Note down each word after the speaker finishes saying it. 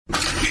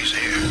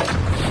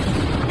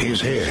is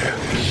here.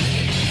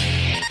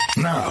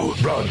 Now,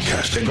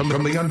 broadcasting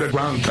from the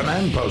underground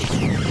command post,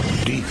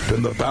 deep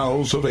in the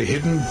bowels of a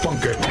hidden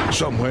bunker,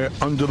 somewhere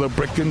under the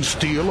brick and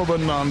steel of a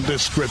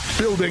nondescript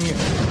building,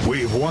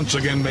 we've once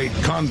again made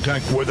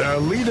contact with our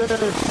leader,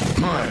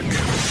 Mark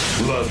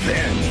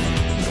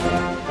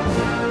Levin.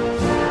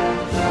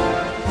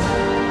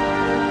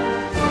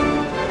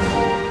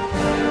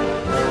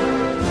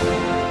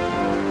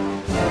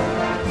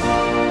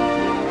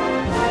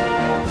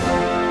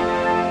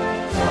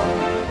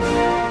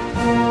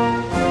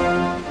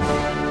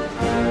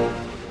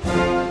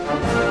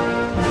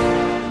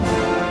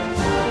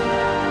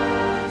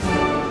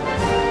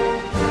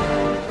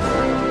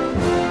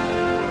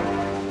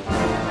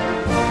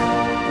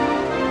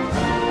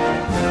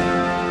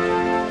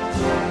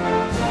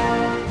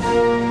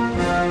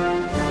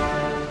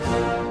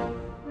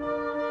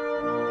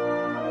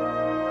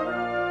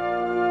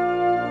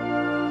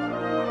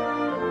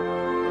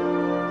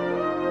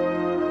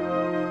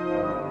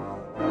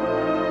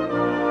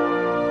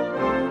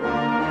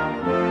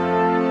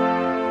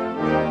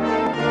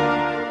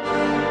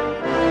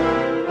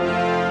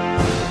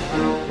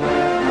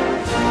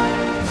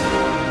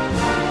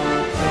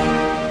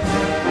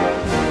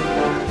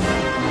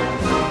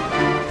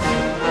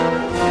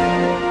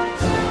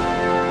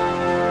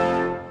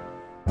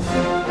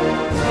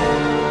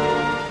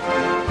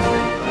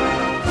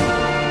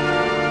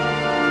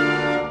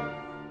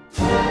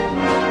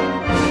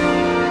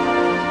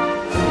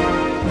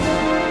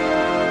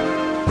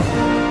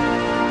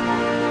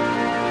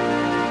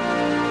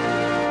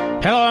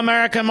 Hello,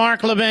 America.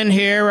 Mark Levin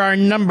here. Our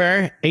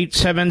number,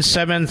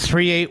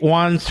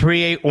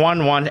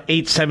 877-381-3811,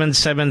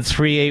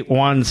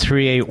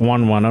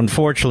 877-381-3811.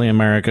 Unfortunately,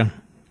 America,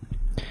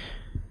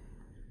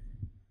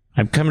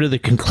 I've come to the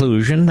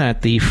conclusion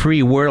that the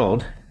free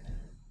world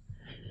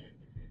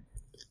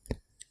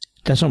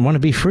doesn't want to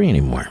be free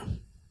anymore.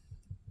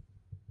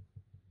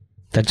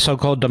 That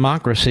so-called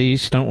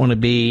democracies don't want to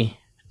be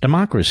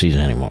democracies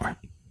anymore.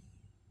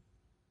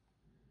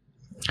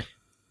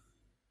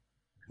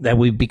 That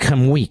we've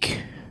become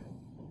weak.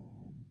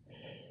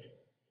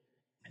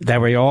 That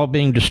we're all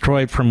being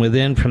destroyed from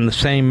within from the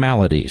same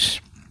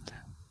maladies.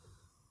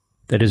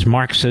 That is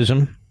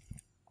Marxism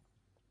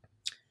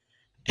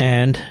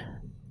and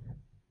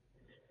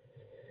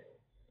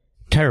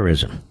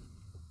terrorism.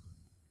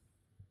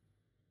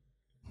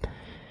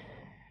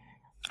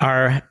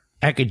 Our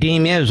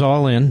academia is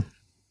all in.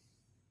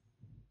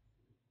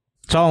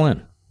 It's all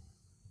in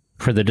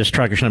for the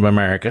destruction of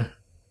America.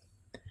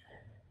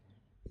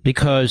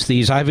 Because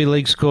these Ivy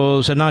League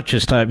schools, and not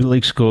just Ivy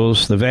League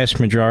schools, the vast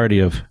majority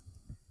of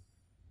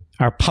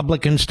our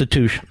public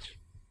institutions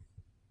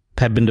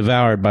have been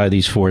devoured by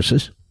these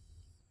forces.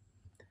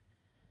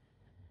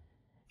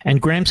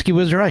 And Gramsci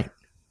was right.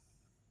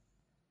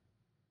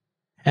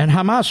 And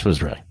Hamas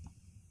was right.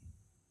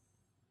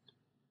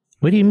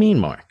 What do you mean,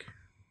 Mark?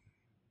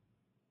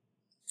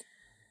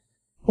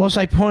 Well, as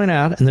I point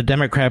out, and the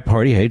Democrat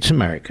Party hates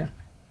America,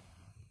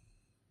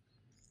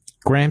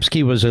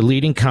 Gramsci was a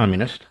leading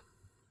communist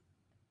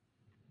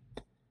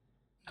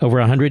over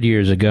 100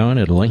 years ago in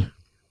Italy.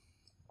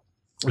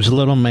 He was a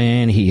little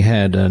man. He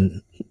had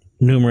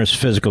numerous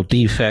physical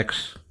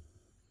defects.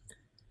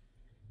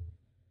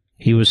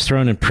 He was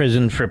thrown in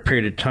prison for a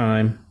period of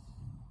time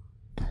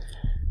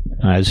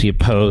as he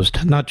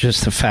opposed not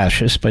just the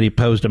fascists, but he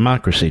opposed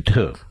democracy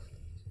too.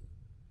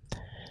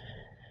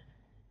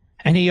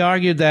 And he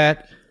argued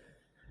that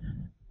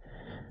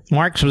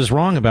Marx was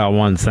wrong about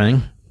one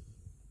thing.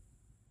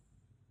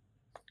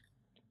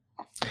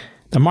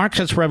 The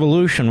Marxist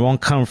revolution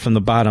won't come from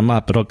the bottom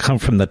up. It'll come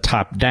from the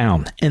top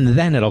down, and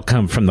then it'll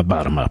come from the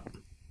bottom up.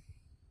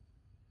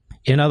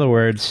 In other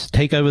words,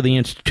 take over the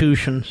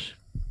institutions,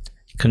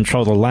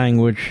 control the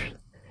language,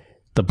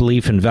 the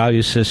belief and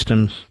value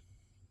systems,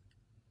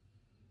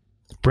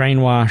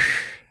 brainwash,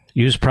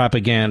 use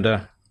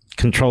propaganda,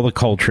 control the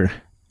culture,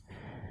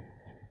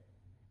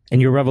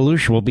 and your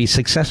revolution will be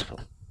successful.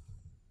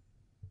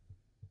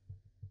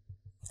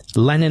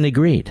 Lenin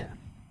agreed.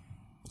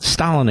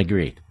 Stalin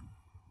agreed.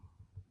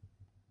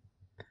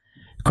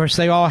 Of course,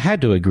 they all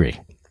had to agree.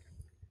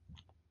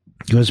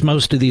 Because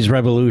most of these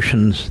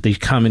revolutions, these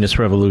communist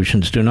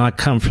revolutions, do not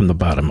come from the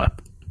bottom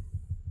up.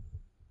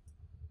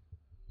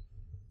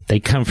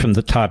 They come from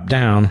the top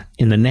down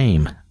in the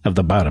name of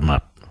the bottom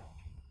up.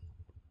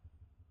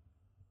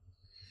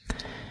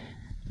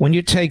 When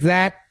you take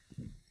that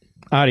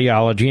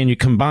ideology and you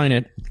combine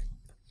it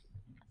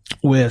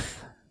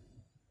with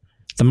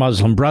the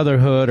Muslim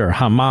Brotherhood or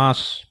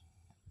Hamas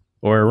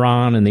or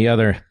Iran and the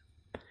other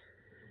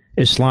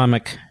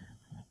Islamic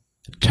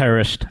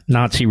terrorist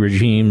Nazi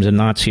regimes and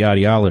Nazi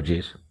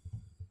ideologies,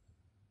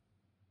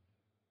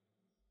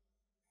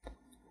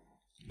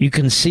 you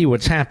can see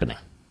what's happening.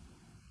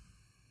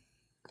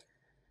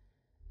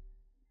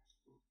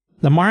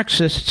 The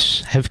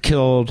Marxists have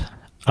killed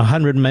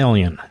 100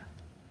 million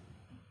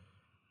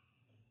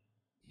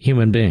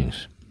human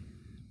beings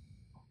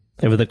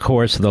over the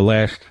course of the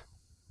last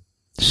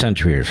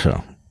century or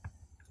so.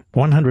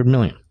 100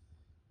 million.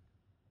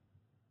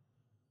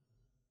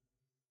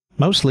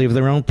 mostly of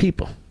their own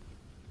people.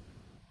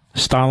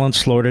 Stalin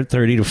slaughtered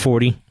 30 to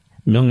 40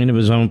 million of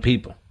his own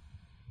people.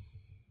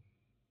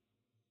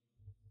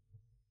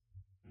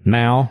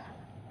 Mao,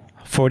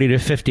 40 to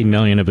 50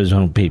 million of his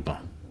own people.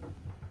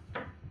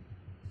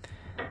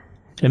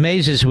 It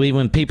amazes me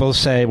when people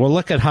say, well,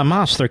 look at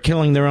Hamas, they're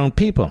killing their own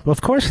people. Well,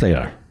 of course they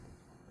are.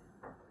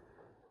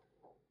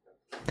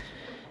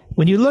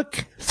 When you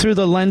look through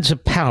the lens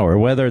of power,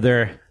 whether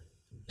they're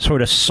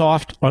sort of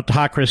soft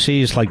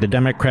autocracies like the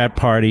Democrat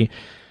Party,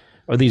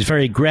 or these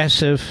very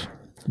aggressive,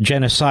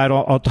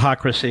 genocidal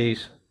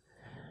autocracies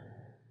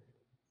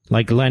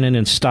like Lenin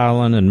and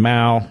Stalin and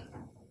Mao,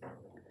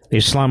 the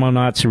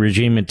Islamo-Nazi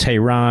regime in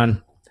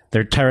Tehran,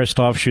 their terrorist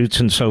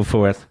offshoots and so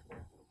forth,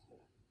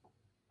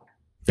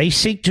 they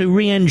seek to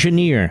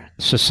re-engineer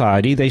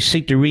society. They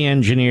seek to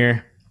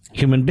re-engineer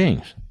human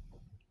beings.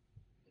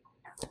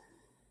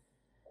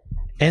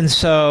 And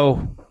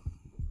so,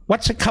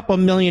 what's a couple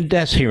million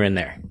deaths here and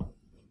there?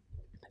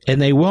 And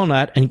they will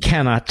not and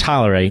cannot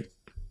tolerate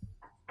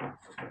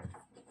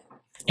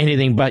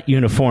anything but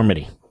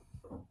uniformity.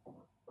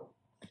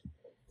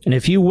 And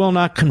if you will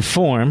not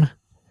conform,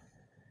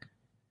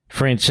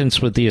 for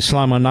instance, with the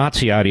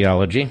Islamo-Nazi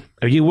ideology,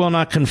 or you will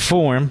not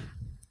conform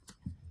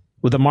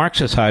with the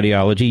Marxist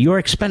ideology, you're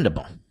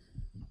expendable.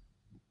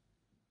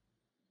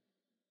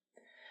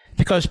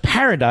 Because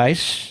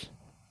paradise,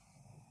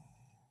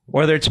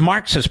 whether it's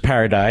Marxist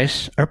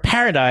paradise or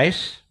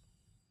paradise,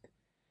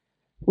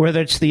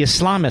 whether it's the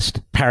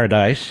Islamist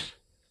paradise,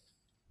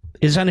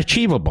 is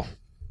unachievable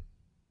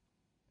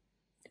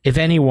if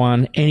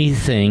anyone,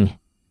 anything,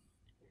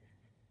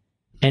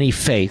 any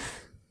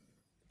faith,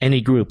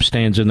 any group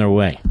stands in their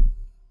way.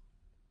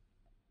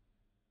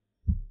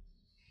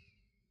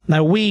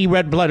 Now, we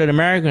red-blooded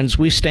Americans,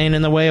 we stand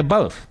in the way of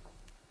both.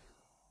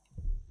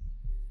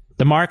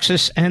 The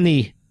Marxists and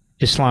the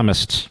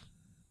Islamists.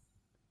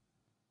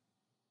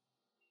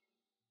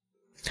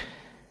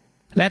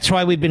 That's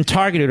why we've been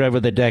targeted over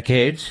the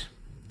decades,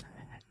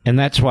 and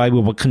that's why we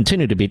will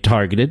continue to be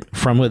targeted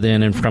from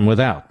within and from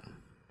without.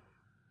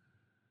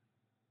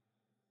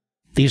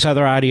 These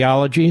other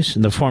ideologies,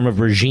 in the form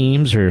of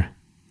regimes or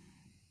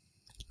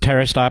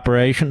terrorist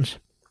operations,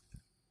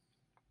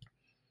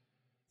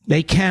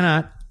 they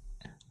cannot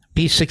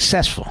be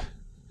successful,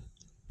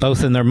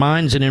 both in their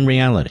minds and in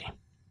reality,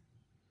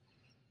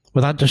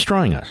 without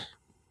destroying us.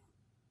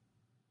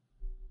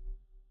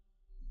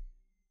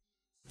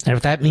 And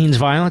if that means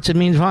violence, it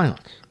means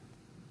violence.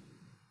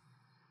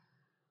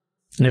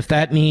 And if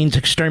that means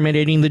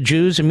exterminating the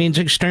Jews, it means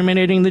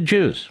exterminating the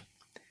Jews.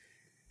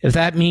 If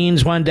that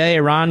means one day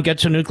Iran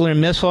gets a nuclear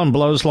missile and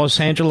blows Los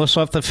Angeles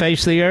off the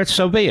face of the earth,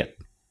 so be it.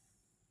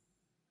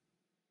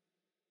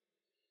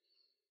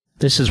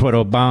 This is what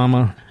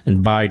Obama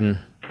and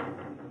Biden,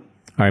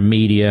 our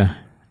media,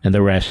 and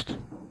the rest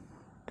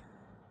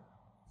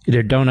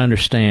either don't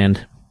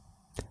understand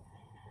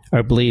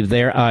or believe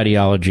their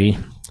ideology,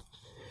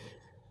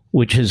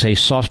 which is a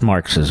soft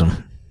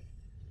Marxism,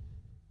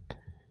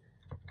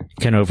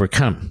 can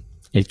overcome.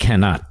 It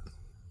cannot.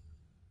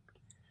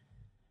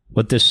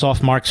 What this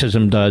soft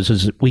Marxism does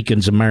is it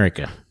weakens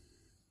America.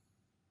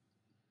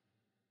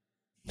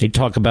 They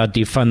talk about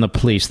defund the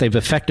police. They've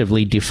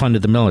effectively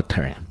defunded the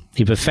military.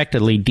 They've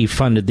effectively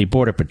defunded the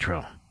Border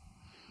Patrol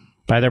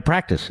by their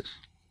practices,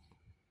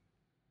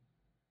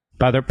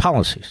 by their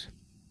policies.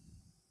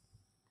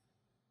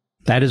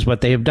 That is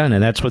what they have done,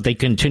 and that's what they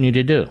continue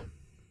to do.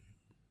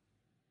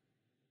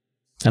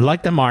 And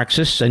like the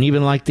Marxists, and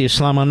even like the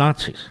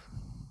Islamo-Nazis,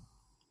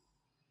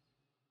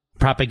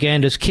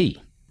 propaganda is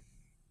key.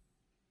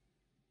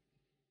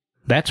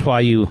 That's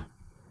why you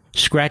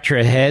scratch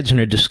your heads and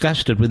are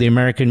disgusted with the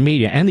American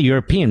media, and the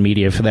European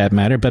media for that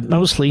matter, but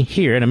mostly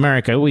here in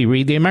America, we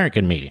read the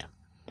American media.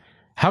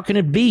 How can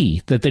it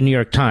be that the New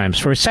York Times,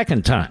 for a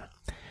second time,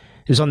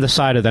 is on the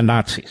side of the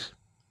Nazis?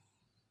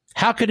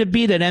 How could it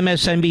be that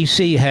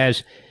MSNBC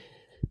has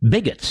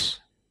bigots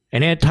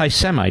and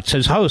anti-Semites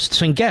as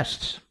hosts and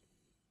guests?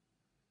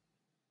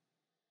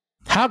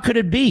 How could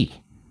it be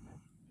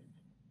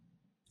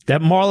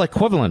that moral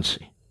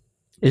equivalency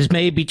is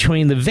made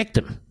between the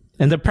victim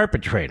and the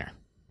perpetrator?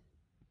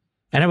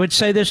 And I would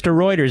say this to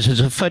Reuters as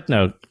a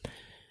footnote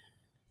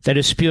that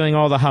is spewing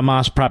all the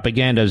Hamas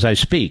propaganda as I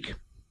speak,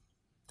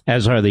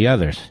 as are the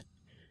others.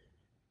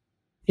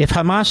 If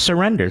Hamas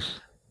surrenders,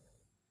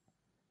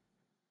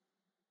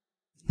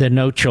 then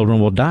no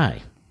children will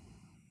die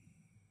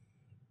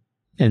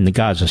in the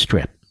Gaza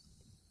Strip.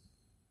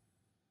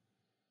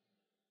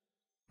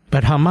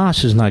 But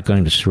Hamas is not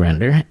going to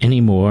surrender any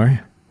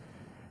more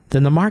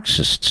than the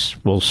Marxists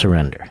will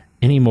surrender,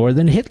 any more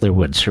than Hitler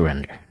would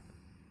surrender.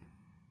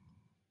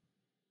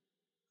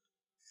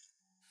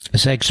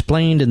 As I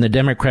explained in The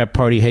Democrat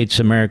Party Hates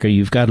America,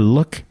 you've got to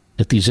look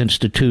at these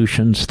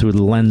institutions through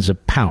the lens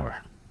of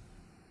power.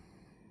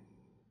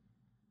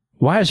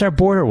 Why is our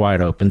border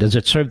wide open? Does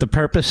it serve the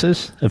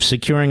purposes of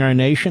securing our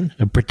nation,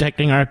 of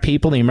protecting our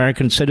people, the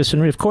American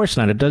citizenry? Of course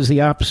not. It does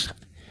the opposite.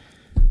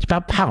 It's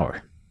about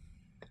power.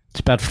 It's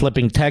about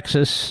flipping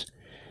Texas,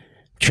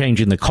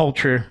 changing the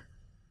culture,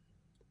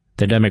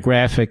 the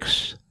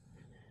demographics,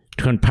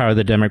 to empower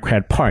the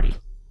Democrat Party.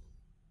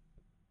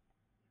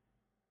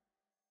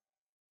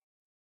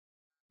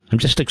 I'm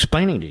just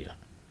explaining to you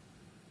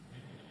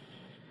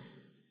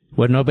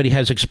what nobody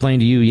has explained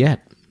to you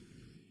yet.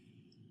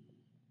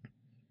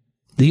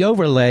 The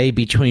overlay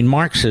between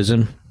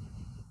Marxism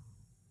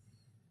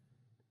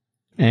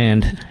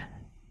and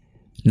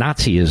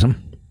Nazism,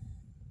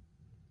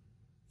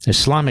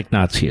 Islamic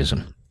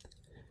Nazism,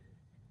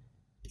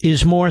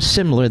 is more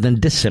similar than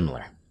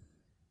dissimilar.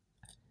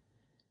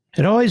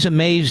 It always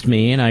amazed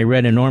me, and I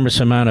read an enormous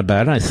amount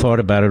about it, and I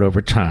thought about it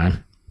over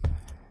time,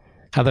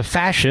 how the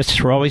fascists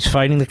were always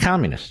fighting the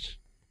communists.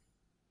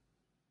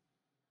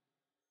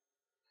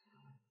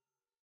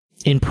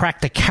 In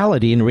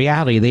practicality, in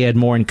reality, they had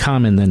more in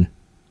common than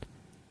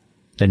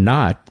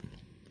not.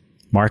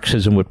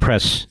 Marxism would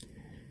press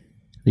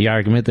the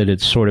argument that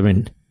it's sort of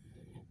an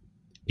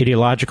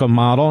ideological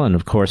model, and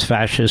of course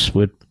fascists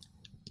would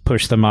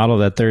push the model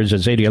that theirs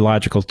is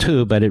ideological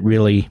too, but it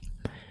really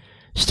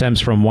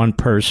stems from one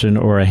person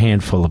or a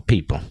handful of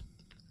people.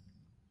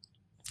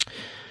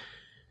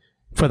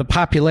 For the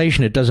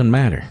population, it doesn't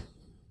matter.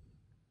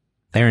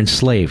 They're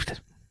enslaved.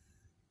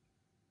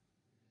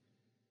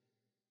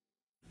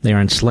 They are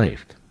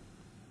enslaved.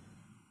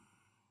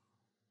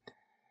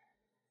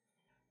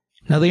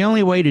 Now, the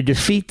only way to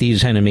defeat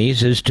these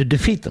enemies is to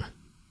defeat them.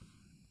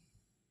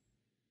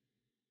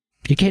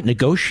 You can't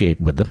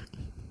negotiate with them.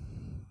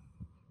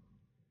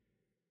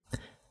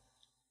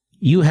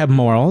 You have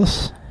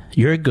morals.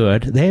 You're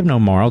good. They have no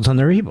morals and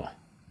they're evil.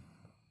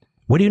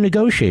 What are you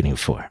negotiating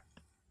for?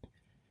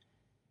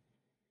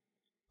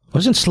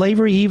 Wasn't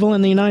slavery evil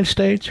in the United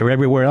States or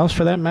everywhere else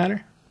for that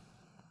matter?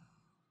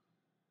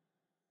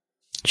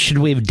 Should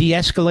we have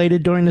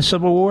de-escalated during the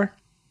Civil War?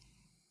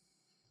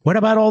 What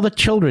about all the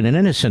children and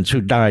innocents who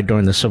died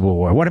during the Civil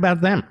War? What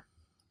about them?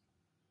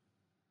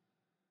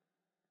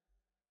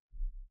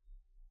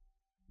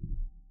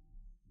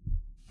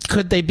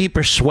 Could they be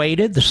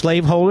persuaded, the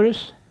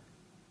slaveholders,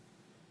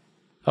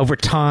 over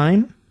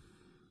time,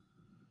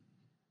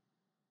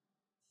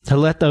 to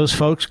let those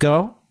folks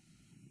go?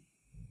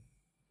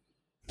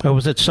 Or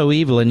was it so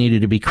evil it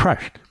needed to be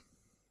crushed?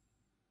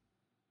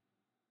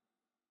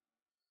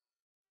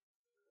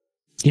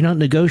 You don't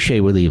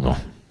negotiate with evil.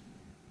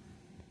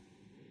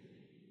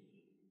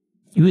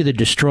 You either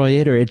destroy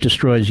it or it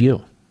destroys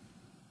you.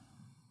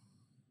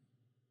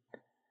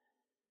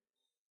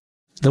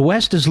 The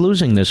West is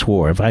losing this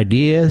war of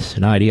ideas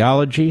and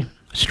ideology,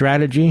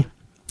 strategy,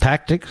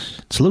 tactics.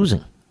 It's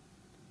losing.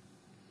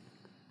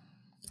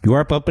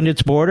 Europe opened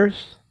its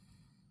borders,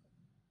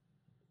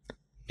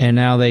 and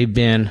now they've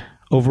been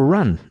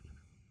overrun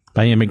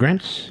by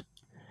immigrants,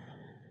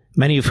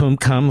 many of whom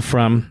come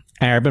from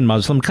Arab and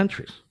Muslim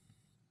countries.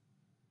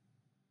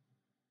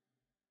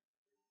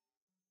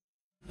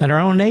 In our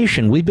own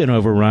nation, we've been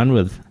overrun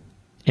with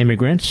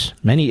immigrants,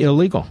 many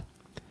illegal,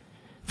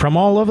 from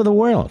all over the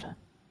world.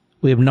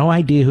 We have no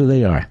idea who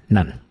they are,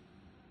 none.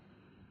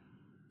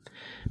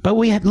 But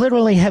we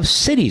literally have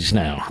cities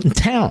now and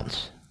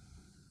towns,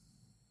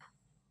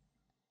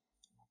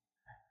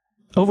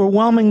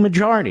 overwhelming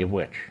majority of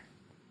which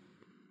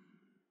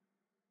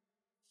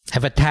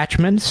have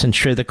attachments and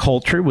share the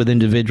culture with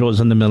individuals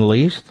in the Middle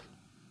East,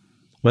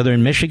 whether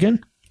in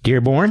Michigan,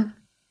 Dearborn,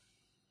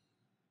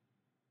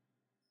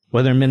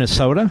 whether in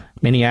Minnesota,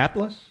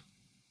 Minneapolis,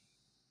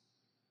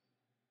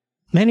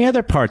 many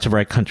other parts of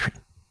our country.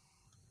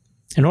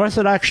 An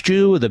Orthodox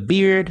Jew with a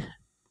beard,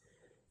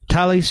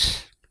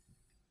 talis,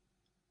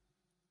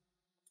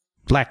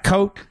 black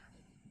coat,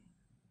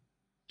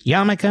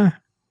 yarmulke,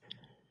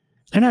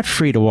 they're not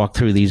free to walk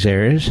through these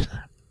areas.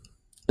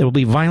 They will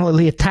be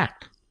violently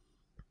attacked.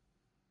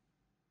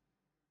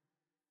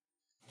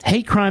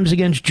 Hate crimes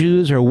against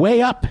Jews are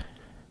way up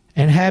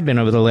and have been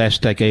over the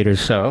last decade or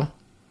so.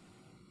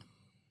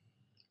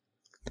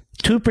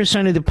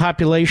 2% of the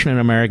population in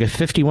America,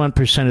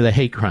 51% of the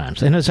hate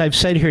crimes. And as I've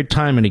said here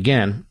time and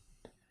again,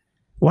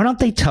 why don't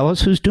they tell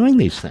us who's doing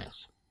these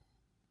things?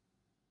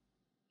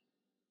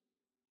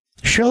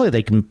 Surely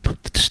they can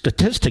put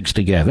statistics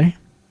together.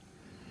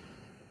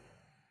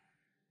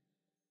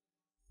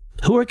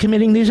 Who are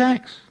committing these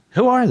acts?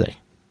 Who are they?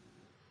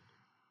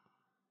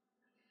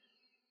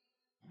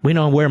 We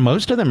know where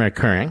most of them are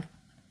occurring.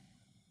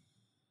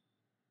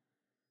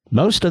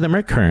 Most of them are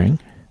occurring,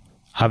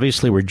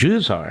 obviously, where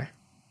Jews are,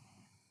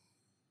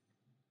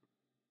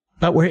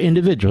 but where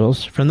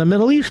individuals from the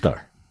Middle East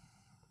are.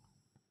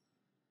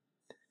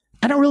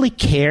 I don't really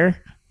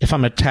care if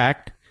I'm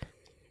attacked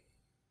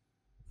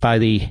by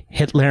the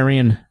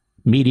Hitlerian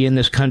media in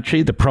this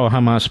country, the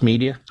pro-Hamas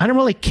media. I don't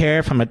really care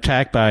if I'm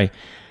attacked by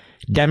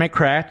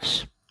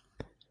Democrats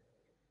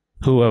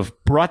who have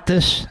brought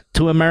this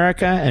to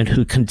America and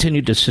who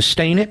continue to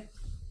sustain it.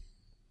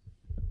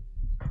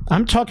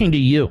 I'm talking to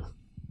you,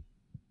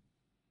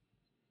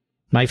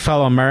 my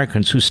fellow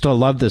Americans who still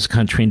love this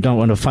country and don't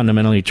want to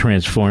fundamentally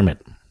transform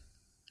it.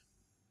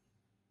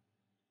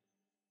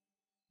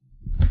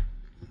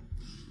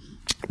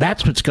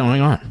 That's what's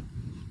going on.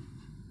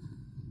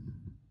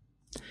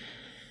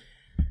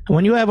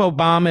 When you have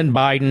Obama and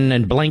Biden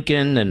and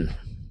Blinken and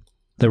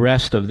the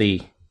rest of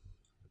the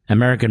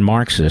American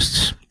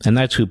Marxists, and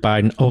that's who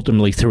Biden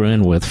ultimately threw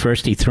in with.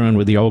 First, he threw in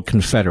with the old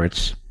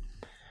Confederates.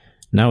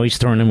 Now he's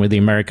thrown in with the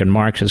American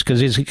Marxists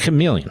because he's a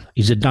chameleon.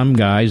 He's a dumb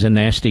guy. He's a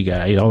nasty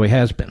guy. He always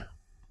has been.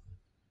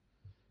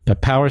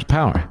 But power's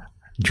power.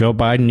 Joe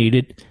Biden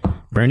needed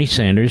Bernie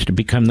Sanders to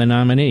become the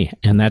nominee,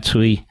 and that's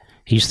who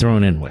he's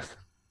thrown in with.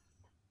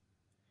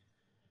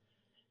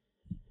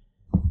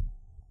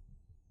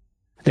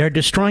 They're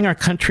destroying our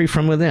country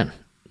from within.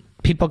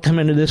 People come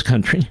into this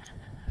country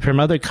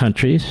from other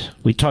countries.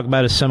 We talk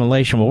about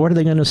assimilation. Well, what are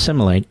they going to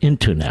assimilate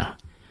into now?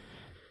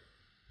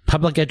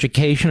 Public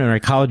education and our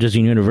colleges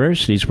and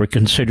universities were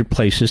considered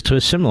places to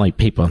assimilate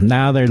people.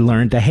 Now they're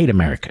learned to hate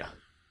America.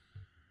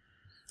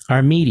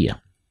 Our media.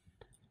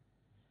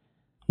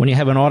 When you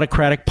have an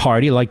autocratic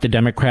party like the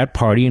Democrat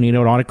Party, you need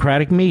an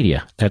autocratic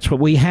media. That's what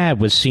we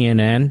have with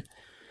CNN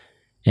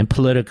and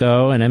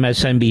Politico and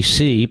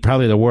MSNBC,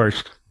 probably the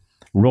worst.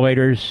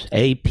 Reuters,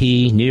 AP,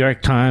 New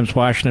York Times,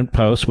 Washington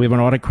Post. We have an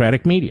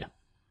autocratic media.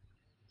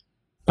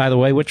 By the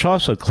way, which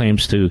also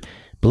claims to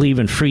believe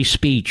in free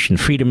speech and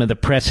freedom of the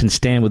press and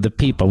stand with the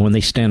people when they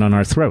stand on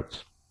our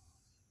throats.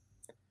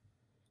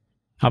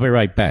 I'll be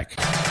right back.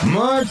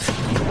 Mark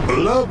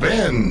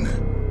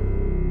Levin.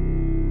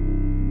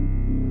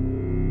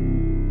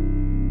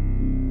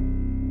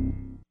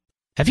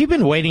 Have you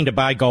been waiting to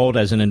buy gold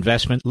as an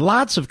investment?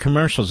 Lots of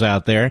commercials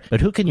out there,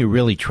 but who can you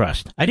really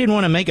trust? I didn't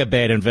want to make a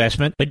bad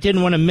investment, but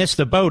didn't want to miss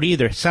the boat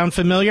either. Sound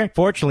familiar?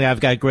 Fortunately, I've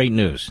got great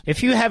news.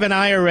 If you have an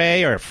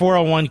IRA or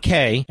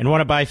 401k and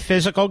want to buy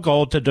physical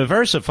gold to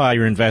diversify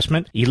your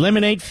investment,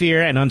 eliminate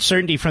fear and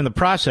uncertainty from the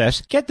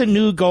process, get the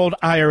new Gold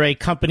IRA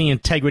Company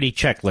Integrity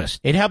Checklist.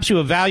 It helps you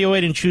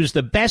evaluate and choose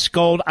the best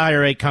gold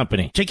IRA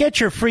company. To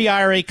get your free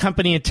IRA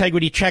Company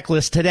Integrity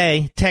Checklist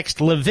today, text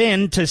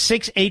Levin to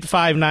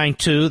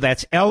 68592.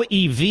 That's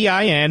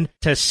Levin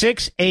to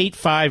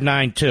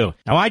 68592.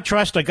 Now, I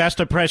trust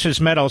Augusta Precious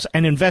Metals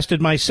and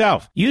invested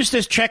myself. Use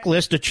this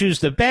checklist to choose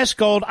the best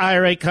gold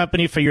IRA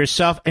company for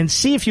yourself and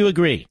see if you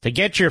agree. To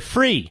get your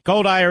free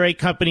Gold IRA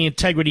Company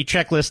Integrity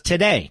Checklist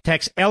today,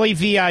 text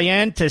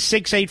Levin to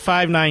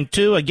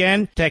 68592.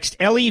 Again, text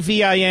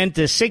Levin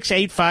to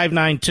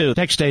 68592.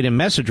 Text date and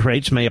message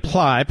rates may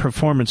apply.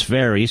 Performance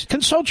varies.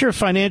 Consult your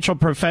financial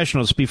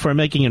professionals before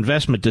making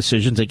investment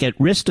decisions and get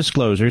risk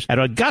disclosures at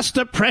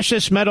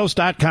AugustaPreciousMetals.com.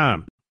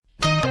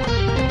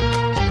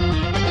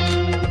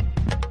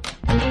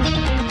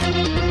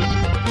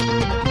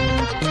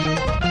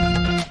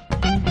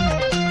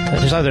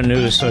 There's other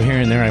news, so here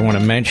and there I want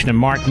to mention. And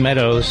Mark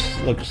Meadows,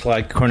 looks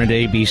like, according to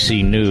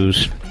ABC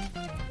News,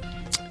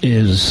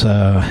 is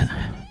going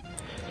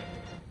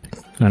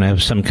to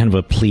have some kind of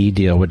a plea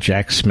deal with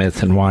Jack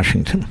Smith in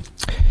Washington.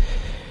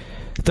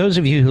 Those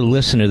of you who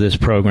listen to this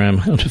program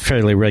on a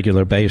fairly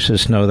regular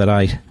basis know that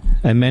I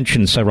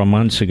mentioned several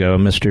months ago,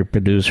 Mr.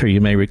 Producer,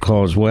 you may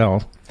recall as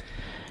well,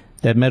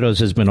 that Meadows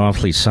has been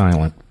awfully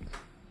silent,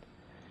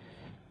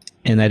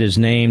 and that his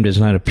name does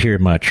not appear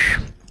much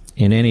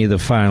in any of the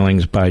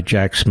filings by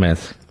Jack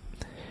Smith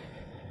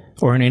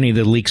or in any of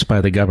the leaks by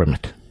the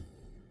government.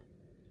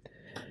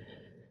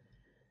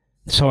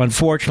 So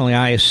unfortunately,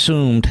 I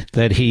assumed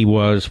that he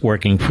was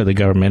working for the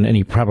government, and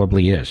he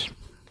probably is.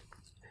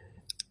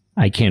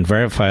 I can't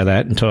verify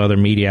that until other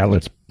media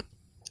outlets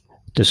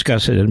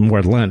discuss it at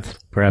more length,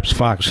 perhaps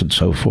Fox and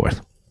so forth.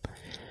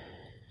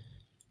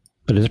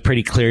 But it's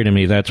pretty clear to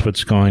me that's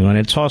what's going on.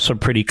 It's also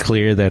pretty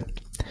clear that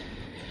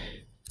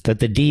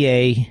the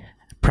DA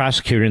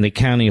prosecutor in the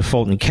county of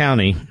Fulton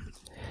County,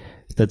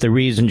 that the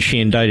reason she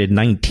indicted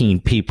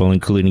 19 people,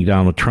 including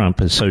Donald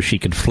Trump, is so she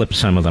could flip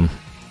some of them.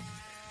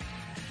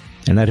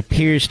 And that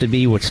appears to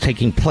be what's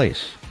taking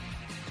place.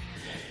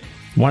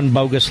 One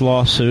bogus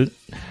lawsuit,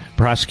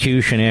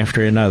 prosecution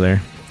after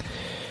another.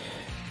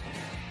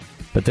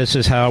 But this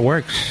is how it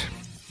works.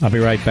 I'll be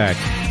right back.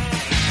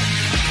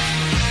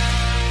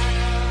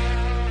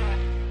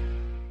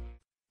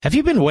 Have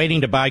you been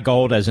waiting to buy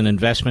gold as an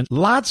investment?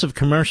 Lots of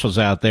commercials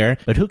out there,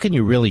 but who can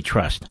you really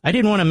trust? I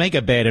didn't want to make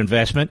a bad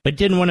investment, but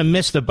didn't want to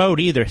miss the boat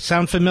either.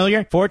 Sound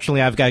familiar?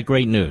 Fortunately, I've got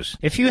great news.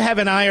 If you have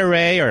an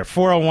IRA or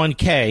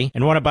 401k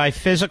and want to buy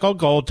physical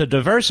gold to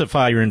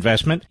diversify your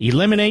investment,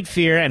 eliminate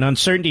fear and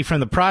uncertainty from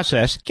the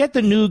process, get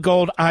the new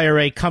Gold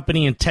IRA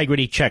Company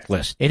Integrity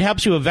Checklist. It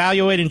helps you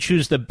evaluate and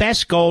choose the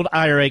best gold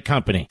IRA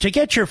company. To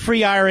get your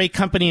free IRA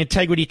Company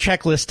Integrity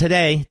Checklist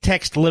today,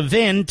 text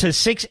Levin to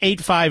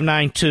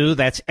 68592.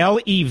 That's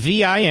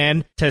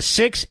Levin to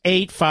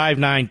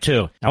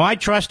 68592. Now, I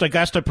trust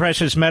Augusta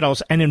Precious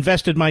Metals and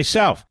invested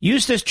myself.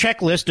 Use this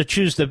checklist to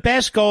choose the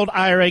best gold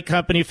IRA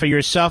company for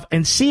yourself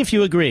and see if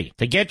you agree.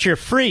 To get your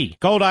free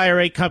Gold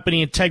IRA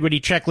Company Integrity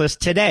Checklist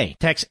today,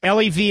 text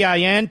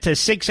Levin to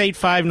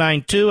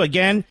 68592.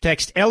 Again,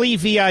 text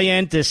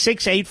Levin to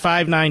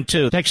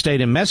 68592. Text date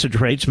and message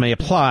rates may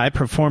apply.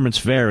 Performance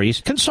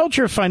varies. Consult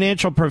your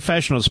financial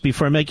professionals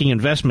before making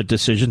investment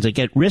decisions and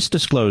get risk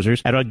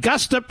disclosures at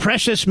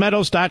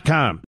AugustaPreciousMetals.com.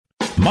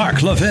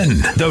 Mark Levin,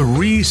 the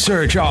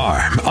research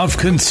arm of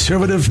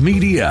conservative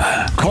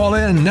media. Call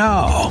in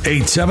now,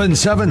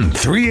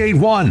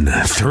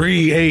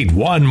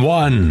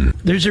 877-381-3811.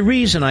 There's a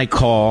reason I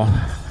call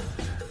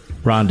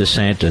Ron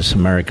DeSantis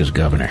America's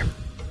governor.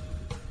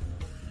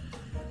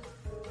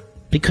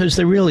 Because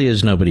there really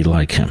is nobody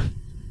like him.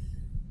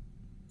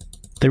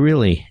 There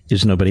really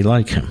is nobody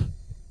like him.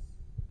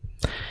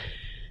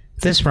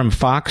 This from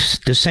Fox.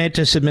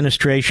 DeSantis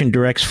administration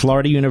directs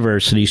Florida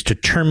universities to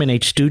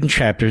terminate student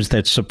chapters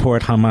that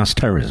support Hamas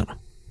terrorism.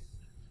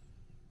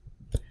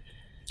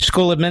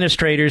 School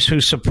administrators who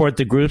support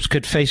the groups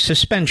could face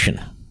suspension.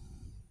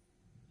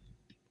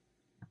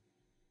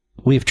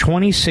 We have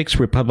 26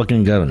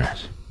 Republican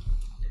governors.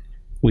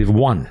 We have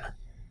one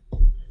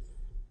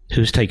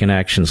who's taken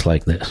actions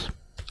like this.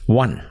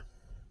 One.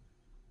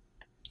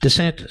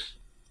 DeSantis.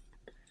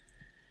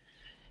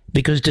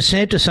 Because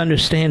DeSantis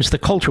understands the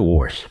culture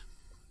wars.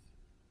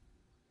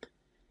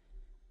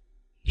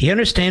 He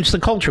understands the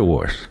culture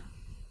wars.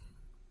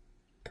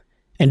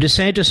 And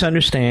DeSantis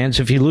understands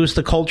if you lose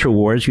the culture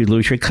wars, you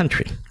lose your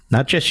country.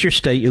 Not just your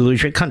state, you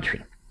lose your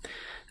country.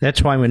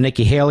 That's why when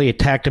Nikki Haley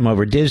attacked him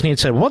over Disney and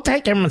said, we'll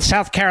take him in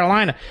South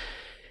Carolina,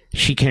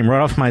 she came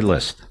right off my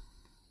list.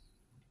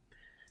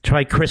 That's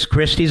why Chris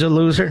Christie's a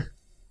loser.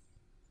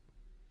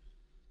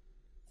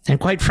 And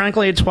quite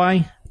frankly, it's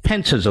why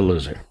Pence is a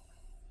loser.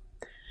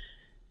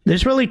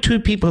 There's really two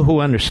people who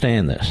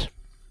understand this.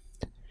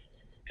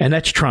 And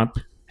that's Trump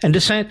and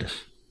DeSantis.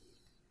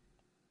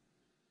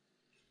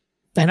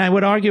 And I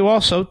would argue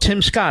also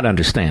Tim Scott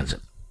understands it.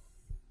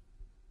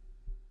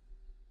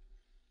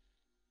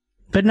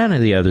 But none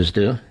of the others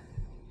do.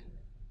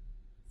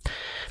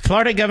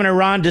 Florida Governor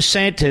Ron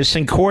DeSantis,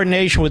 in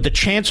coordination with the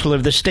chancellor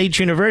of the state's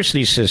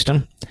university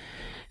system,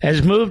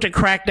 has moved to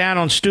crack down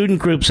on student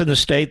groups in the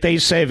state they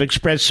say have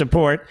expressed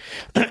support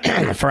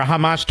for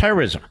Hamas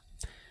terrorism,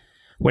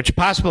 which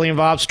possibly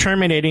involves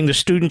terminating the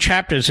student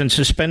chapters and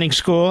suspending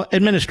school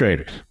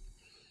administrators.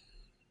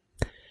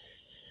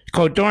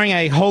 Quote, during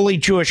a holy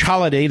Jewish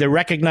holiday, the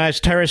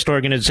recognized terrorist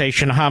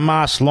organization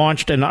Hamas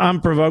launched an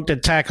unprovoked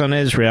attack on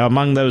Israel.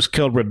 Among those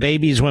killed were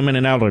babies, women,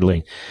 and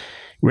elderly.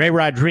 Ray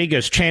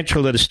Rodriguez,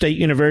 chancellor of the State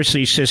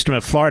University System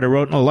of Florida,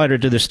 wrote in a letter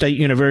to the state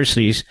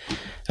universities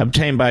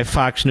obtained by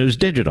Fox News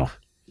Digital.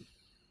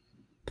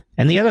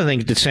 And the other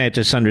thing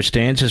DeSantis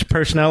understands is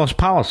personnel is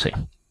policy.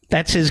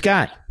 That's his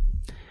guy.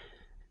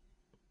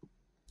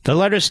 The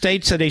letter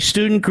states that a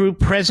student group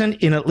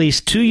present in at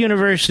least two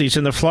universities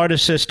in the Florida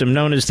system,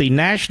 known as the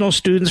National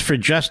Students for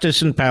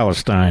Justice in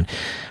Palestine.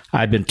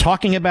 I've been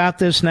talking about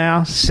this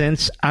now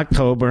since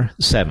October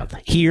 7th,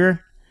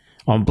 here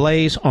on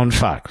Blaze on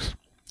Fox.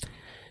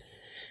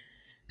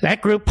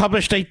 That group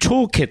published a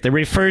toolkit that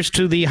refers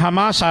to the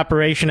Hamas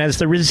operation as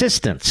the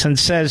resistance and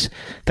says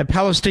the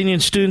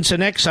Palestinian students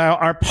in exile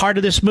are part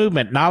of this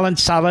movement, not in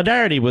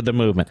solidarity with the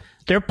movement.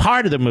 They're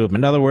part of the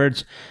movement. In other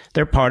words,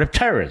 they're part of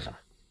terrorism.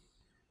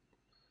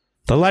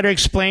 The letter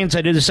explains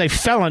that it is a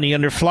felony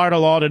under Florida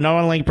law to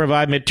knowingly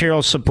provide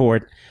material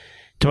support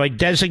to a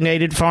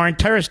designated foreign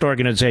terrorist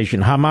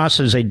organization.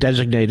 Hamas is a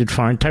designated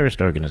foreign terrorist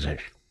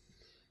organization.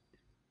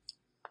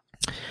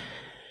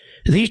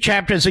 These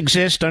chapters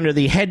exist under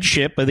the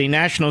headship of the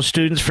National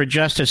Students for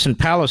Justice in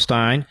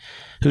Palestine,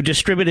 who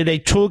distributed a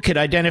toolkit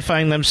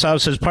identifying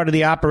themselves as part of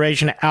the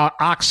Operation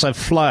Al-Aqsa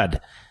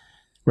Flood,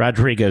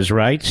 Rodriguez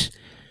writes.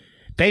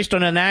 Based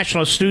on the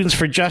National Students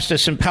for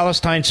Justice in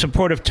Palestine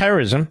support of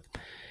terrorism,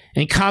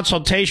 in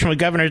consultation with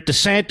Governor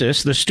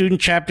DeSantis, the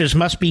student chapters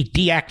must be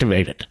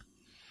deactivated.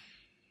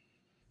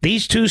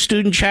 These two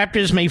student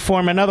chapters may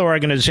form another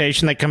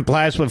organization that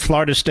complies with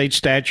Florida state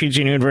statutes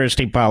and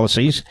university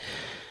policies,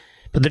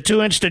 but the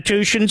two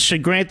institutions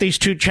should grant these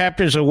two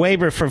chapters a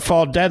waiver for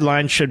fall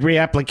deadlines should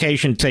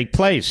reapplication take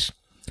place.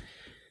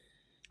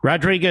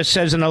 Rodriguez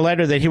says in a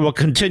letter that he will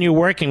continue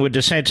working with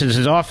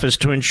DeSantis' office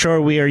to ensure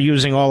we are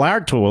using all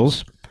our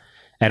tools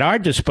at our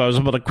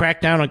disposal to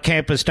crack down on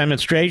campus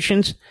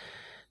demonstrations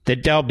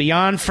that delve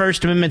beyond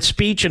First Amendment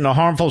speech and the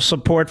harmful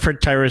support for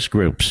terrorist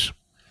groups.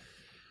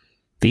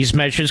 These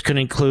measures could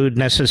include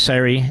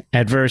necessary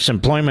adverse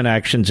employment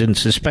actions and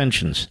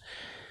suspensions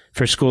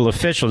for school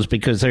officials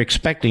because they're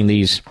expecting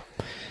these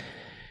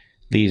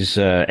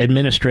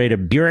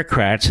administrative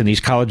bureaucrats in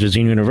these colleges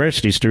and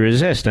universities to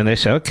resist. And they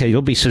say, okay,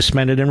 you'll be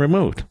suspended and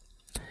removed.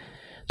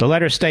 The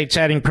letter states,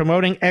 adding,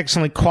 promoting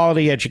excellent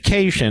quality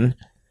education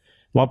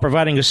while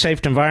providing a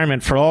safe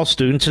environment for all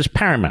students is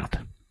paramount.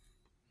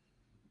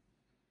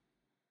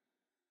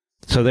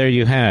 So there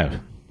you have.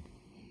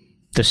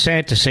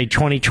 DeSantis, a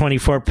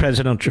 2024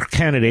 presidential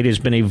candidate, has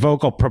been a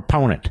vocal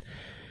proponent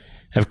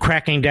of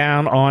cracking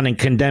down on and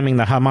condemning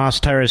the Hamas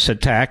terrorist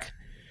attack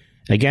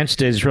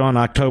against Israel on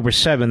October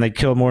 7 that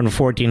killed more than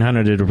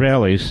 1,400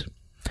 Israelis.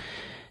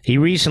 He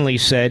recently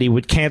said he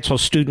would cancel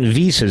student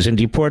visas and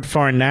deport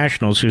foreign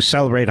nationals who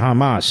celebrate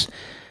Hamas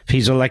if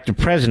he's elected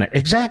president.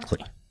 Exactly.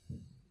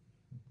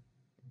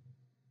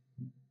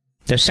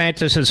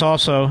 DeSantis is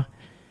also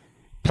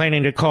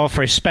planning to call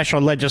for a special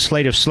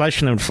legislative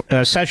session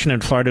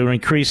in Florida to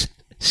increase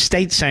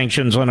state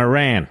sanctions on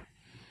Iran.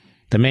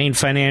 the main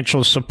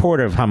financial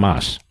supporter of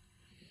Hamas.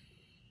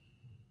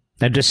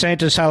 Now,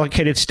 DeSantis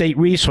allocated state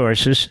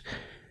resources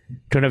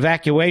to an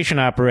evacuation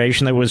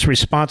operation that was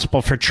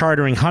responsible for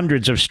chartering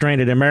hundreds of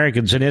stranded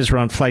Americans in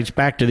Israel on flights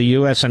back to the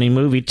U.S., and he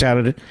movie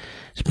touted it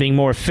as being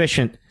more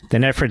efficient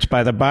than efforts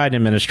by the Biden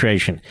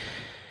administration.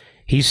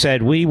 He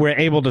said, we were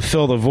able to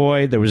fill the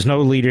void. There was no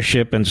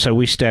leadership, and so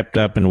we stepped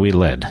up and we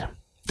led.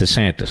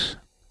 DeSantis.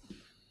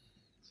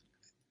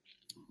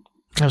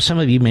 Now, some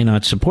of you may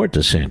not support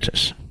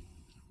DeSantis,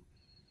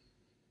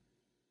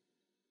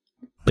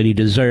 but he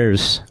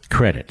deserves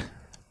credit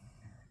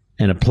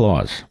and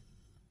applause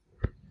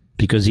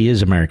because he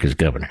is America's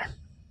governor.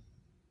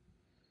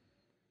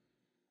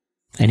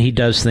 And he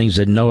does things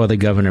that no other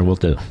governor will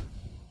do,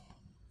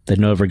 that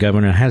no other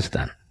governor has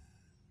done.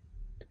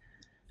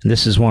 And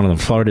this is one of them.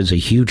 Florida is a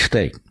huge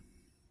state.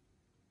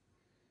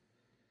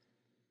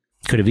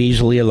 Could have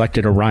easily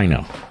elected a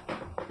rhino.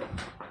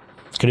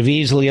 Could have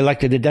easily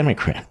elected a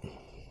Democrat.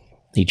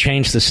 He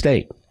changed the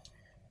state.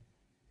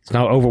 It's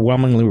now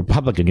overwhelmingly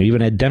Republican. You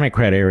even had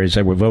Democrat areas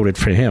that were voted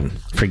for him,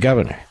 for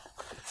governor.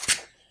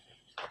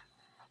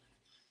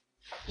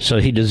 So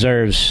he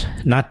deserves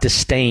not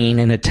disdain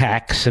and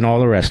attacks and all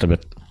the rest of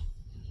it.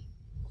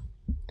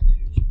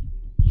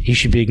 He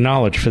should be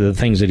acknowledged for the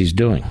things that he's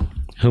doing,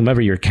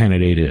 whomever your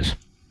candidate is.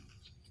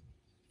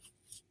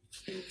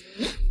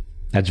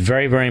 That's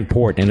very, very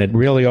important, and it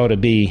really ought to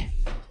be,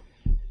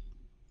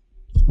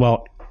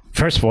 well,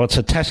 first of all, it's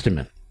a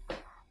testament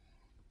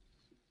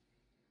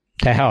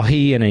to how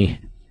he and a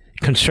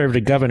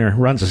conservative governor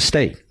runs a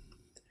state.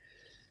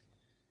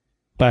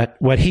 But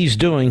what he's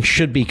doing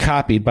should be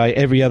copied by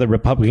every other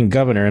Republican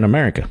governor in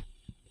America.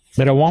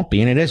 But it won't be,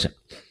 and it isn't.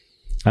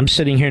 I'm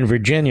sitting here in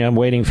Virginia. I'm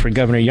waiting for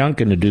Governor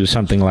Youngkin to do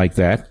something like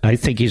that. I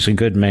think he's a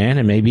good man,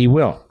 and maybe he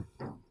will.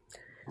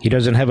 He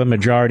doesn't have a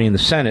majority in the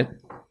Senate.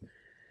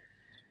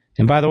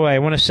 And by the way, I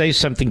want to say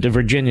something to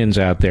Virginians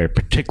out there,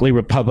 particularly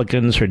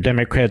Republicans or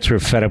Democrats who are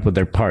fed up with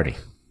their party.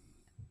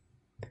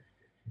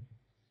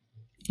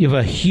 You have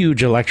a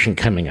huge election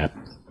coming up.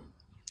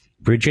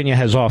 Virginia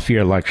has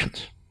off-year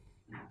elections.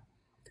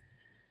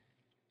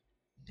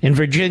 In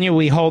Virginia,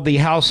 we hold the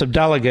House of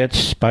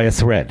Delegates by a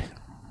thread.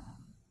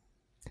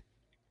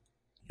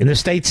 In the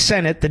state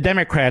Senate, the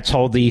Democrats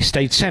hold the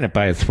state Senate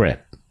by a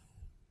thread.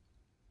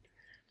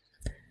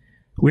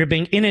 We're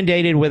being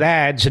inundated with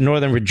ads in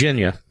Northern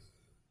Virginia,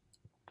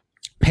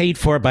 paid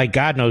for by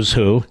God knows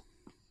who.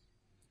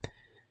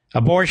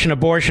 Abortion,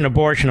 abortion,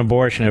 abortion,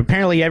 abortion.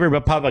 Apparently every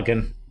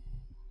Republican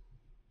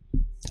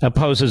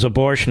opposes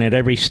abortion at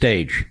every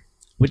stage,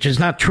 which is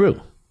not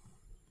true.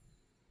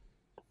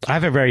 I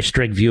have a very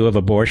strict view of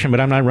abortion, but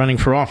I'm not running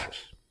for office.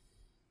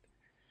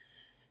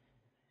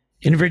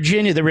 In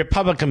Virginia, the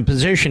Republican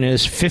position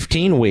is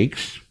 15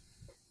 weeks.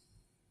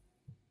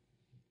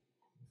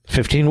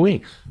 15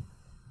 weeks.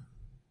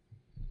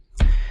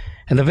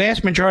 And the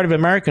vast majority of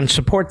Americans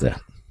support that.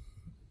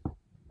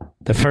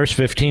 The first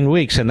 15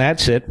 weeks, and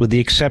that's it, with the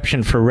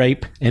exception for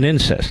rape and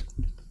incest.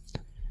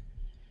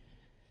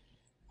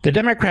 The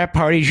Democrat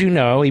Party, as you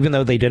know, even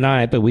though they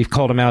deny it, but we've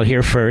called them out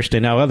here first,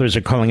 and now others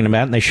are calling them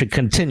out, and they should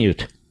continue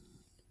to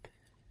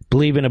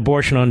believe in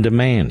abortion on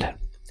demand.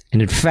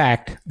 And in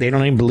fact, they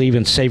don't even believe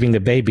in saving the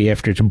baby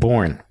after it's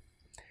born,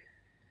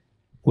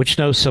 which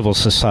no civil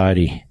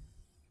society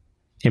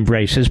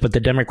embraces, but the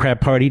Democrat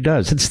Party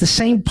does. It's the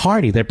same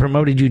party that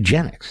promoted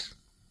eugenics.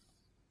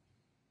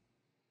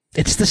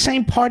 It's the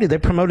same party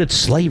that promoted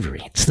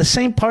slavery. It's the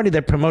same party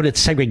that promoted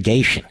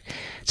segregation.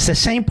 It's the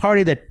same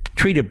party that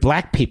treated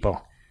black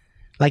people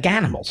like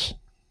animals.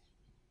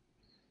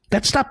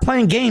 Let's stop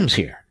playing games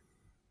here.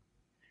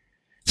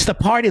 It's the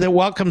party that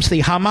welcomes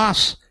the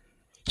Hamas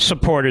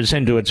supporters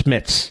into its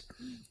midst.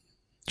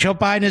 Joe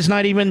Biden has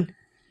not even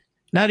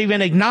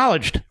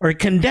acknowledged or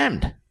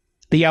condemned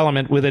the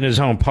element within his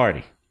own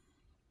party.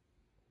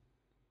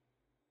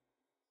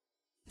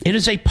 It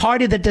is a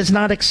party that does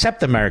not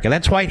accept America.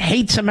 That's why it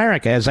hates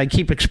America, as I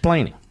keep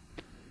explaining.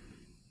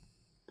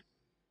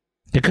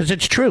 Because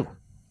it's true.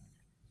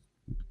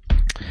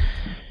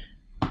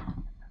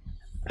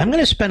 I'm going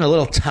to spend a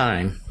little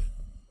time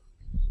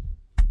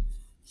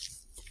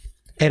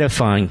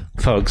edifying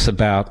folks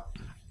about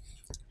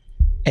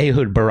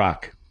Ehud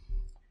Barak.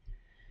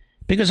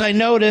 Because I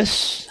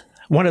notice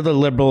one of the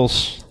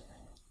liberals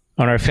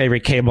on our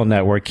favorite cable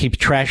network keeps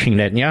trashing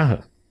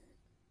Netanyahu.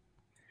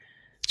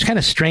 It's kind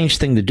of a strange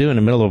thing to do in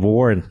the middle of a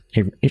war in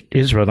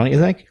Israel, don't you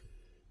think?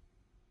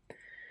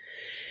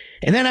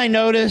 And then I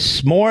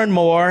notice more and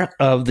more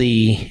of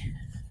the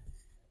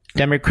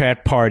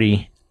Democrat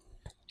Party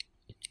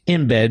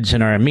embeds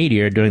in our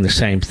media are doing the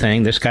same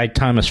thing. This guy,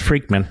 Thomas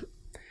Friedman.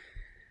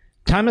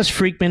 Thomas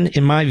Friedman,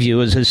 in my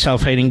view, is a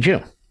self-hating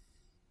Jew.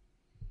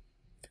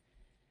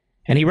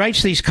 And he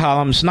writes these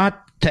columns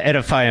not to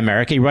edify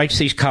America. He writes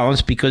these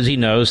columns because he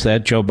knows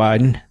that Joe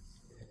Biden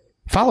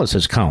follows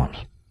his columns.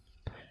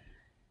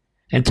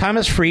 And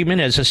Thomas Friedman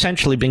has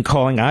essentially been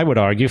calling, I would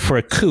argue, for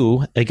a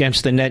coup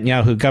against the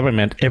Netanyahu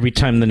government every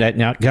time the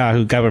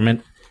Netanyahu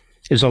government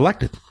is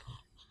elected.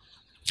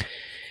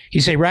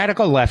 He's a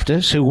radical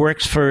leftist who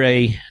works for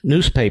a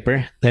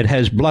newspaper that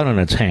has blood on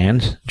its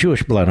hands,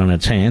 Jewish blood on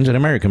its hands, and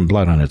American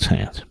blood on its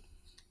hands.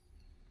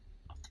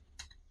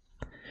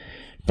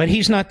 But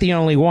he's not the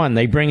only one.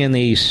 They bring in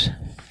these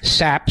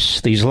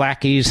saps, these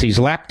lackeys, these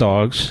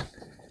lapdogs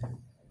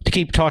to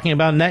keep talking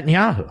about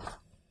Netanyahu.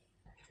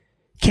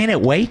 Can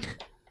it wait?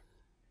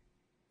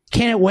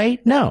 Can it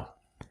wait? No.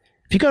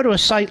 If you go to a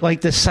site like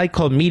this site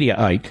called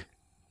Mediaite,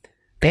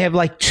 they have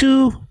like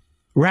 2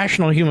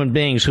 rational human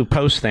beings who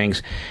post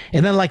things,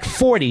 and then like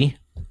 40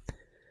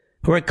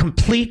 who are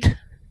complete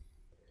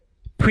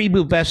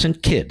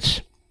prepubescent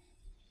kids.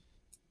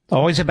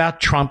 Always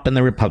about Trump and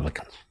the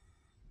Republicans.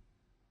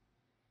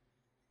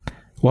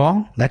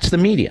 Well, that's the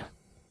media.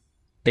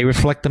 They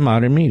reflect the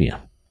modern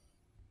media.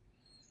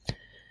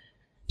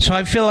 So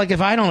I feel like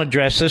if I don't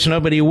address this,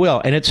 nobody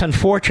will. And it's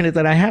unfortunate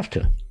that I have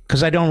to,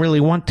 because I don't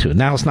really want to.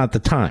 Now's not the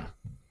time.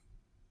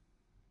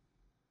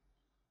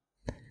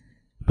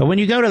 But when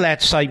you go to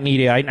that site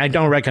media, I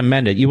don't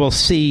recommend it. You will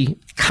see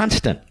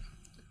constant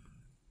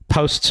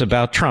posts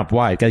about Trump.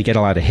 Why? They get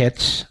a lot of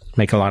hits,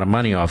 make a lot of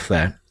money off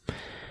that.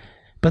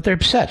 But they're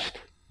obsessed.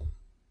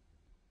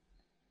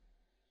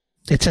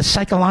 It's a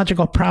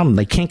psychological problem.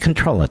 They can't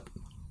control it.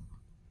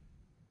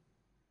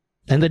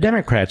 And the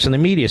Democrats and the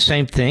media,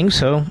 same thing,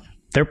 so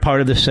they're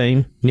part of the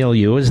same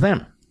milieu as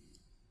them.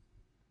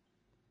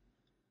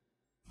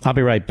 I'll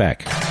be right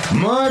back.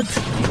 Mark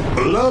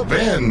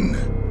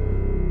Levin.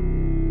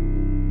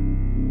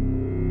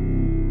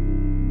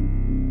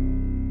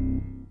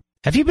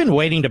 Have you been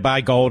waiting to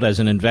buy gold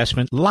as an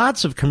investment?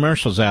 Lots of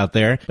commercials out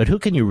there, but who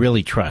can you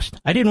really trust?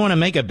 I didn't want to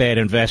make a bad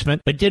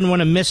investment, but didn't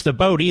want to miss the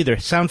boat either.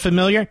 Sound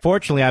familiar?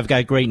 Fortunately, I've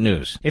got great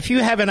news. If you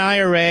have an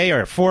IRA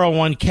or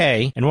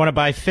 401k and want to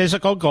buy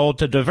physical gold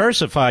to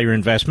diversify your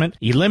investment,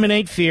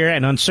 eliminate fear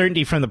and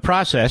uncertainty from the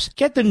process,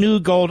 get the new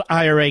Gold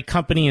IRA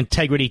Company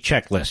Integrity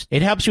Checklist.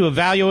 It helps you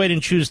evaluate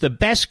and choose the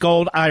best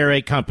gold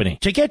IRA company.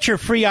 To get your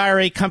free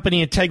IRA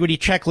Company Integrity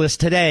Checklist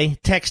today,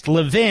 text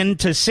Levin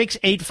to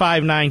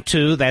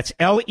 68592. That's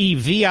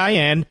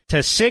Levin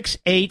to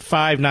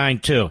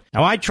 68592.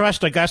 Now, I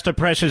trust Augusta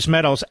Precious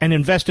Metals and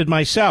invested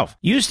myself.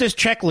 Use this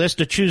checklist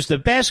to choose the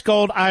best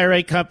gold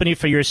IRA company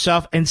for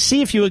yourself and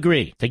see if you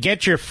agree. To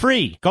get your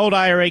free Gold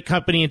IRA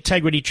Company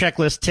Integrity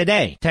Checklist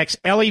today, text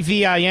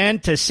Levin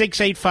to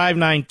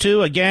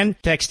 68592. Again,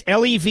 text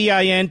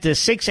Levin to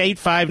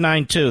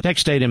 68592.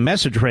 Text date and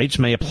message rates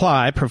may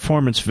apply.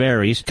 Performance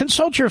varies.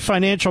 Consult your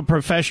financial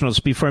professionals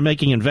before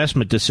making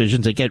investment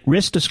decisions and get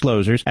risk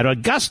disclosures at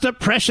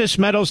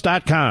AugustaPreciousMetals.com.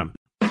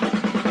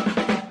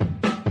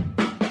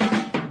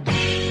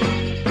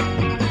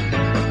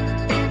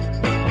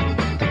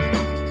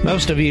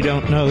 Most of you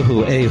don't know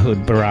who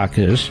Ehud Barak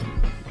is,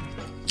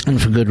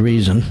 and for good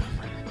reason.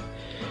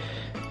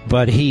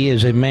 But he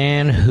is a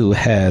man who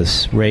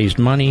has raised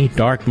money,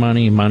 dark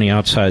money, money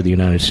outside the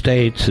United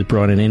States, has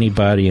brought in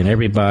anybody and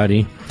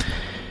everybody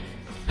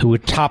who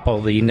would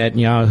topple the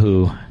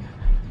Netanyahu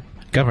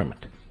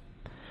government.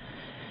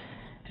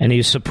 And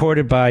he's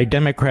supported by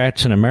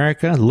Democrats in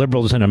America,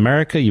 liberals in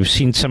America. You've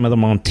seen some of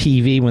them on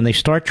TV. When they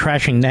start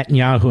trashing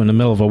Netanyahu in the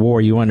middle of a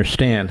war, you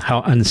understand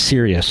how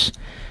unserious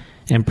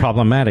and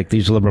problematic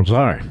these liberals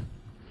are.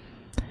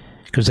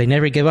 Because they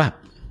never give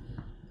up.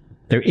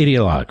 They're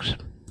ideologues.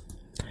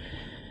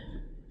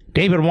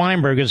 David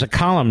Weinberg is a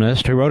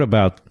columnist who wrote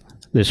about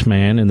this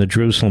man in the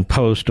Jerusalem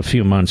Post a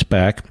few months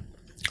back.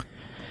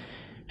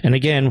 And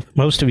again,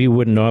 most of you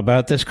wouldn't know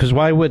about this, because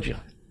why would you?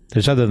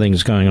 There's other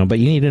things going on, but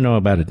you need to know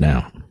about it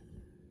now.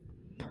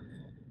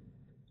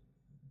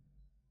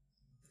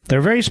 There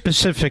are very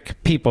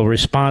specific people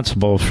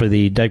responsible for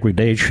the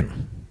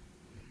degradation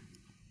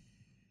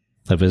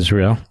of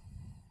Israel,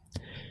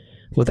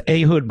 with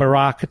Ehud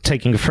Barak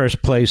taking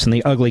first place in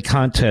the ugly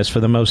contest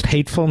for the most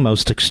hateful,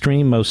 most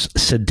extreme, most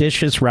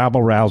seditious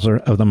rabble-rouser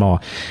of them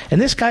all.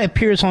 And this guy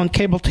appears on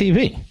cable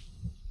TV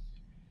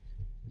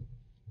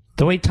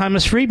the way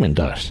Thomas Friedman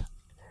does,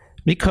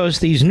 because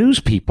these news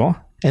people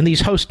and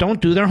these hosts don't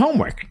do their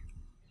homework.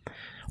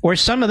 Or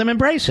some of them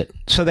embrace it.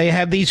 So they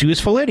have these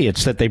useful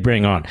idiots that they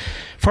bring on.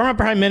 Former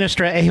Prime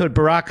Minister Ehud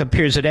Barak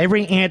appears at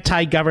every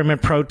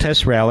anti-government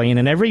protest rally and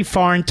in every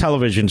foreign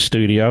television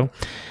studio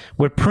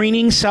with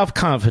preening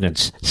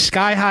self-confidence,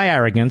 sky-high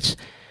arrogance,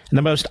 and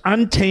the most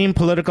untamed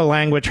political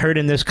language heard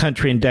in this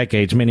country in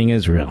decades, meaning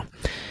Israel.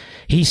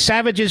 He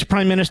savages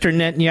Prime Minister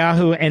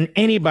Netanyahu and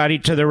anybody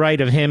to the right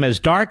of him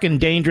as dark and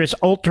dangerous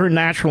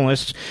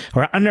ultra-nationalists who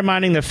are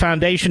undermining the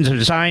foundations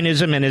of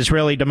Zionism and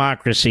Israeli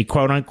democracy,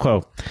 quote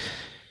unquote.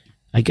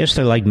 I guess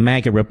they're like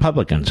MAGA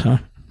Republicans, huh?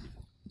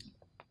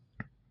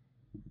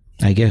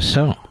 I guess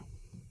so.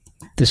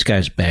 This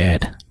guy's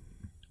bad.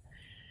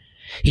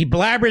 He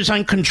blabbers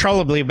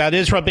uncontrollably about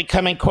Israel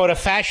becoming, quote, a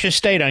fascist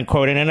state,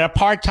 unquote, in an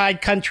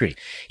apartheid country.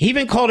 He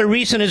even called a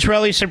recent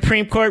Israeli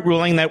Supreme Court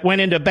ruling that went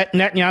into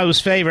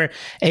Netanyahu's favor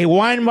a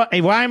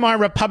Weimar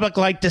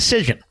Republic-like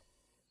decision.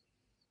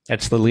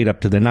 That's the lead up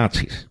to the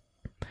Nazis.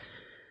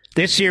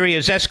 This year he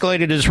has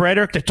escalated his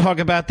rhetoric to talk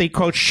about the,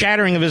 quote,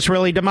 shattering of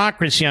Israeli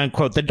democracy,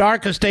 unquote, the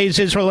darkest days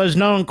Israel has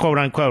known, quote,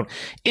 unquote,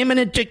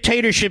 imminent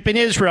dictatorship in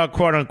Israel,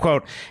 quote,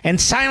 unquote, and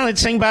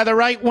silencing by the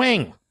right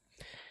wing.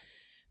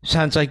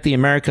 Sounds like the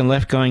American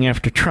left going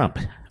after Trump,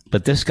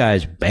 but this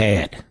guy's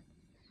bad.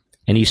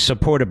 And he's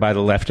supported by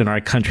the left in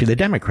our country, the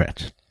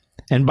Democrats,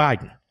 and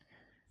Biden,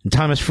 and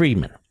Thomas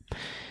Friedman.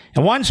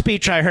 In one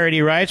speech I heard,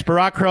 he writes,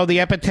 Barack hurled the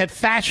epithet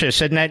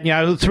fascist at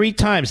Netanyahu 3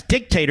 times,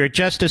 dictator at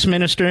Justice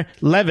Minister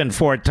Levin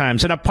 4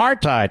 times, and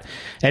apartheid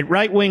at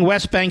right-wing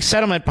West Bank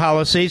settlement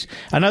policies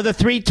another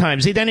 3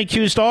 times. He then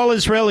accused all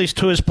Israelis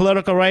to his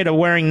political right of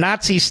wearing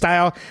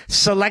Nazi-style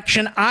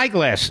selection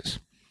eyeglasses,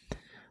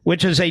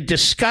 which is a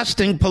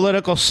disgusting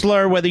political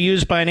slur whether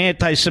used by an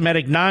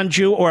anti-Semitic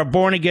non-Jew or a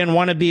born-again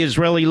wannabe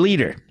Israeli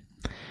leader.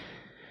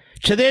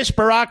 To this,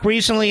 Barack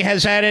recently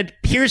has added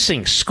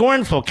piercing,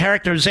 scornful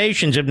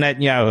characterizations of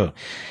Netanyahu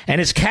and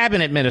his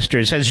cabinet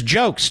ministers as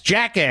jokes,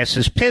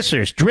 jackasses,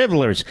 pissers,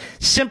 dribblers,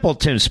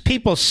 simpletons,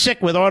 people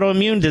sick with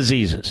autoimmune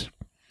diseases.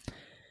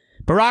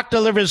 Barack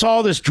delivers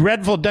all this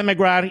dreadful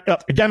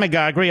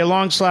demagoguery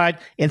alongside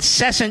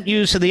incessant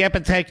use of the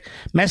epithet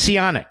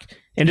messianic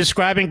in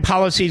describing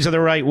policies of the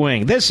right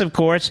wing. This, of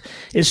course,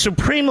 is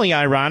supremely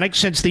ironic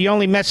since the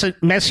only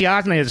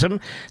messianism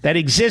that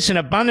exists in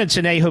abundance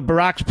in Ehud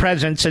Barak's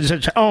presence is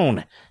its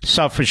own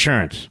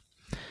self-assurance.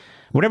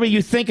 Whatever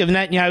you think of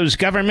Netanyahu's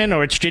government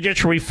or its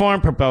judicial reform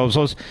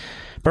proposals,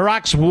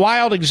 Barak's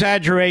wild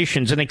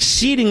exaggerations and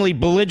exceedingly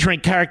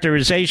belligerent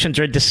characterizations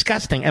are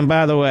disgusting. And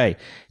by the way,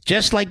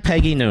 just like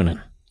Peggy Noonan,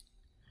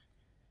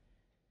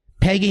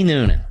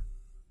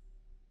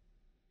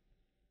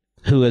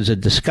 who is a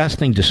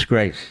disgusting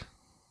disgrace,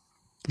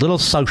 little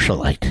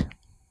socialite.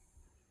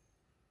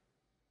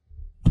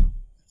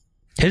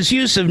 His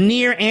use of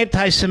near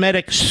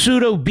anti-Semitic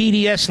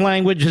pseudo-BDS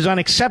language is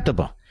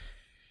unacceptable.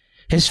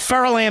 His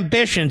feral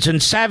ambitions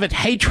and savage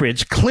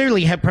hatreds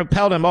clearly have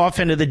propelled him off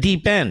into the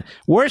deep end.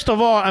 Worst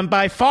of all, and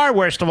by far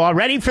worst of all,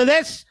 ready for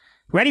this?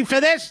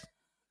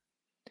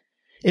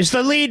 Is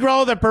the lead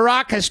role that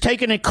Barak has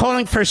taken in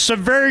calling for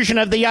subversion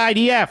of the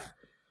IDF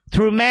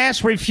through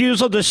mass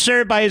refusal to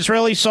serve by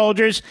Israeli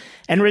soldiers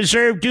and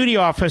reserve duty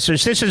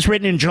officers. This is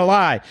written in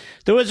July.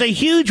 There was a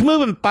huge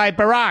movement by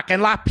Barak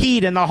and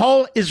Lapid and the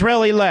whole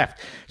Israeli left,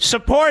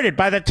 supported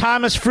by the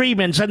Thomas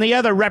Friedmans and the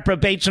other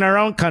reprobates in our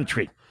own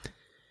country,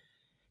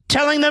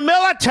 telling the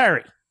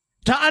military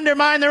to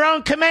undermine their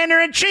own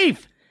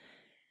commander-in-chief.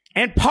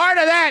 And part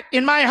of that,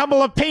 in my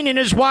humble opinion,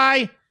 is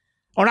why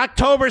on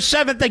October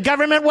 7th, the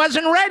government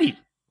wasn't ready.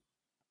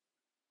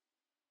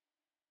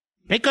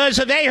 Because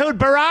of Ehud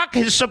Barak,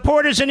 his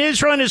supporters in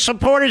Israel, and his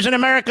supporters in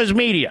America's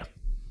media.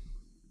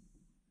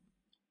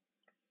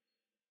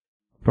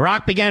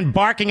 Barak began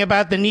barking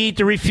about the need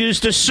to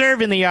refuse to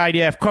serve in the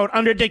IDF, quote,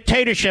 under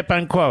dictatorship,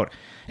 unquote,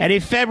 at a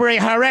February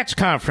Haaretz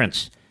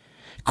conference.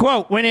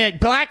 Quote, when a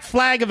black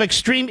flag of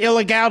extreme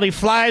illegality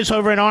flies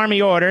over an army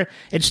order,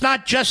 it's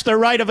not just the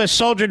right of a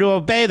soldier to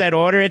obey that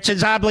order, it's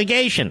his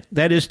obligation,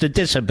 that is to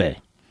disobey.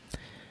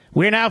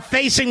 We're now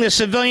facing the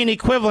civilian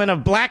equivalent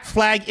of black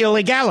flag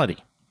illegality.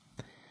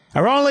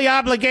 Our only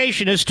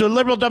obligation is to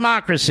liberal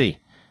democracy.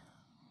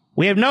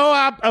 We have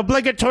no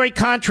obligatory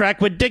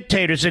contract with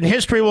dictators, and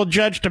history will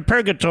judge to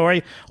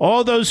purgatory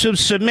all those who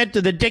submit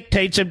to the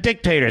dictates of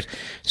dictators.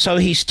 So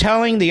he's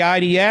telling the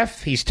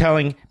IDF, he's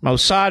telling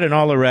Mossad and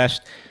all the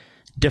rest,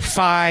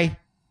 defy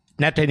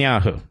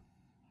Netanyahu.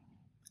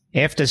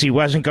 After he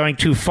wasn't going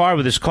too far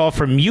with his call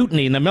for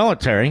mutiny in the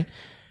military,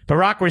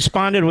 Barak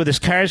responded with his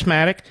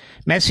charismatic,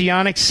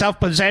 messianic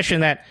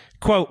self-possession that,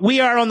 quote, we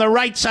are on the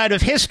right side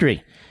of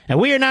history, and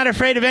we are not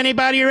afraid of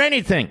anybody or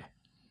anything.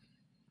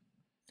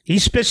 He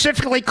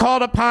specifically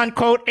called upon,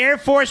 quote, Air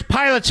Force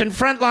pilots and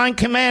frontline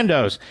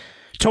commandos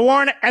to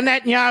warn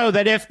Netanyahu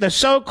that if the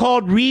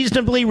so-called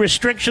reasonably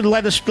restriction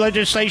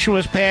legislation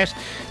was passed,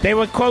 they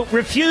would, quote,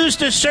 refuse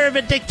to serve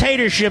a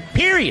dictatorship,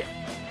 period.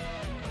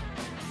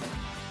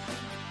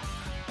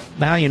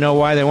 Now you know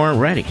why they weren't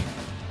ready.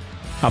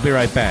 I'll be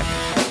right back.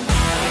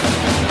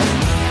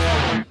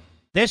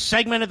 This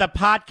segment of the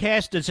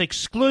podcast is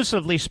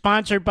exclusively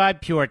sponsored by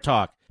Pure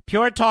Talk.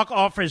 Pure Talk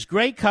offers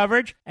great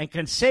coverage and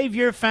can save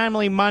your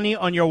family money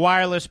on your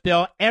wireless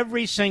bill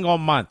every single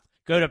month.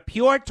 Go to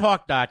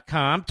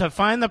puretalk.com to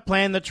find the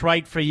plan that's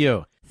right for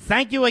you.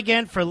 Thank you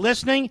again for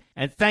listening,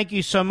 and thank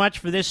you so much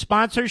for this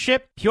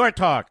sponsorship, Pure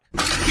Talk.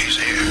 He's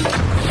here.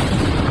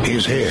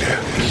 He's here.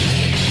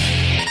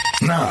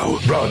 Now,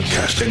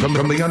 broadcasting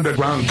from the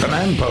underground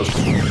command post,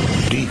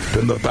 deep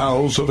in the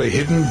bowels of a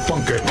hidden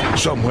bunker,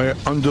 somewhere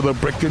under the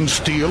brick and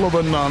steel of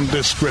a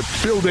nondescript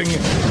building,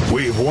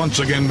 we've once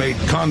again made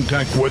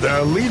contact with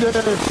our leader,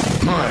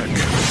 Mark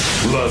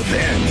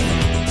Levin.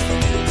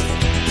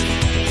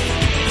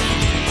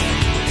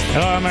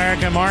 Hello,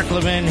 America. Mark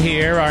Levin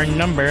here. Our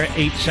number,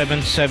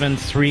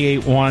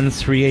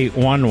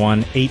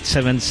 877-381-3811,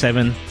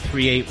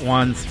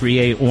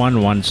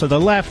 877-381-3811. So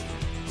the left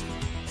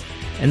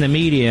and the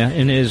media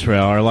in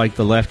Israel are like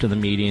the left of the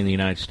media in the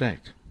United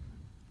States.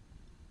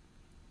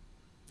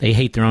 They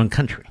hate their own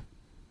country.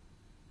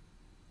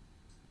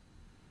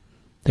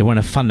 They want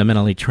to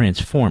fundamentally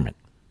transform it.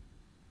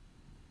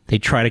 They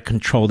try to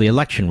control the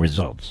election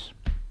results.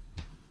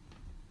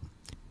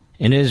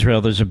 In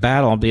Israel, there's a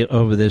battle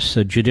over this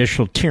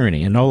judicial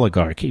tyranny and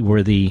oligarchy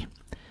where the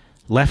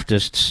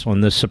leftists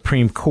on the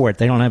Supreme Court,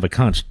 they don't have a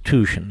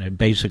constitution, they have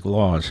basic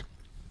laws,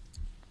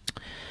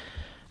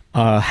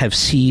 have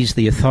seized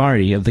the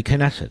authority of the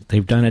Knesset.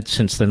 They've done it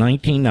since the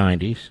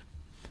 1990s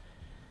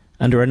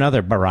under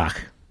another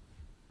Barak.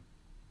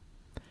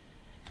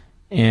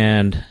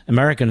 And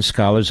American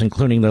scholars,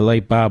 including the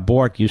late Bob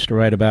Bork, used to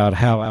write about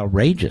how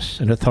outrageous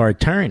and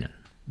authoritarian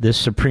this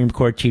Supreme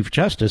Court Chief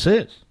Justice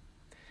is.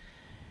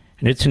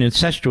 And it's an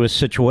incestuous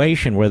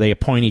situation where they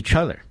appoint each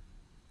other.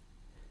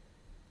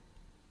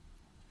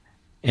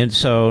 And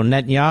so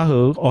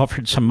Netanyahu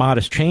offered some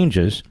modest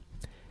changes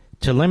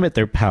to limit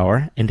their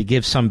power and to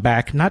give some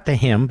back, not to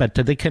him, but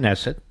to the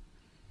Knesset,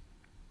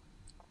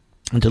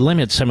 and to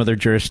limit some of their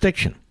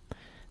jurisdiction.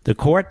 The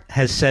court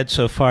has said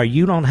so far,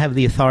 you don't have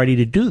the authority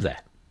to do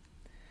that.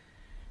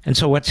 And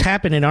so what's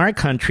happened in our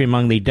country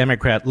among the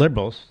Democrat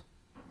liberals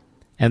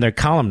and their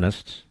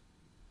columnists,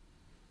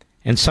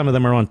 and some of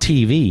them are on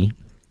TV,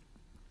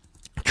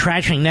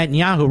 trashing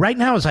Netanyahu right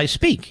now as I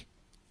speak.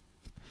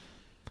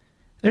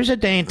 There's a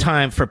day and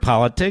time for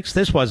politics.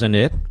 This wasn't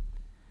it.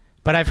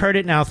 But I've heard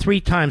it now 3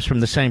 times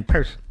from the same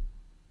person.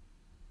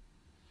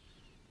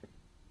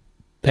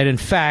 That, in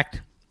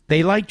fact,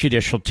 they like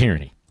judicial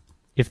tyranny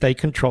if they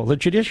control the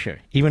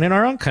judiciary. Even in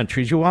our own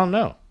countries, you all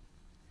know.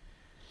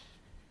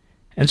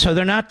 And so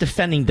they're not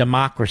defending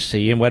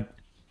democracy. And what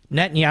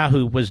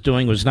Netanyahu was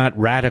doing was not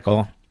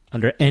radical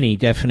under any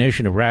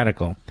definition of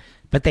radical.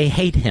 But they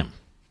hate him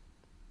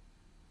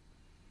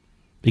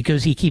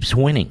because he keeps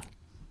winning.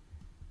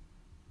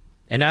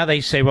 And now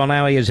they say, well,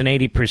 now he is an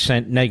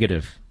 80%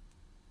 negative.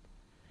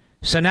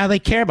 So now they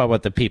care about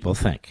what the people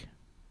think.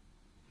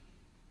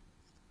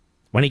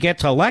 When he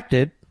gets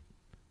elected,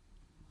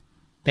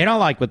 they don't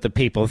like what the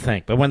people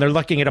think. But when they're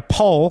looking at a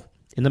poll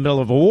in the middle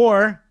of a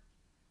war,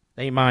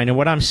 they mind. And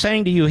what I'm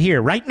saying to you here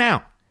right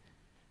now,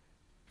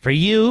 for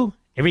you,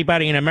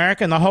 everybody in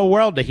America, and the whole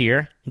world to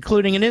hear,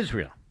 including in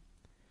Israel,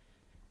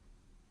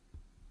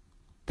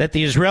 that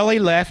the Israeli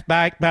left,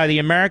 backed by the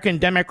American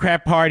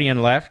Democrat Party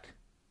and left,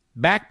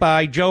 backed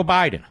by Joe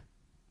Biden.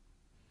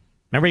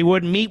 Remember, he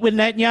wouldn't meet with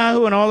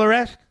Netanyahu and all the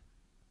rest?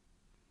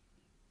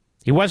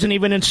 He wasn't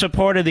even in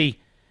support of the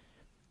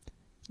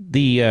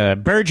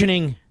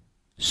burgeoning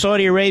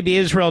Saudi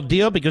Arabia-Israel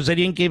deal because they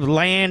didn't give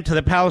land to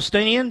the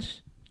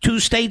Palestinians?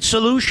 Two-state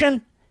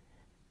solution?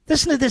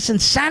 Listen to this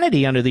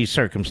insanity under these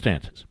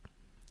circumstances.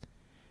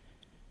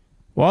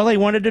 Well, they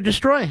wanted to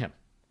destroy him.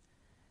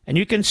 And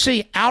you can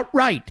see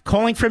outright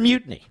calling for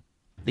mutiny.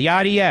 The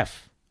IDF,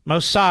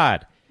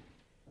 Mossad,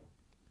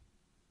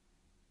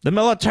 the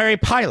military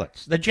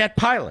pilots, the jet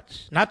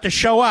pilots, not to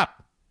show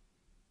up.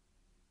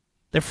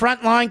 The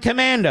frontline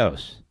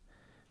commandos,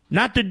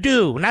 not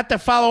to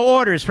follow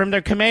orders from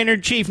their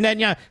commander-in-chief,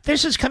 Netanyahu.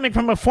 This is coming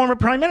from a former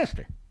prime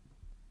minister.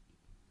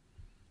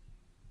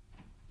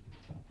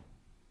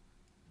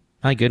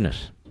 My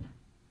goodness.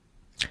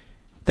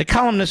 The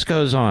columnist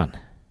goes on.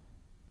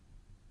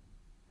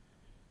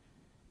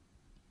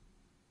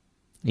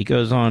 He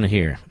goes on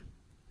here.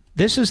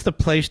 This is the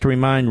place to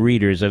remind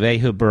readers of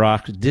Ehud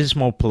Barak's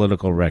dismal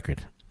political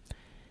record.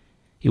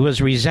 He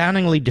was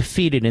resoundingly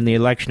defeated in the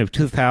election of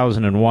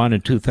 2001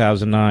 and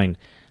 2009,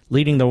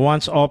 leading the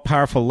once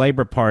all-powerful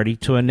Labour Party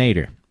to a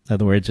nadir. In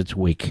other words, it's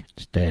weak.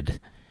 It's dead.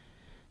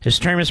 His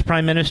term as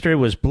prime minister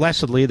was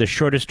blessedly the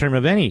shortest term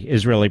of any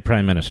Israeli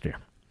prime minister.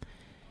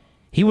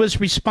 He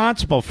was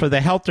responsible for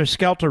the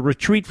helter-skelter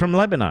retreat from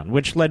Lebanon,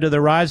 which led to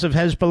the rise of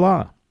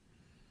Hezbollah.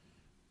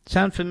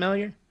 Sound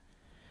familiar?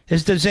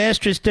 His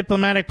disastrous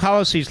diplomatic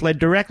policies led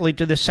directly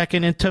to the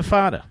Second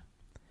Intifada.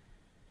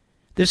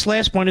 This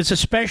last point is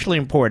especially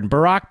important.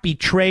 Barak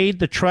betrayed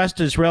the trust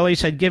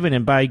Israelis had given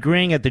him by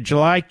agreeing at the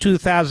July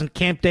 2000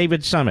 Camp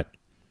David summit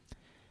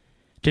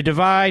to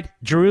divide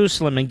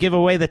Jerusalem and give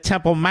away the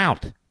Temple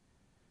Mount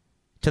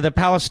to the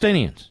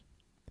Palestinians.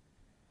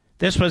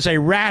 This was a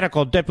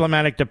radical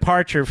diplomatic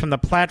departure from the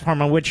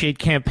platform on which he had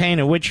campaigned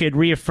and which he had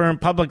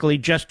reaffirmed publicly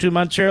just 2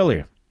 months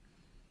earlier.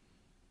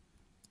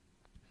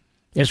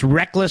 This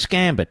reckless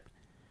gambit,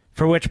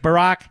 for which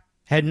Barak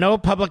had no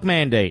public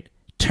mandate,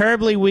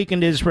 terribly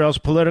weakened Israel's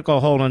political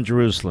hold on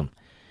Jerusalem.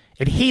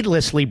 It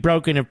heedlessly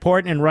broke an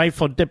important and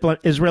rightful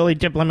Israeli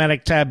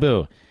diplomatic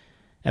taboo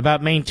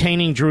about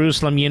maintaining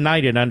Jerusalem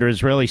united under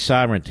Israeli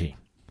sovereignty.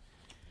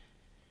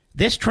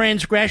 This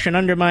transgression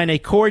undermined a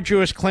core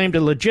Jewish claim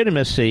to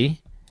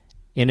legitimacy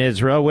in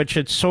Israel, which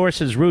its source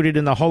is rooted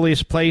in the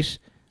holiest place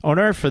on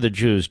earth for the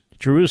Jews,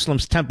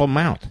 Jerusalem's Temple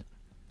Mount.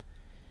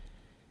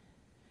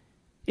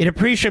 It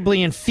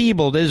appreciably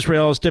enfeebled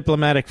Israel's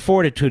diplomatic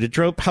fortitude. It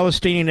drove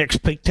Palestinian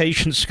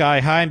expectations sky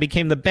high and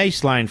became the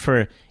baseline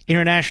for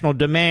international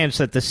demands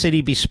that the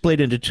city be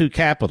split into 2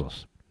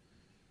 capitals.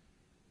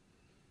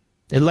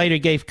 It later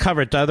gave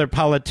cover to other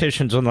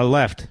politicians on the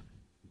left.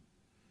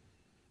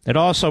 It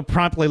also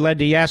promptly led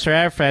to Yasser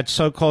Arafat's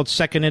so-called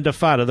Second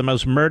Intifada, the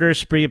most murderous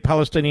spree of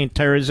Palestinian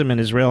terrorism in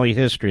Israeli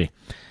history.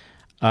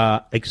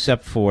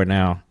 except for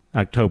now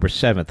October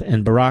 7th.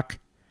 And Barack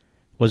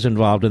was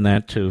involved in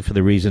that, too, for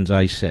the reasons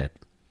I said.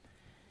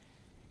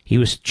 He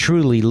was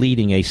truly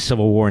leading a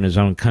civil war in his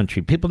own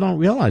country. People don't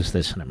realize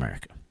this in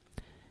America.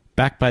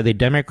 Backed by the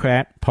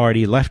Democrat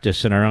Party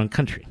leftists in our own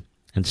country.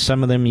 And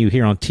some of them you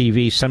hear on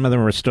TV, some of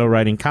them are still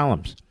writing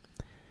columns,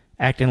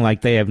 acting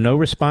like they have no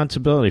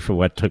responsibility for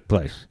what took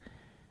place.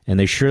 And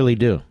they surely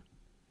do.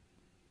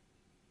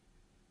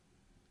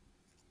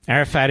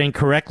 Arafat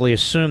incorrectly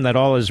assumed that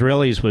all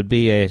Israelis would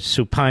be as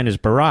supine as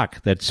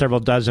Barack, that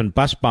several dozen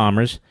bus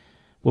bombers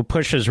will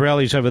push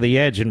Israelis over the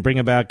edge and bring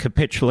about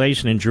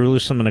capitulation in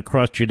Jerusalem and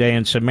across Judea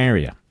and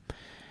Samaria.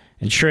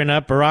 And sure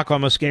enough, Barack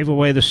almost gave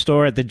away the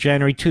store at the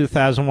January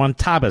 2001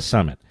 Taba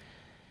summit.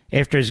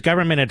 After his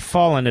government had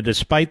fallen, and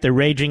despite the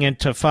raging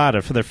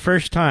intifada, for the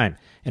first time,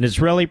 an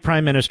Israeli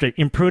prime minister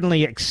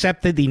imprudently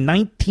accepted the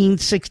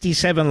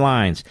 1967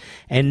 lines,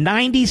 and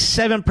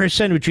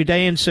 97% of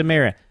Judea and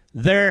Samaria,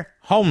 their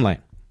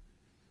homeland,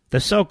 the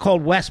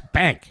so-called West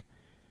Bank,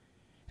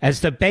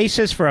 as the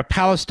basis for a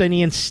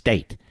Palestinian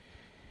state.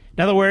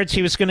 In other words,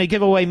 he was going to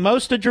give away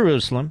most of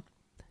Jerusalem,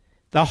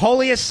 the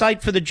holiest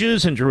site for the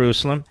Jews in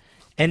Jerusalem,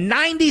 and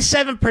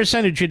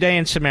 97% of Judea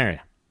and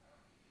Samaria.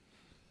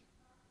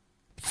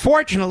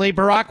 Fortunately,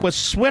 Barack was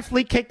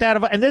swiftly kicked out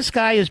of, and this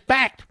guy is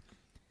backed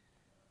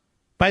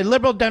by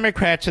liberal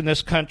Democrats in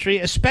this country,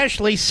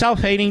 especially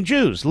self-hating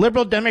Jews,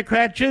 liberal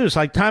Democrat Jews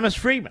like Thomas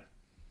Friedman.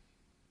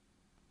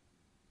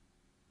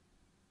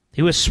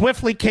 He was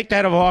swiftly kicked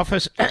out of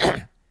office,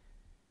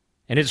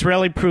 and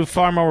Israeli proved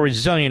far more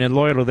resilient and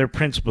loyal to their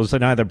principles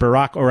than either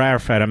Barack or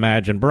Arafat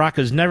imagined. Barack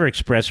has never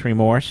expressed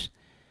remorse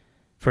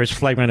for his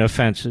flagrant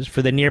offenses,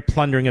 for the near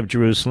plundering of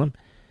Jerusalem,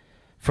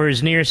 for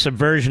his near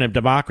subversion of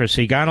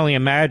democracy. God only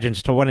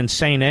imagines to what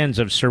insane ends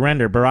of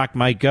surrender Barack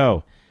might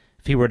go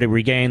if he were to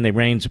regain the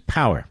reins of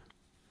power.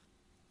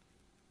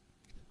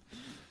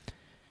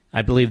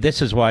 I believe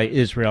this is why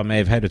Israel may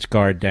have had its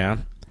guard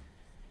down,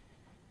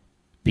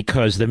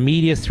 because the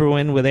media threw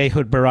in with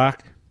Ehud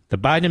Barak, the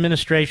Biden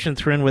administration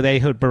threw in with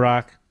Ehud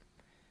Barak,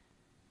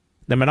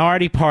 the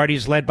minority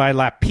parties led by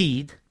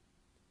Lapid,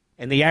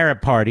 and the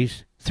Arab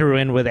parties threw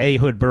in with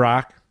Ehud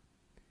Barak,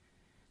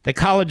 the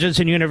colleges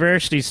and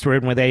universities threw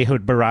in with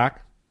Ehud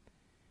Barak,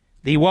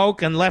 the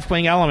woke and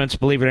left-wing elements,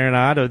 believe it or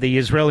not, of the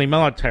Israeli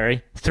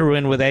military threw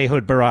in with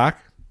Ehud Barak.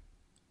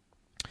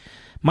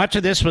 Much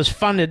of this was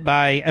funded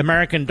by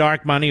American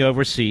dark money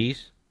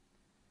overseas,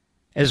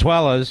 as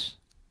well as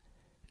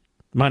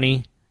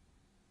money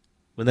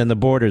within the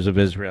borders of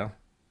Israel.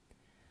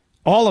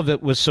 All of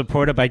it was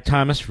supported by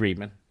Thomas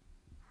Friedman.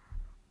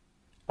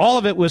 All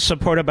of it was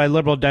supported by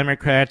liberal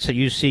Democrats that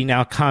you see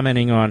now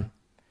commenting on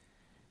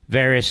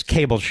various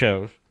cable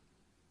shows,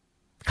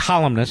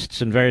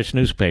 columnists in various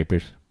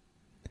newspapers.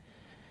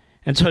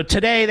 And so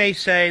today they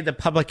say the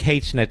public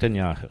hates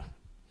Netanyahu.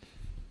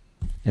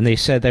 And they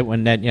said that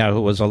when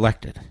Netanyahu was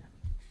elected.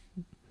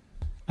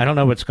 I don't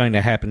know what's going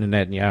to happen to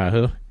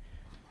Netanyahu,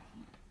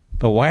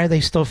 but why are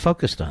they still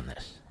focused on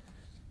this?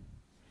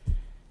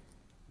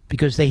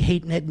 Because they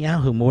hate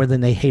Netanyahu more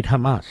than they hate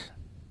Hamas.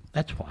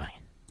 That's why.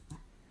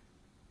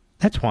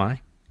 That's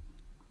why.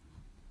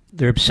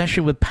 Their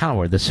obsession with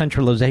power, the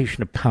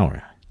centralization of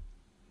power,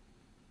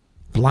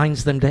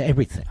 blinds them to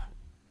everything.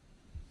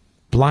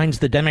 Blinds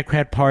the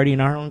Democrat Party in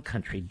our own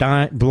country.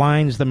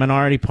 Blinds the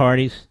minority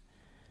parties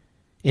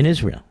in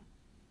Israel.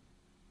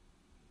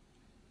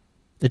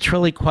 It's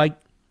really quite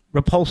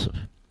repulsive.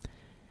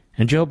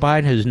 And Joe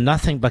Biden has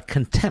nothing but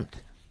contempt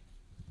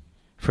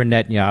for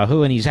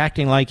Netanyahu, and he's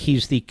acting like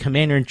he's the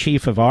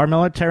commander-in-chief of our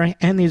military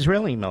and the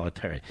Israeli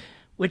military,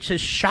 which is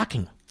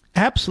shocking,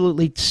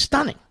 absolutely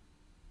stunning.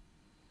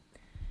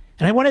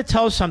 And I want to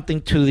tell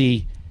something to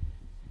the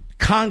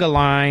conga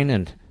line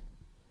and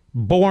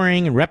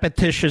boring and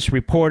repetitious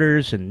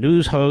reporters and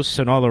news hosts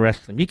and all the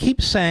rest of them. You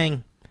keep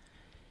saying,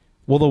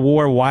 will the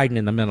war widen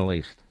in the Middle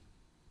East?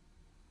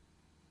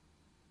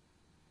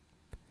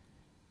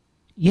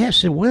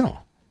 Yes, it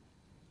will.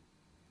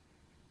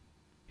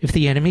 If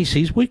the enemy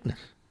sees weakness.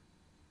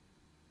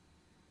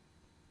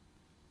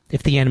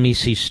 If the enemy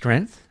sees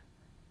strength,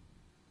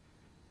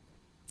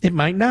 it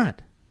might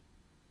not.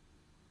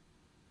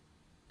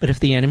 But if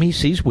the enemy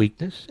sees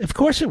weakness, of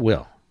course it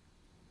will.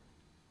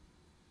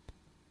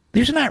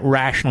 These are not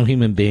rational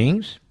human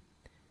beings.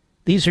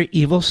 These are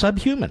evil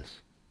subhumans.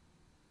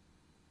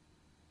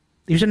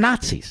 These are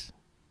Nazis.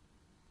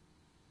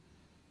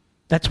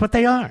 That's what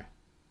they are.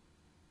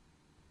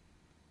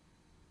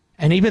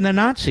 And even the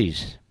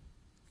Nazis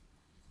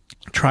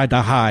tried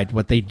to hide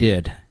what they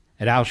did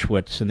at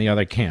Auschwitz and the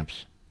other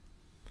camps.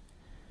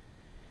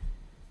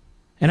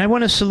 And I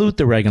want to salute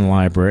the Reagan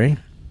Library.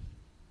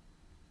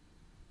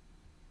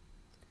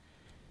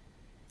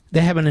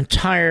 They have an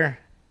entire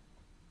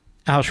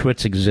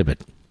Auschwitz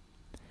exhibit.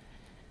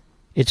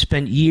 It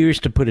spent years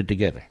to put it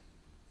together.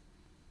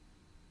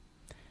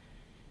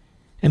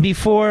 And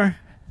before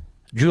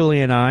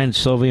Julie and I and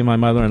Sylvia, my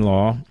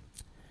mother-in-law,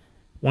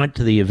 went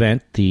to the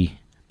event, the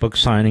book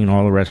signing and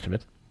all the rest of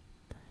it,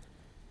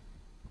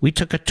 we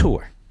took a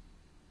tour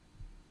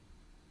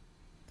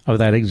of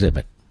that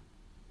exhibit.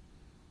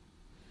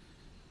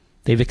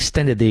 They've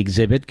extended the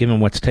exhibit given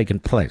what's taken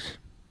place.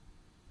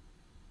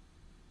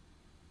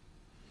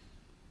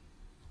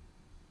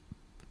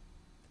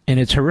 And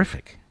it's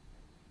horrific.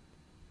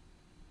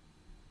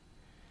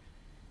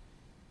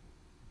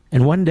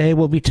 And one day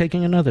we'll be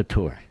taking another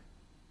tour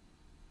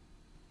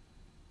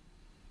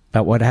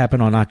about what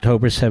happened on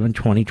October 7,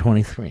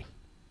 2023.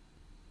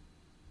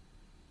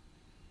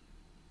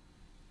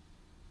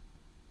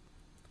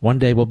 One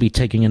day we'll be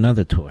taking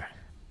another tour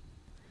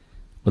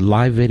with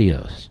live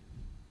videos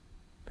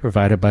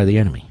provided by the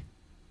enemy.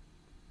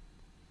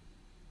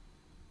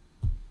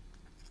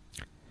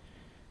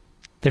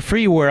 The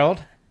free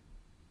world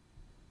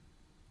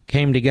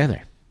came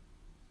together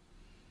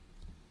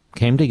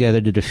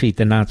to defeat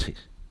the Nazis.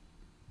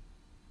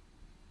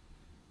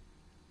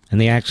 And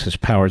the Axis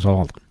powers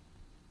all of them.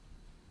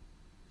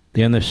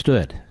 They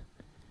understood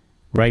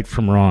right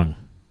from wrong,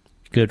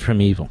 good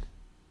from evil.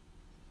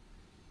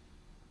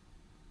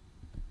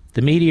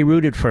 The media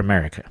rooted for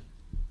America.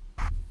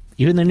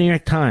 Even the New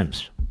York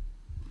Times,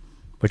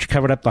 which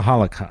covered up the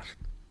Holocaust.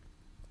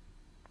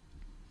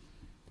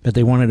 But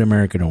they wanted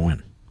America to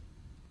win.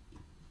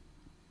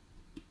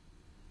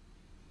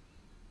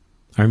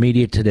 Our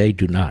media today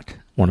do not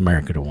want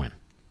America to win.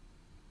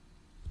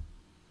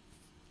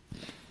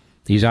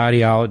 These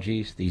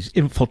ideologies, these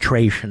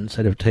infiltrations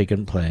that have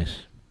taken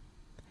place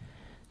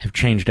have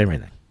changed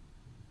everything.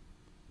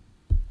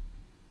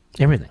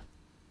 Everything.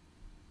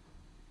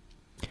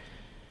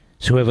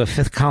 So we have a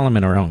fifth column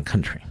in our own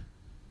country.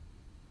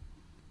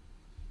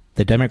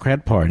 The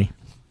Democrat Party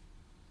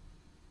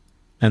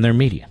and their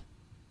media.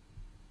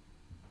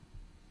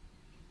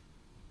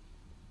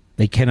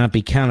 They cannot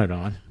be counted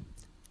on,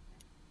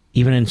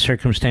 even in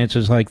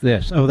circumstances like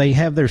this. Oh, they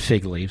have their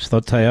fig leaves.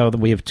 They'll tell you, oh,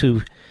 we have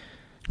two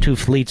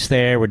fleets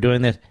there, we're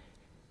doing this.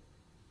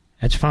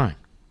 That's fine.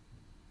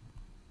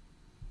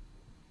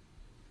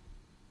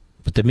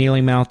 But the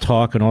mealy-mouthed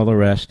talk and all the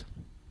rest.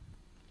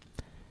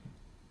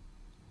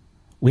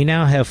 We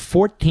now have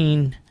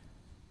 14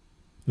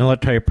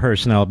 military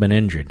personnel been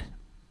injured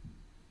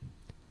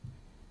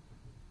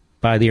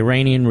by the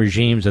Iranian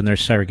regimes and their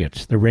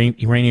surrogates. The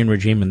Iranian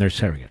regime and their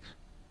surrogates.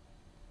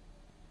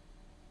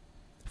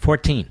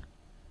 14.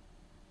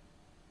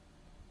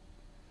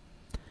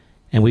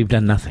 And we've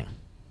done nothing.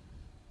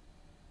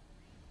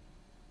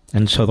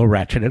 And so they'll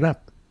ratchet it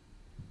up.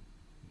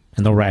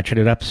 And they'll ratchet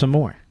it up some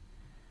more.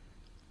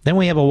 Then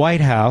we have a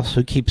White House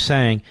who keeps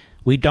saying,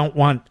 we don't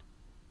want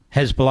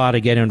Hezbollah to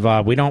get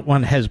involved. We don't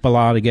want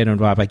Hezbollah to get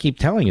involved. I keep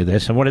telling you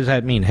this, and what does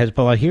that mean?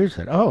 Hezbollah hears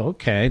it. Oh,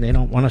 okay, they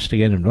don't want us to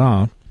get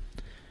involved.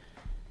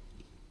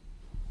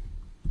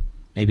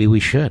 Maybe we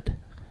should.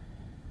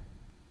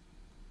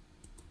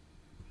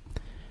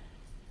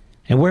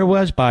 And where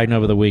was Biden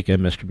over the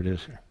weekend, Mr.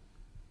 Producer?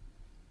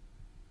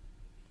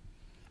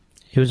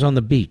 He was on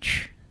the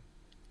beach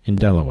in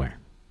Delaware.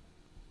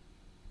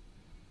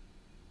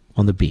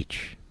 On the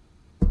beach.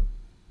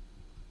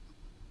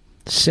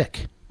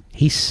 Sick.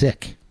 He's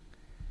sick.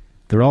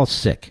 They're all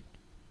sick.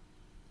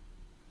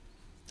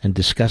 And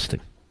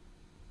disgusting.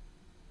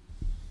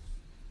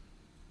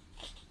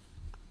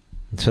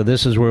 And so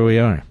this is where we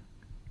are.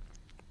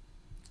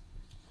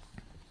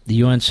 The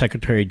UN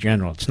Secretary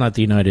General. It's not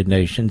the United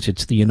Nations.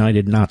 It's the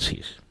United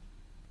Nazis.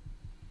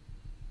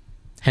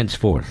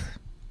 Henceforth.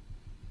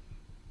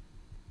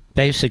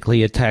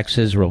 Basically attacks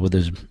Israel with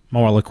his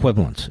moral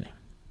equivalency.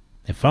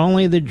 If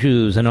only the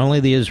Jews and only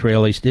the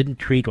Israelis didn't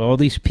treat all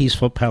these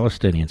peaceful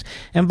Palestinians.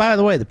 And by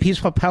the way, the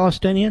peaceful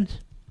Palestinians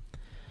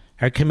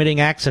are committing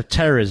acts of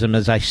terrorism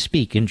as I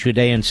speak in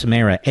Judea and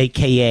Samaria,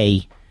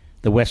 a.k.a.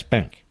 the West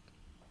Bank.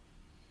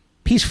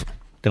 Peaceful,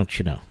 don't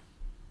you know?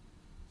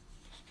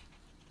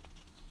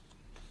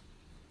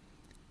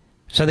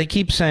 So they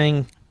keep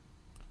saying,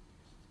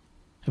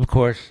 of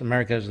course,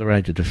 America has the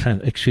right to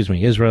defend,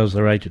 Israel has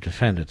the right to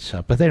defend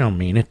itself, but they don't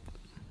mean it.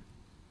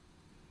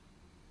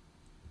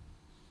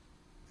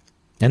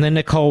 And then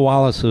Nicole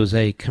Wallace, who is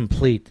a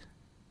complete,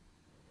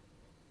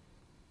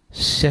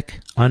 sick,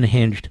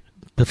 unhinged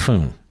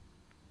buffoon.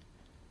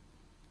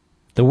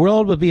 The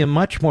world would be a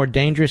much more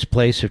dangerous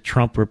place if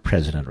Trump were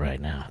president right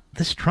now.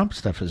 This Trump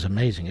stuff is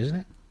amazing, isn't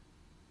it?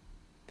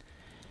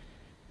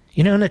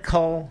 You know,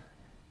 Nicole,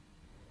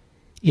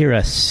 you're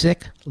a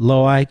sick,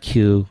 low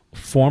IQ,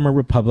 former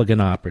Republican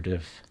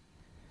operative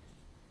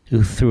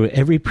who threw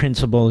every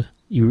principle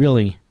you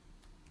really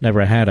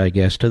never had, I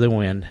guess, to the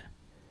wind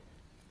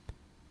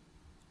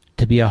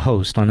to be a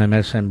host on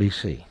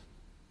MSNBC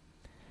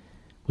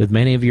with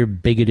many of your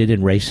bigoted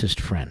and racist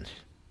friends.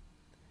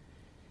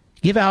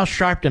 Give Al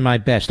Sharpton my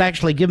best.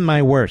 Actually, give him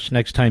my worst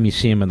next time you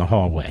see him in the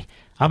hallway.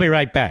 I'll be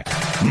right back.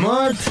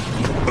 Mark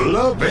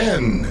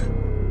Levin.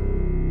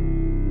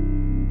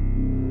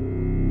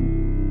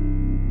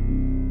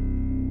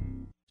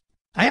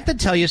 I have to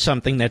tell you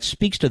something that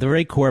speaks to the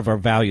very core of our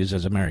values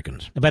as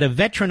Americans. About a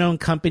veteran-owned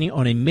company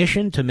on a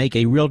mission to make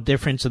a real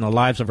difference in the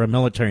lives of our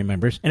military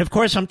members. And of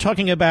course, I'm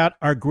talking about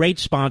our great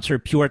sponsor,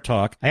 Pure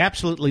Talk. I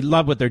absolutely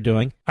love what they're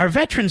doing. Our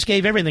veterans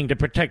gave everything to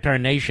protect our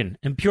nation,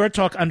 and Pure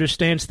Talk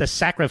understands the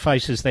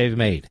sacrifices they've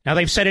made. Now,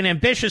 they've set an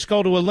ambitious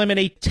goal to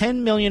eliminate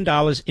 $10 million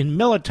in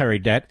military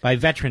debt by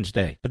Veterans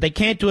Day. But they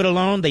can't do it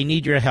alone. They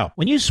need your help.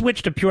 When you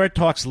switch to Pure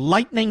Talk's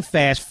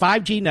lightning-fast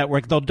 5G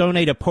network, they'll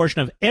donate a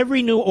portion of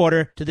every new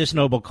order to this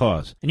noble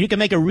cause. And you can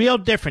make a real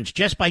difference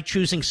just by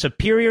choosing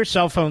superior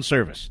cell phone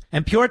service.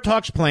 And Pure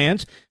Talk's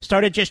plans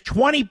start at just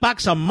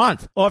 $20 a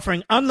month,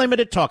 offering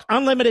unlimited talk,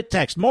 unlimited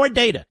text, more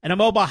data, and a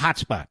mobile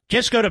hotspot.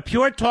 Just go to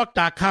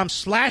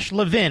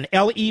puretalk.com/Levin,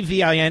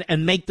 Levin,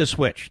 and make the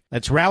switch.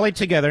 Let's rally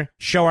together,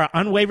 show our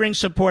unwavering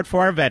support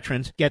for our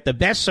veterans, get the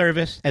best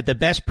service at the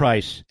best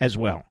price as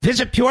well.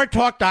 Visit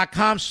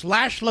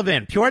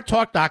puretalk.com/Levin,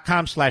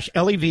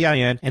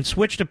 puretalk.com/Levin, and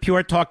switch to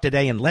Pure Talk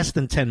today in less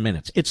than 10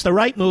 minutes. It's the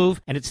right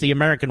move, and it's the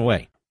American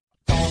way.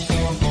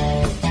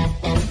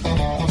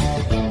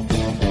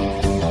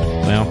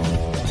 Well,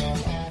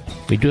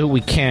 we do what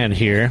we can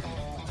here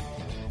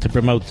to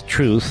promote the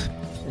truth,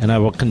 and I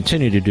will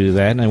continue to do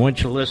that. And I want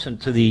you to listen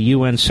to the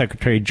UN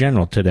Secretary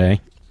General today.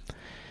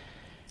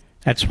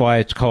 That's why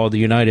it's called the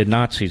United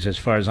Nazis, as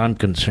far as I'm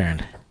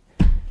concerned.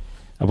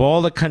 Of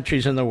all the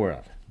countries in the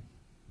world,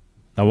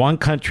 the one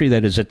country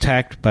that is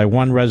attacked by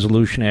one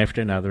resolution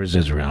after another is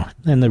Israel.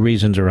 And the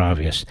reasons are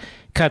obvious.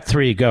 Cut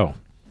 3, go.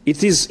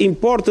 It is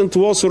important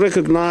to also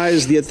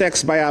recognize the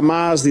attacks by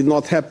Hamas did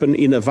not happen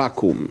in a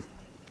vacuum.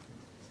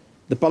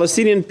 The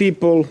Palestinian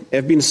people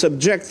have been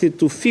subjected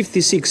to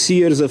 56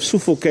 years of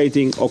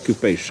suffocating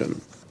occupation.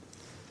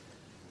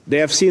 They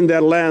have seen their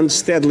land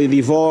steadily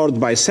devoured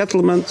by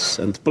settlements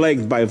and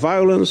plagued by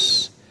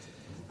violence,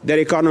 their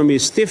economy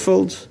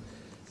stifled,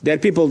 their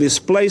people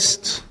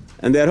displaced,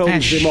 and their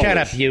homes demolished. Shut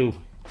up,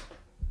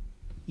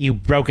 you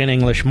broken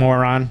English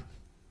moron.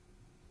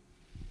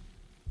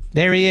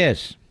 There he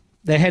is,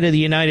 the head of the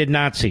United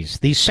Nazis,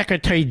 the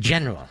Secretary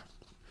General.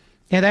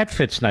 Yeah, that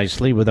fits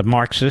nicely with the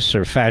Marxists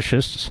or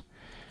fascists.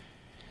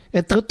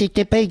 Oh,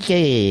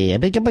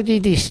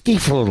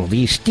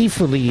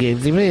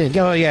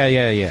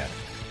 yeah.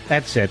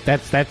 That's it.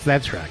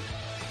 That's right.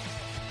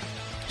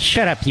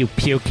 Shut up, you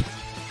puke.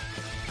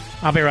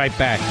 I'll be right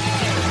back.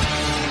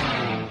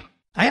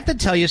 I have to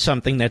tell you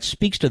something that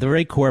speaks to the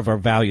very core of our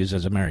values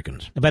as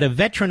Americans. About a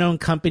veteran-owned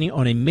company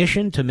on a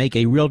mission to make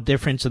a real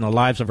difference in the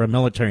lives of our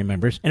military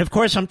members. And of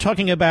course, I'm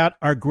talking about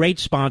our great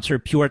sponsor,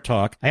 Pure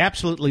Talk. I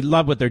absolutely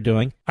love what they're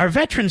doing. Our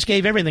veterans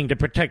gave everything to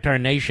protect our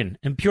nation,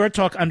 and Pure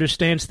Talk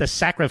understands the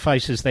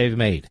sacrifices they've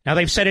made. Now,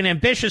 they've set an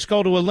ambitious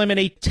goal to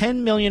eliminate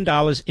 $10 million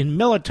in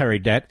military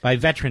debt by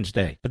Veterans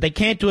Day. But they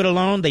can't do it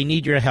alone. They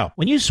need your help.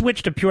 When you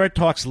switch to Pure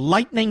Talk's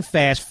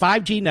lightning-fast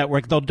 5G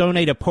network, they'll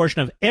donate a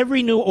portion of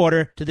every new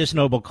order to this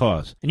noble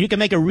cause. And you can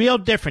make a real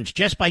difference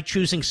just by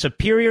choosing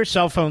superior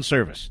cell phone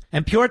service.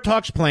 And Pure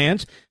Talk's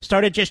plans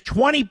start at just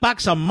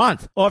 $20 a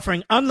month,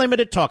 offering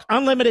unlimited talk,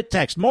 unlimited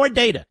text, more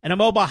data, and a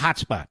mobile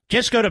hotspot.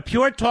 Just go to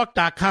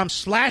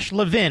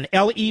puretalk.com/Levin,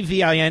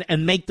 Levin,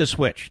 and make the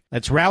switch.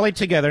 Let's rally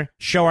together,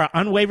 show our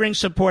unwavering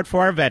support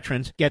for our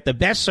veterans, get the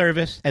best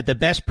service at the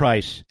best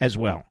price as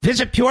well.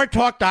 Visit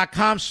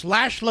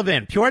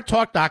puretalk.com/Levin,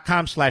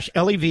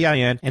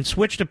 puretalk.com/Levin, and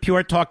switch to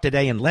Pure Talk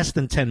today in less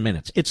than 10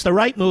 minutes. It's the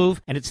right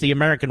move, and it's the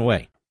American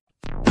way.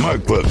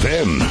 Mark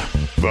Levin,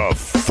 the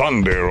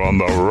thunder on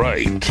the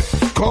right.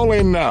 Call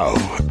in now,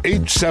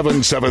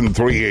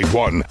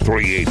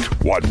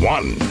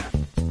 877-381-3811.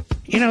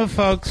 You know,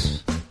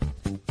 folks,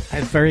 I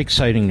have very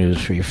exciting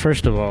news for you.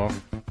 First of all,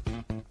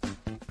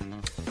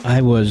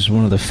 I was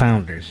one of the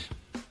founders,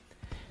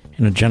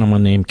 and a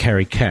gentleman named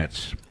Kerry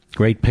Katz,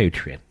 great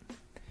patriot,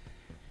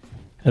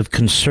 of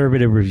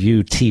Conservative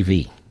Review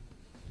TV,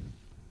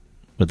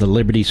 with the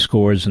Liberty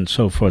Scores and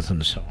so forth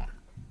and so on.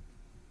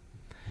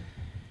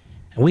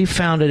 And we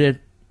founded it,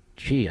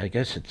 I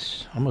guess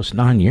it's almost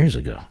 9 years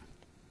ago.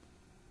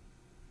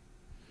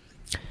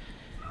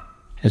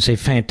 It's a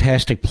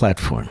fantastic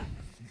platform.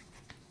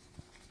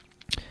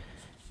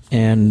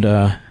 And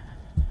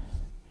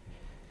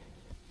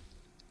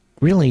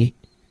really,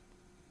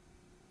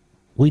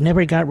 we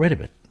never got rid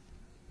of it.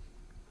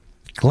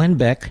 Glenn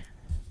Beck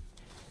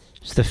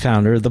is the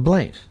founder of The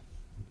Blaze.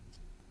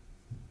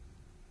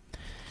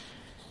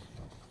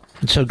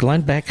 And so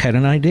Glenn Beck had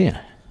an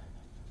idea.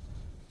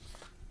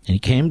 And he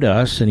came to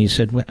us and he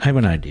said, well, I have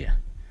an idea.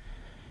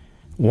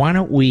 Why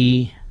don't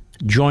we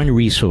join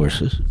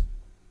resources,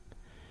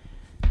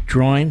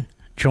 join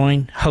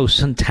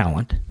hosts and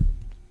talent,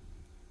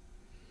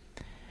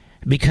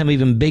 become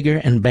even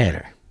bigger and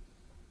better.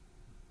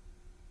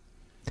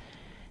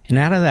 And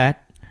out of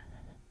that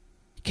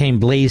came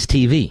Blaze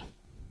TV.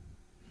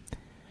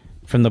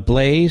 From the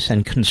Blaze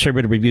and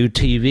Conservative Review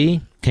TV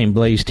came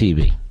Blaze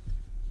TV.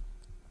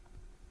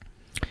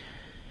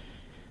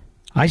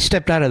 I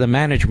stepped out of the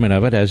management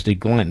of it, as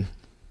did Glenn,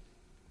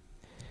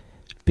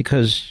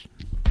 because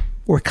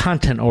we're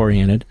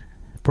content-oriented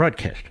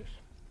broadcasters.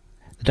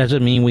 It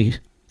doesn't mean we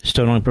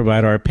still don't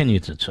provide our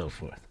opinions and so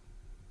forth.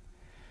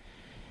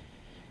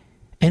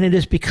 And it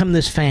has become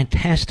this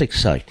fantastic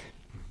site.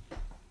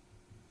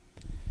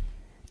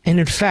 And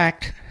in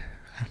fact,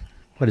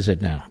 what is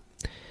it now?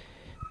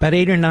 About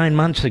 8 or 9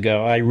 months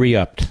ago, I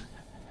re-upped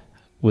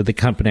with the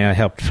company I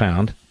helped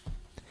found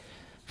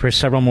for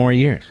several more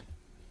years.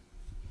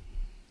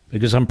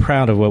 Because I'm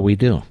proud of what we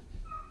do.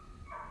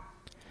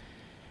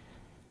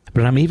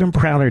 But I'm even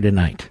prouder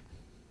tonight.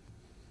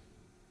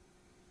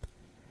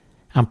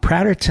 I'm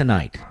prouder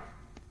tonight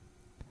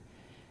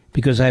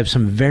because I have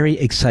some very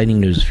exciting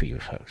news for you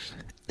folks.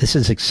 This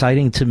is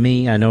exciting to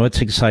me. I know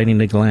it's exciting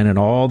to Glenn and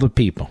all the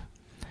people,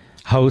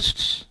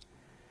 hosts,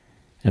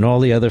 and all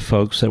the other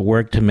folks that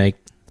work to make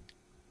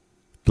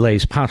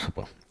Blaze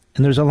possible.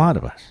 And there's a lot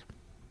of us.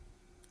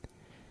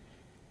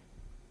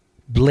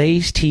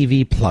 Blaze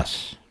TV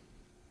Plus.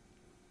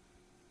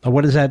 Now,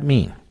 what does that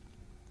mean?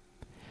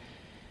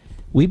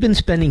 We've been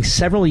spending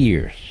several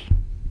years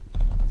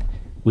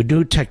with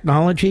new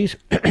technologies,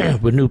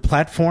 with new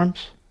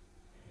platforms,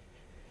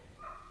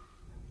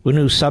 with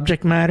new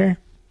subject matter,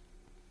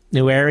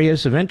 new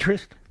areas of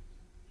interest,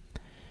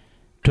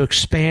 to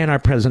expand our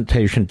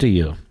presentation to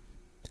you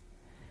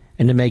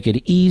and to make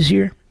it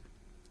easier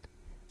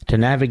to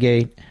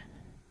navigate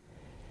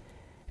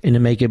and to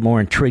make it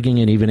more intriguing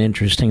and even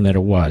interesting than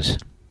it was.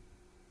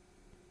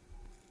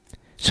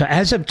 So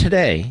as of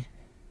today,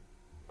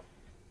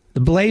 the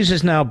Blaze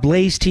is now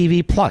Blaze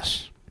TV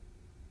Plus.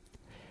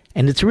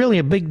 And it's really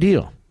a big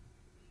deal.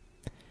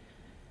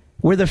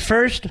 We're the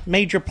first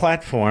major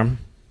platform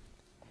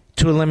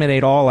to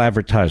eliminate all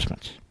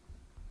advertisements.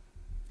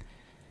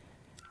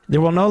 There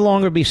will no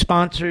longer be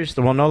sponsors.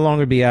 There will no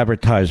longer be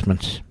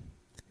advertisements.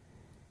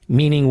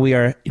 Meaning we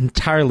are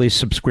entirely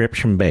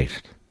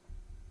subscription-based.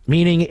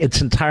 Meaning it's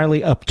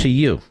entirely up to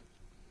you.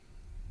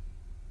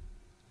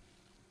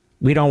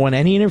 We don't want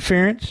any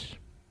interference.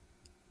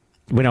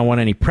 We don't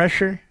want any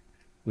pressure.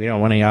 We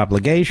don't want any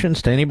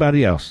obligations to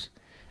anybody else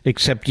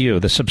except you,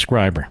 the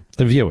subscriber,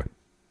 the viewer.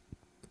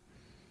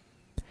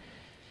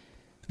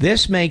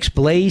 This makes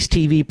Blaze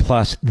TV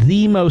Plus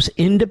the most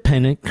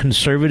independent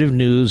conservative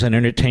news and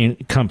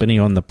entertainment company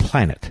on the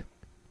planet.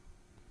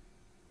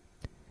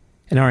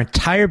 And our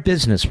entire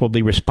business will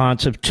be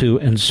responsive to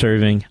and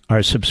serving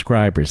our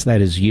subscribers.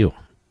 That is you.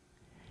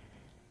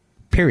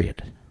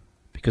 Period.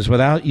 Because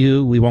without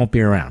you, we won't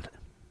be around.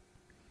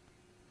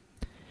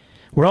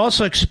 We're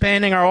also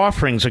expanding our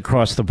offerings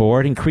across the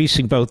board,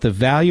 increasing both the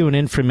value and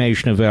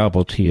information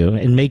available to you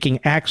and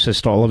making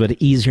access to all of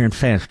it easier and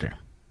faster.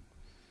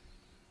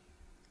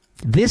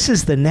 This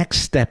is the next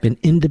step in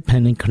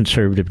independent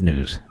conservative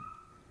news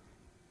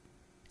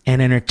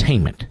and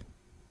entertainment.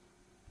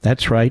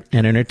 That's right,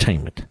 and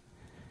entertainment.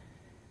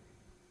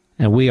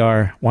 And we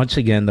are, once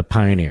again, the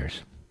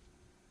pioneers.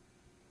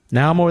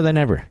 Now more than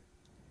ever,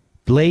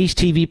 Blaze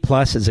TV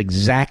Plus is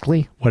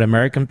exactly what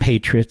American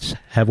patriots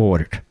have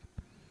ordered.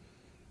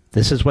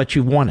 This is what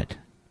you wanted.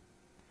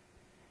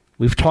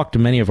 We've talked to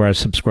many of our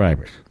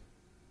subscribers.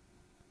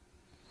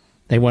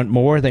 They want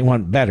more, they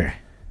want better.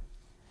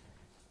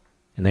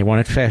 And they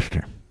want it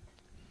faster.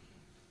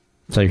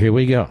 So here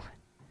we go.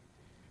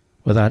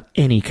 Without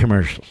any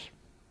commercials.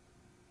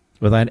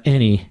 Without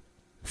any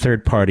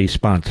third-party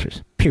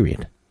sponsors.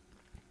 Period.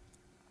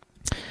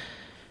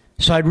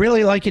 So I'd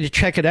really like you to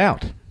check it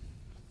out.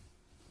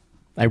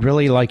 I'd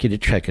really like you to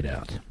check it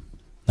out.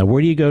 Now,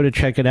 where do you go to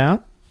check it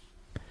out?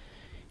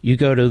 You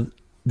go to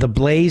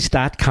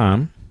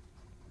theblaze.com.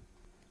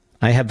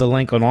 I have the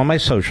link on all my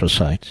social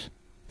sites.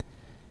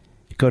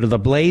 You go to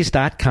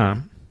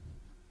theblaze.com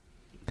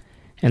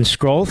and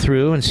scroll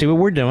through and see what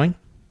we're doing.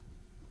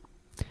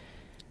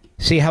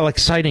 See how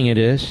exciting it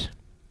is.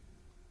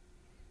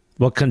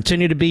 We'll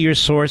continue to be your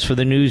source for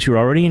the news you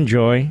already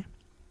enjoy,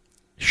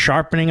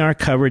 sharpening our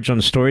coverage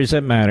on stories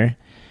that matter.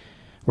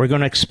 We're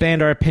going to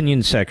expand our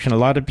opinion section. A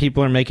lot of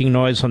people are making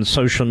noise on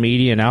social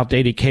media and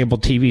outdated cable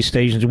TV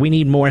stations. We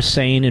need more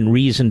sane and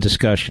reasoned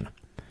discussion.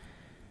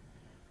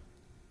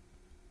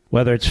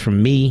 Whether it's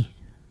from me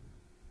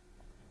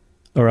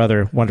or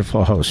other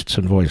wonderful hosts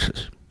and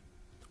voices.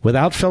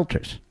 Without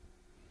filters.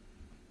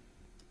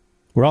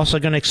 We're also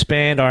going to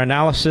expand our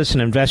analysis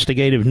and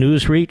investigative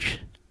news reach,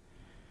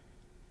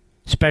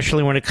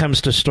 especially when it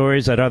comes to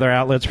stories that other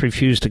outlets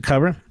refuse to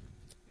cover.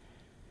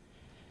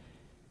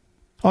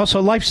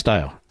 Also,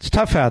 lifestyle. It's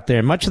tough out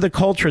there. Much of the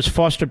culture is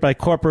fostered by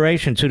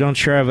corporations who don't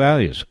share our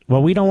values.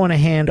 Well, we don't want to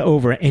hand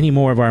over any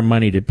more of our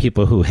money to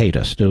people who hate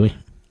us, do we?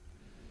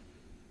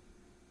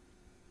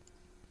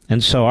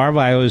 And so our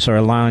values are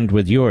aligned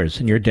with yours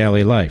in your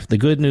daily life. The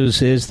good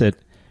news is that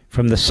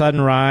from the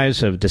sudden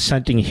rise of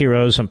dissenting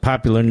heroes and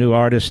popular new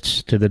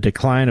artists to the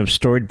decline of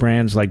storied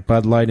brands like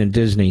Bud Light and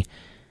Disney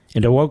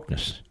into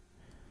wokeness,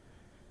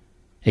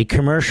 a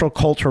commercial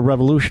cultural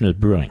revolution is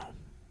brewing.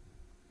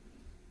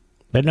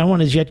 But no one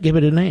has yet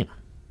given it a name.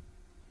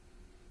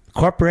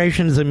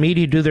 Corporations and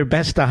media do their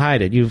best to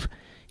hide it. You've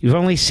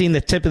only seen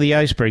the tip of the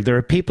iceberg. There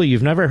are people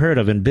you've never heard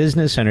of in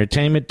business,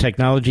 entertainment,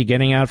 technology,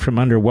 getting out from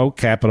under woke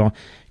capital,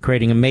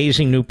 creating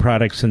amazing new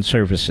products and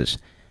services.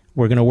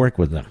 We're going to work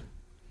with them.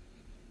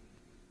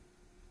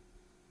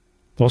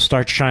 We'll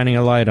start shining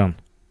a light on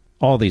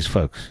all these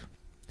folks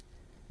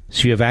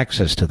so you have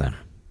access to them.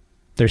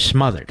 They're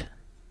smothered.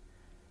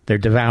 They're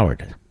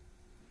devoured.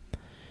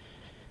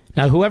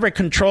 Now, whoever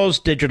controls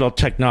digital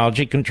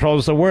technology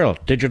controls the world.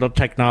 Digital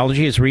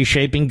technology is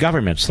reshaping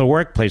governments, the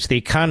workplace, the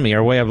economy,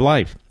 our way of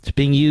life. It's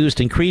being used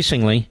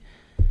increasingly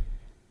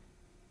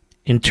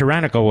in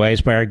tyrannical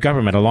ways by our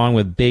government, along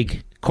with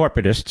big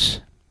corporatists,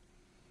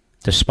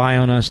 to spy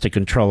on us, to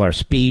control our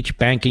speech,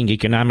 banking,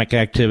 economic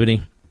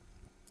activity.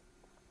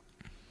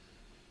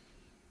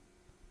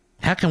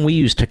 How can we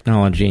use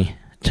technology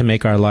to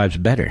make our lives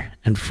better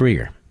and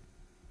freer?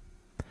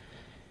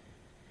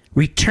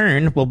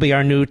 Return will be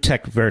our new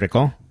tech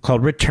vertical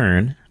called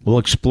Return. We'll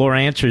explore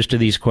answers to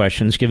these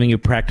questions, giving you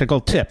practical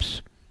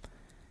tips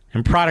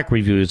and product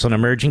reviews on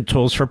emerging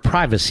tools for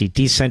privacy,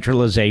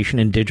 decentralization,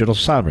 and digital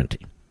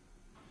sovereignty.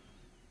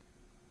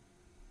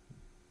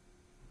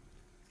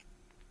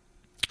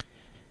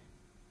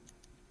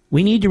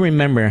 We need to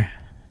remember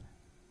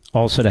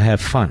also to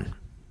have fun.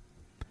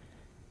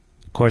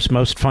 Of course,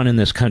 most fun in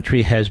this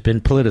country has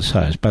been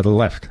politicized by the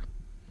left.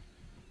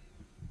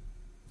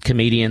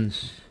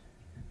 Comedians,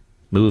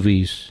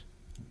 movies,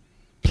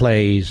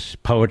 plays,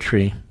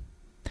 poetry.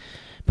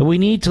 But we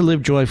need to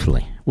live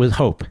joyfully, with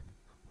hope.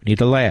 We need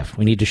to laugh.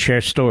 We need to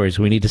share stories.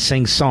 We need to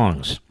sing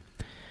songs.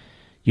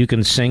 You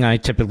can sing, I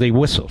typically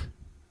whistle.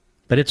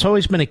 But it's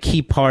always been a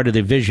key part of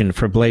the vision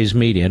for Blaze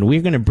Media, and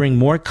we're going to bring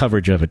more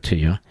coverage of it to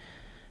you,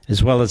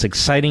 as well as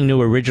exciting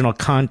new original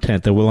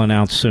content that we'll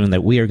announce soon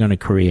that we are going to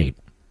create.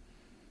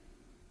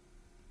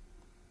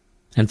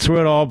 And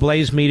through it all,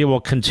 Blaze Media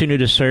will continue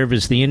to serve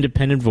as the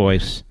independent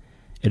voice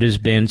it has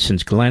been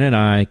since Glenn and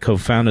I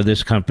co-founded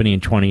this company in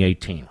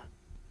 2018.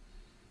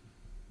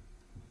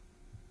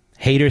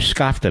 Haters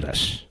scoffed at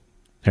us.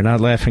 They're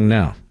not laughing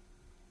now.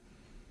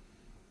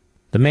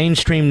 The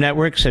mainstream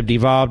networks have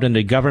devolved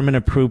into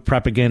government-approved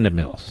propaganda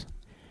mills.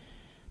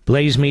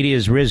 Blaze Media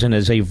has risen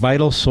as a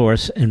vital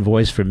source and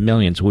voice for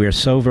millions. We are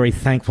so very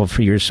thankful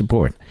for your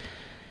support.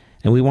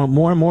 And we want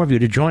more and more of you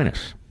to join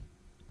us.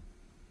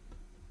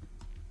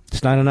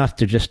 It's not enough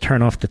to just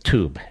turn off the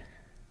tube.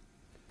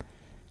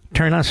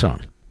 Turn us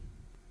on.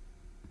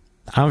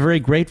 I'm very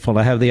grateful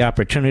to have the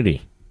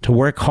opportunity to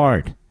work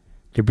hard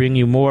to bring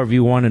you more of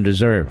you want and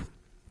deserve.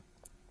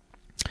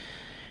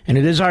 And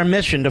it is our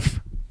mission to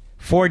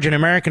forge an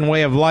American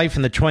way of life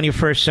in the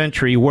 21st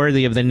century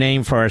worthy of the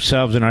name for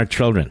ourselves and our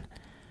children.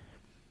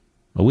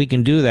 But we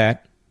can do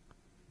that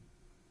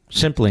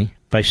simply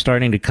by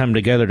starting to come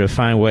together to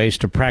find ways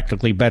to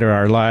practically better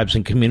our lives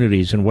and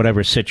communities in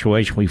whatever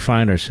situation we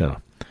find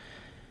ourselves.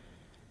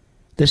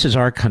 This is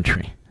our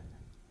country.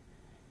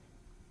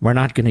 We're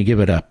not going to give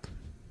it up.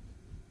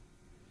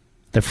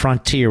 The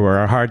frontier where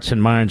our hearts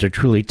and minds are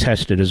truly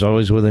tested is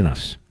always within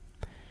us.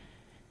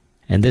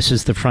 And this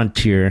is the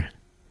frontier,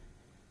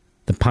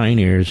 the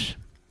pioneers,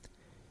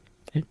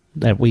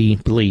 that we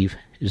believe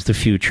is the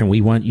future, and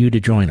we want you to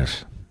join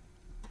us.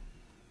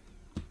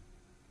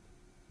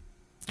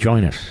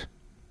 Join us.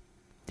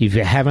 If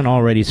you haven't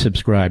already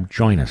subscribed,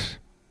 join us.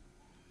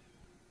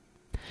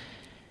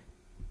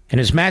 And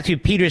as Matthew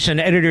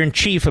Peterson,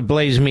 editor-in-chief of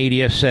Blaze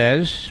Media,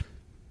 says,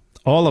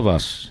 all of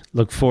us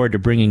look forward to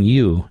bringing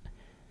you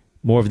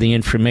more of the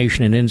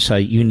information and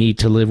insight you need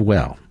to live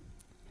well.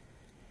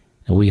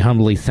 And we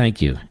humbly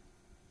thank you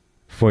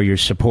for your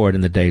support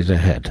in the days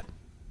ahead.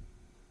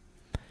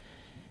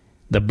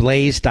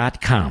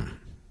 TheBlaze.com.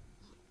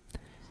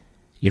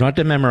 You don't have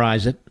to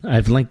memorize it.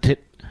 I've linked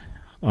it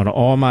on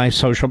all my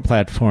social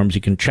platforms.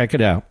 You can check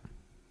it out.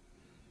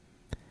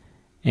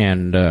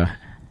 And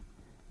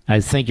I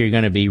think you're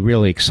going to be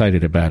really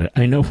excited about it.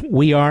 I know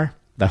we are.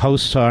 The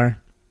hosts are.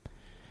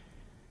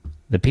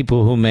 The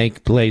people who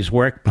make Blaze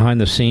work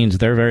behind the scenes,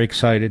 they're very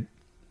excited.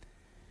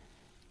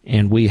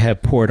 And we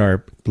have poured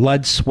our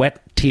blood,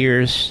 sweat,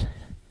 tears,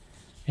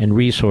 and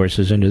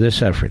resources into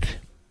this effort.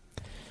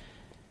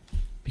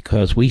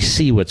 Because we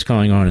see what's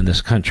going on in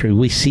this country.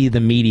 We see the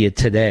media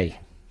today.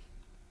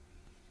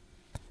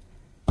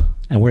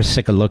 And we're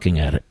sick of looking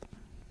at it.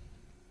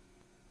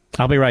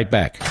 I'll be right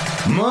back.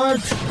 Mark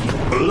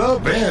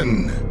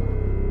Levin.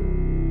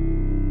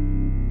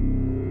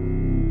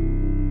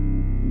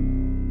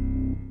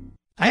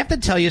 I have to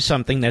tell you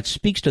something that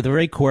speaks to the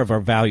very core of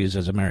our values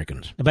as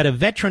Americans. About a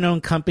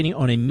veteran-owned company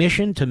on a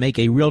mission to make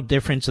a real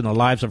difference in the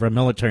lives of our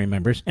military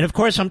members. And of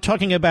course, I'm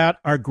talking about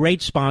our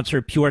great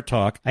sponsor, Pure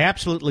Talk. I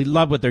absolutely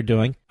love what they're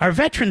doing. Our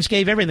veterans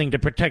gave everything to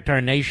protect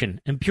our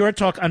nation, and Pure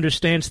Talk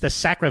understands the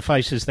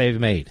sacrifices they've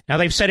made. Now,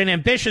 they've set an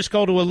ambitious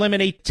goal to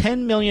eliminate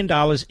 $10 million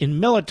in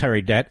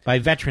military debt by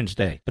Veterans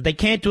Day. But they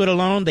can't do it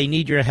alone. They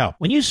need your help.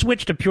 When you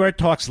switch to Pure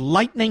Talk's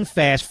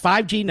lightning-fast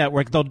 5G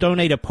network, they'll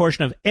donate a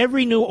portion of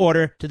every new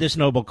order to this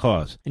noble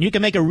cause. And you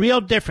can make a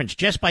real difference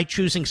just by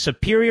choosing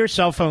superior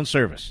cell phone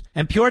service.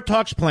 And Pure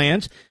Talk's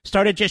plans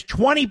start at just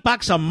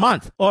 $20 a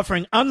month,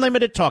 offering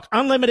unlimited talk,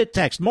 unlimited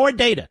text, more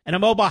data, and a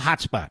mobile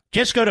hotspot.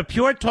 Just go to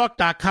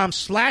puretalk.com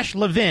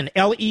PureTalk.com/Levin,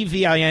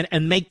 Levin,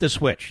 and make the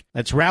switch.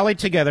 Let's rally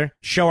together,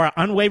 show our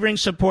unwavering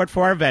support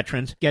for our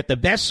veterans, get the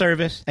best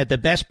service at the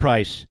best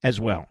price as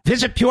well.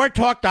 Visit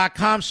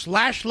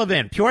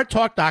PureTalk.com/Levin,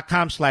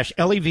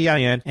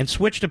 PureTalk.com/Levin, and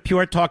switch to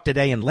Pure Talk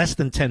today in less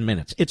than 10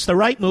 minutes. It's the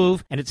right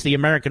move, and it's the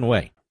American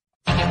way.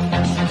 All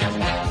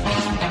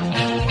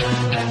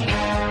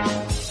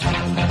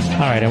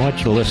right, I want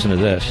you to listen to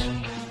this.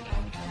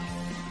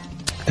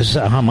 This is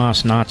a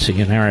Hamas Nazi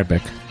in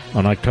Arabic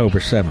on October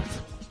 7th.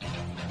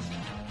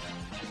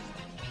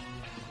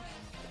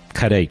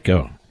 Cut 8,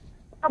 go.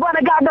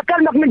 انا قاعد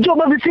اكلمك من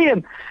جوا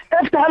بسيم.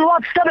 افتح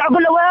الواتس تبع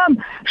قول له وام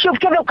شوف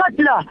كيف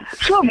القتله،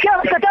 شوف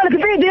كيف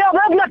قتلت بايدي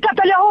يابا، ابنك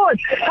قتل يهود،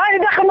 هاي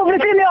دخل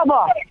مفلسين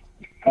يابا.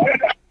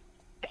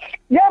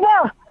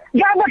 يابا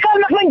قاعد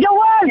اكلمك من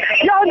جوال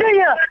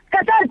يهوديه،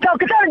 قتلتها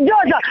وقتلت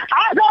جوزها،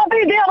 10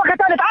 بايدي يابا،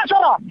 قتلت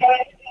 10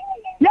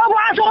 يابا،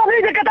 10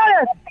 بايدي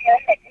قتلت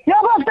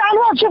يابا، افتح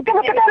الواتس شوف كيف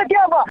قتلت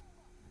يابا.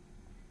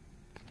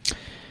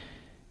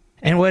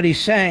 And what he's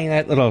saying,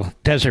 that little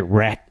desert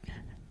rat,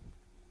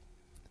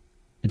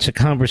 it's a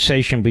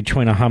conversation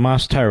between a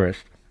Hamas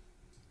terrorist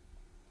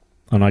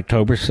on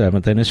October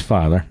 7th and his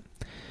father.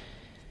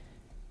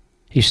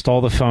 He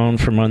stole the phone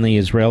from one of the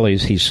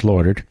Israelis he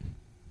slaughtered.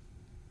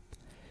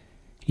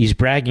 He's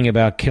bragging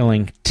about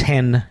killing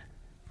 10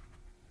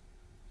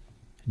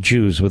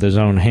 Jews with his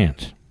own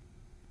hands.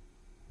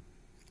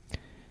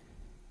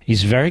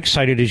 He's very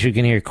excited, as you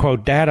can hear.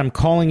 Quote, "Dad, I'm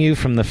calling you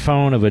from the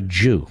phone of a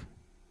Jew.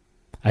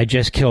 I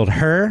just killed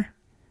her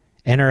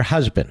and her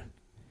husband.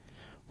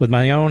 With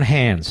my own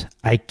hands,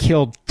 I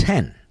killed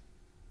 10.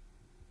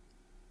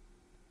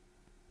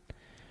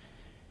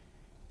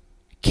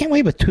 Can't we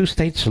have a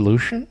two-state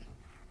solution?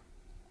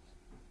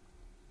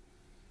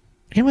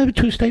 Can't we have a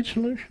two-state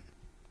solution?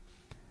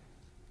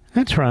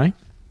 That's right.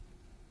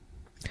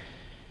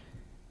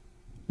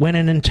 When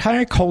an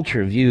entire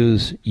culture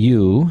views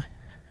you,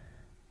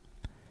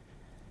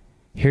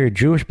 here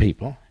Jewish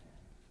people,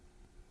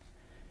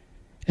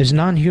 as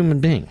non-human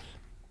beings,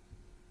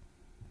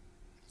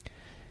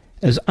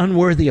 as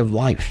unworthy of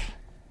life,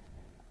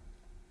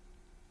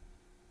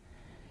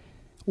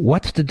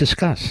 what's to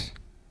discuss?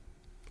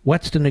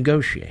 What's to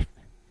negotiate?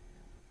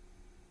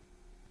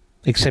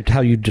 Except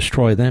how you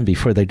destroy them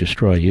before they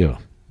destroy you.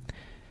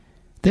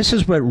 This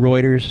is what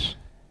Reuters,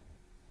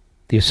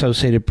 the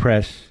Associated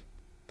Press,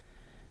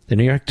 the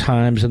New York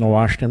Times, and the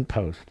Washington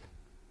Post,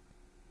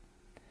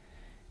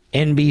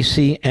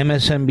 NBC,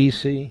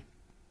 MSNBC,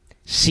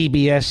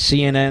 CBS,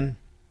 CNN,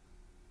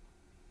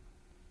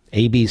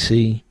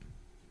 ABC.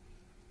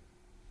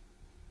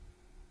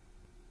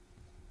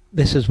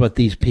 This is what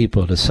these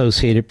people at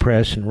Associated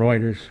Press and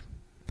Reuters,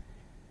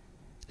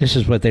 this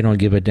is what they don't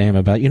give a damn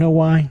about. You know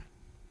why?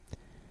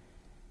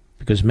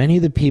 Because many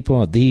of the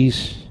people at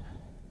these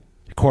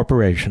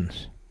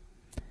corporations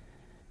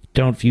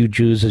don't view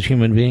Jews as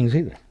human beings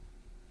either.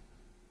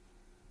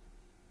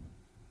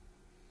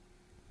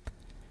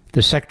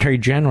 The Secretary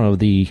General of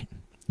the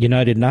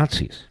United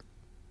Nazis,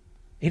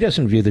 he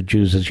doesn't view the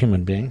Jews as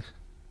human beings.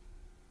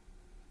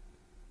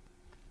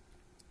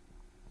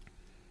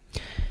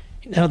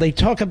 Now, they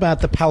talk about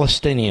the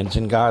Palestinians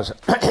in Gaza.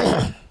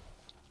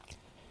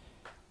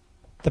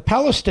 The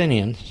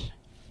Palestinians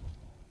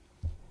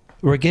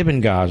were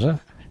given Gaza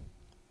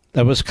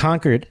that was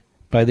conquered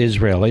by the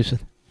Israelis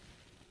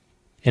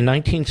in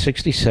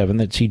 1967.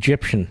 That's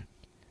Egyptian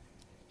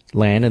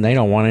land, and they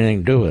don't want anything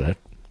to do with it.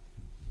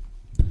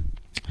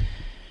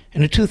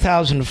 And in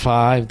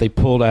 2005, they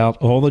pulled out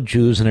all the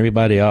Jews and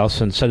everybody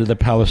else and said to the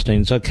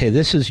Palestinians, okay,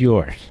 this is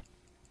yours.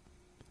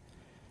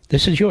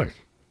 This is yours.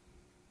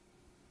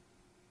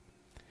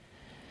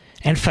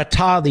 And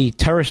Fatah, the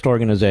terrorist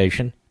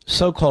organization,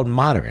 so-called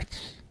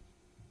moderates.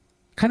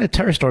 What kind of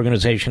terrorist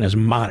organization is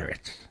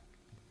moderates?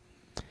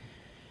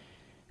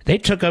 They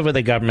took over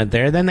the government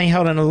there. Then they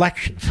held an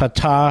election,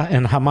 Fatah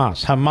and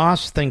Hamas.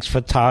 Hamas thinks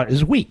Fatah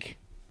is weak.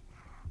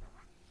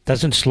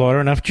 Doesn't slaughter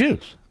enough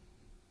Jews.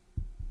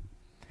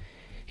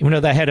 Even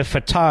though the head of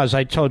Fatah, as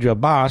I told you,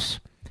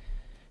 Abbas,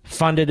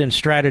 funded and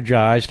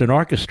strategized and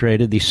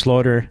orchestrated the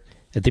slaughter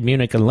at the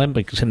Munich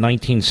Olympics in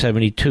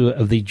 1972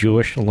 of the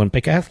Jewish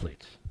Olympic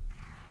athletes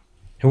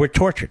who were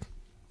tortured.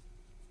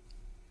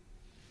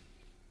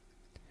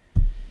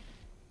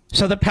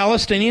 So the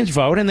Palestinians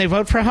vote, and they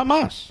vote for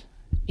Hamas.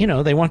 You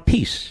know, they want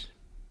peace,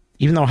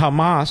 even though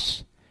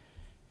Hamas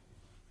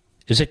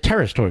is a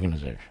terrorist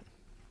organization.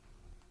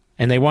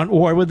 And they want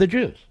war with the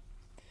Jews.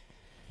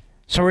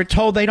 So we're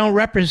told they don't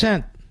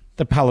represent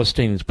the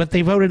Palestinians, but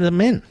they voted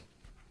them in.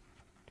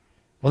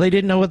 Well, they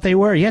didn't know what they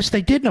were. Yes,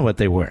 they did know what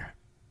they were.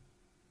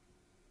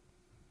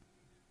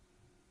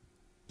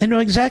 They know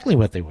exactly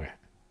what they were.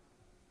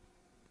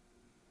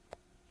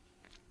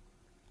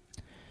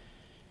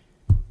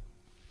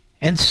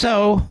 And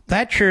so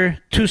that's your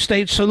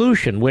two-state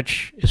solution,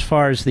 which, as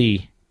far as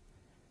the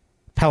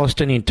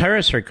Palestinian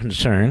terrorists are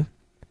concerned,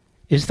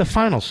 is the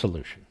final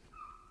solution.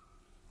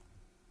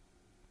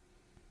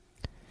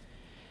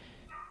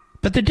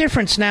 But the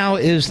difference now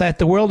is that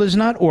the world is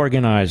not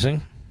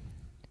organizing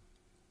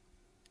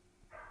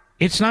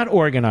It's not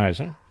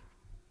organizing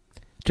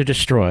to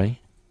destroy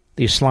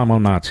the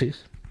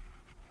Islamo-Nazis.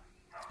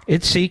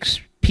 It seeks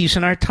peace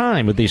in our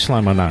time with the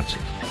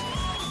Islamo-Nazis.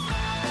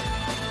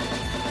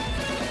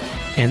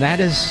 And that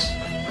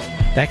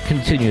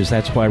continues.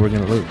 That's why we're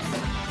going to lose.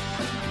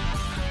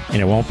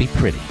 And it won't be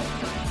pretty.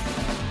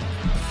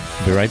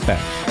 Be right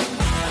back.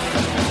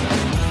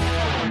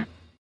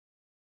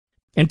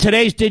 In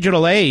today's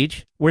digital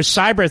age, where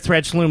cyber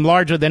threats loom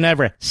larger than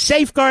ever,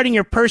 safeguarding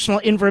your personal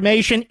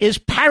information is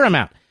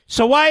paramount.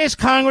 So why is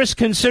Congress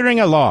considering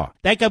a law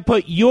that could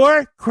put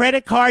your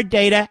credit card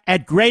data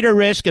at greater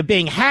risk of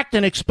being hacked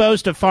and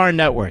exposed to foreign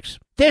networks?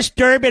 This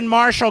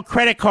Durbin-Marshall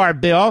credit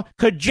card bill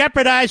could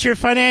jeopardize your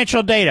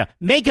financial data,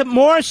 make it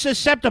more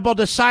susceptible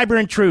to cyber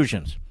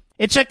intrusions.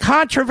 It's a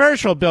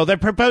controversial bill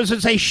that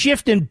proposes a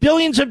shift in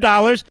billions of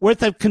dollars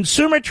worth of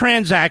consumer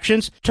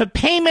transactions to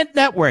payment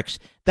networks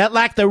that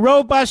lack the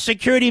robust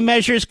security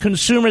measures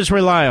consumers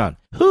rely on.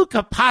 Who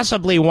could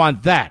possibly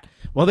want that?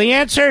 Well, the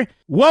answer?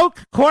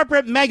 Woke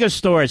corporate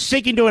megastores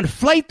seeking to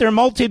inflate their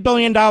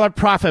multi-billion-dollar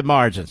profit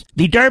margins.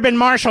 The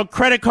Durbin-Marshall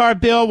credit card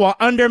bill will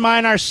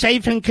undermine our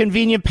safe and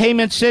convenient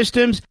payment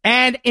systems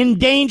and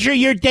endanger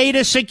your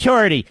data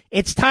security.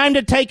 It's time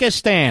to take a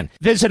stand.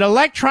 Visit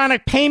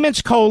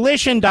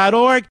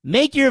electronicpaymentscoalition.org.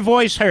 Make your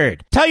voice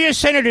heard. Tell your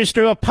senators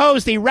to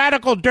oppose the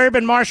radical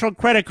Durbin-Marshall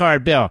credit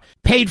card bill,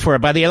 paid for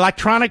by the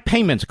Electronic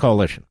Payments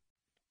Coalition.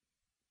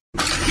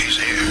 He's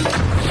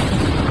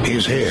here.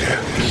 He's here.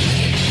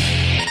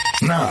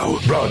 Now,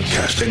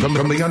 broadcasting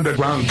from the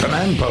underground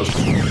command post,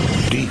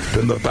 deep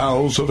in the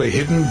bowels of a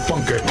hidden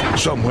bunker,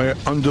 somewhere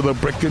under the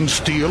brick and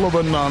steel of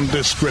a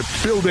nondescript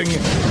building,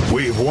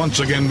 we've once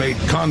again made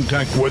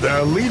contact with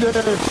our leader,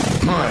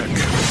 Mark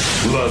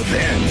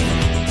Levin.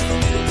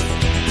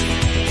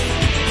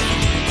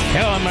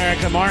 Hello,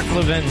 America. Mark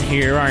Levin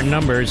here. Our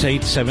number is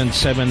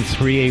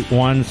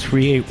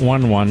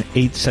 877-381-3811,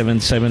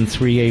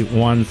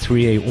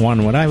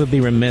 877-381-3811. I would be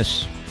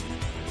remiss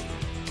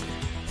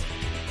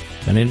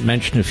I didn't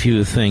mention a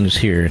few things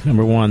here.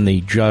 Number one, the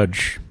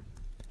judge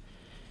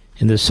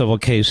in the civil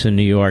case in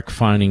New York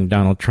fining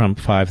Donald Trump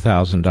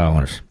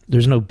 $5,000.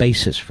 There's no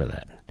basis for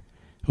that,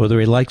 whether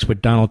he likes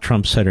what Donald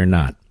Trump said or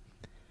not.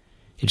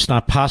 It's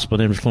not possible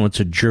to influence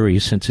a jury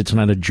since it's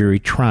not a jury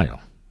trial.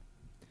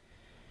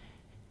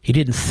 He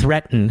didn't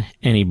threaten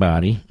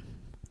anybody,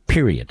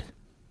 period.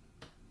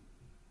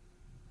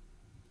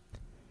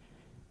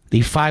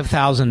 The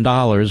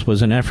 $5,000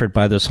 was an effort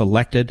by this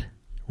elected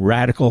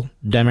radical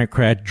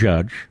Democrat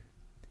judge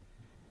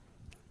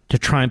to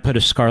try and put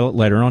a scarlet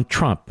letter on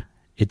Trump.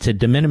 It's a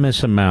de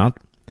minimis amount,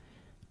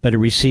 but it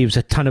receives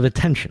a ton of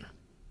attention.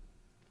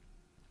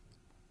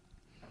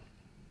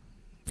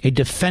 A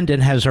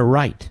defendant has a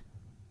right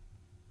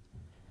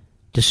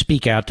to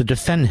speak out to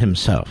defend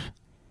himself.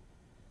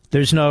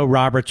 There's no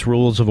Robert's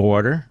Rules of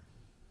Order.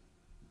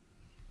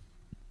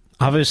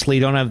 Obviously,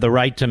 you don't have the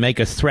right to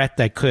make a threat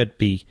that could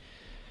be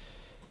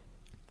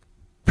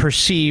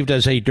perceived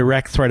as a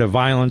direct threat of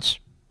violence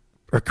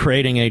or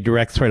creating a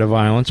direct threat of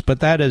violence,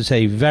 but that is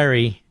a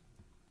very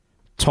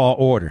tall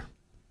order.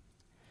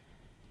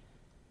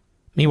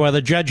 Meanwhile,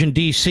 the judge in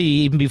D.C.,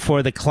 even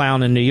before the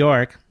clown in New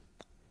York,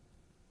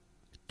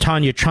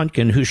 Tanya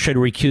Chutkan, who should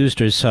have recused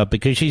herself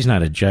because she's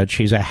not a judge,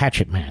 she's a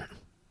hatchet man.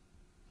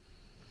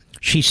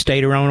 She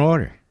stayed her own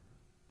order.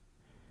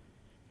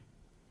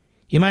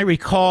 You might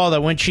recall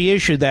that when she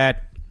issued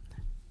that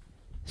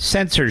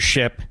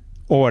censorship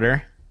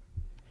order,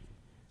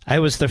 I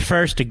was the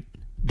first to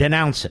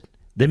denounce it.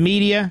 The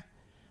media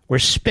were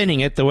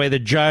spinning it the way the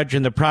judge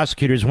and the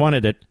prosecutors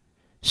wanted it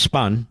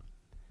spun,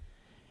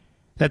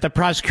 that the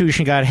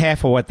prosecution got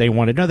half of what they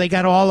wanted. No, they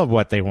got all of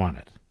what they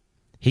wanted.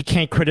 He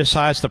can't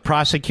criticize the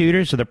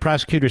prosecutors or the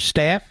prosecutor's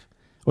staff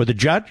or the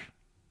judge.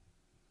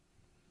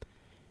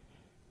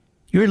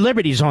 Your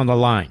liberty's on the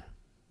line.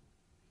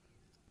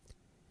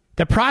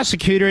 The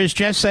prosecutor has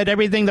just said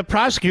everything the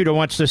prosecutor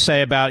wants to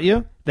say about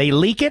you. They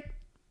leak it.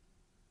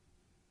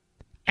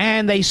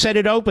 And they said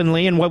it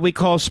openly in what we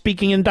call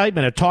speaking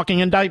indictment, a talking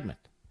indictment.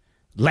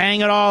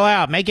 Laying it all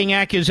out, making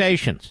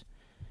accusations.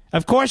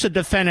 Of course a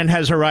defendant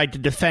has a right to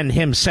defend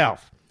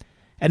himself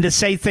and to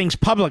say things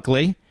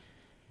publicly,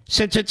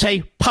 since it's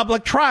a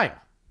public trial.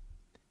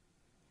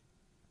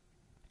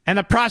 And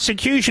the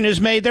prosecution has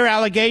made their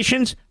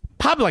allegations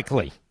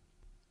publicly.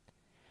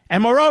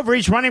 And moreover,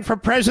 he's running for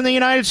president of the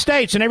United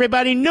States, and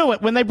everybody knew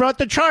it when they brought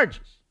the charges.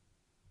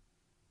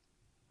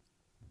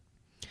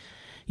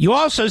 You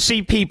also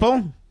see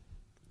people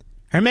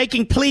are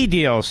making plea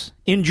deals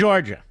in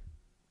Georgia.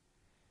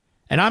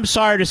 And I'm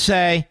sorry to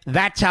say,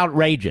 that's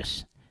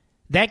outrageous.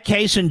 That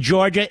case in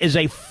Georgia is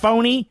a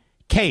phony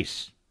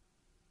case.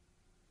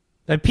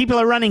 That people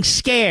are running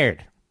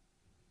scared.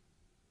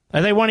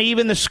 Or they want to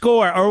even the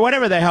score, or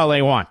whatever the hell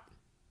they want.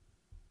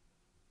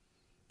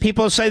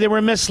 People say they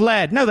were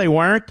misled. No, they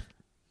weren't.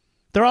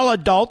 They're all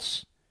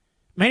adults.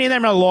 Many of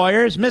them are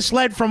lawyers.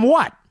 Misled from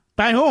what?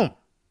 By whom?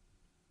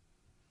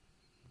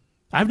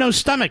 I have no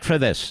stomach for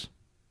this.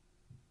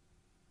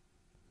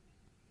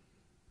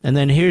 And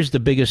then here's the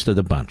biggest of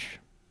the bunch.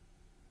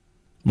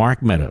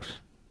 Mark Meadows.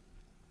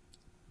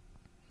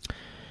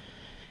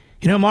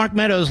 You know, Mark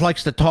Meadows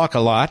likes to talk a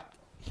lot.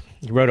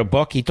 He wrote a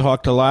book. He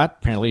talked a lot.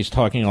 Apparently he's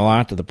talking a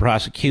lot to the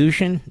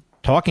prosecution,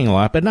 talking a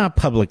lot, but not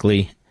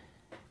publicly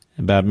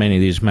about many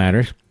of these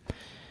matters.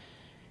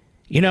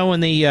 You know, when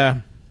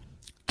the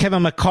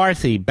Kevin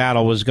McCarthy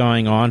battle was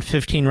going on,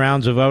 15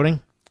 rounds of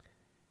voting,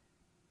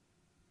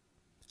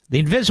 the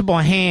invisible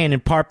hand in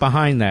part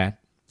behind that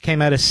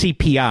came out of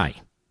CPI.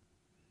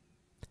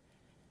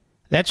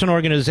 That's an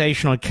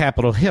organization on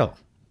Capitol Hill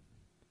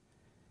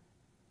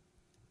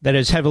that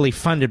is heavily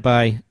funded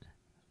by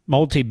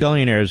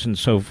multi-billionaires and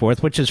so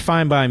forth, which is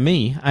fine by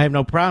me. I have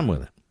no problem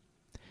with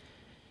it.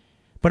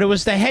 But it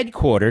was the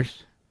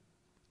headquarters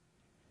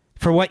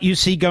for what you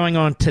see going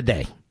on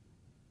today.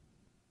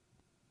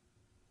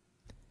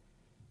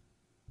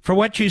 For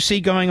what you see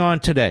going on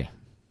today.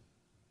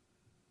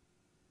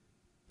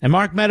 And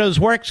Mark Meadows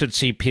works at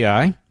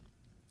CPI.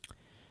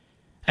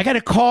 I got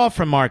a call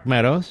from Mark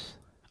Meadows,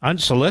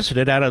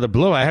 unsolicited, out of the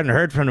blue. I hadn't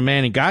heard from the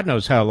man in God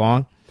knows how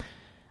long.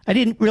 I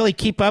didn't really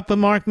keep up with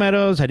Mark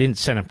Meadows. I didn't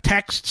send him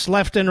texts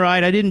left and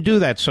right. I didn't do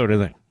that sort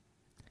of thing.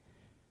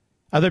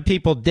 Other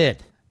people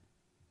did.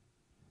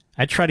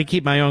 I try to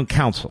keep my own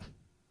counsel.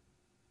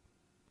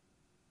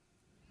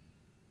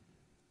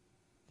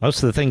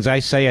 Most of the things I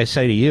say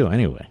to you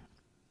anyway.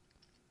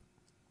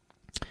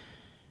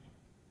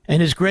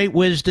 In his great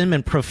wisdom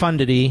and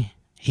profundity,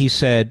 he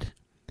said,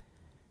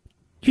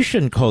 you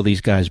shouldn't call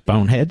these guys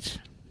boneheads.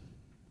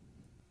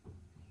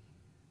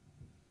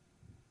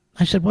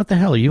 I said, what the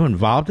hell, are you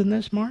involved in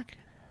this, Mark?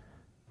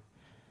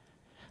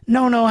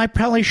 No, I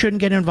probably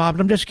shouldn't get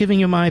involved. I'm just giving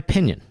you my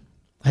opinion.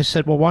 I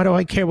said, well, why do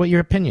I care what your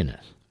opinion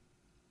is?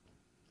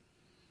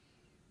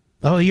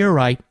 Oh, you're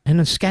right. And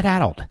then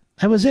skedaddled.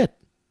 That was it.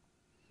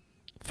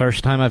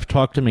 First time I've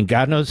talked to him in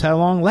God knows how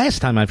long. Last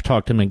time I've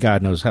talked to him in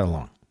God knows how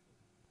long.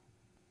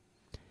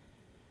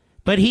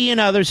 But he and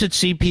others at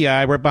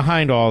CPI were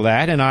behind all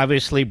that and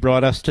obviously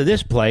brought us to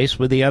this place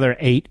with the other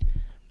 8.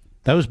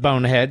 Those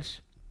boneheads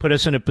put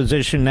us in a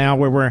position now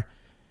where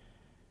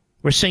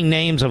we're seeing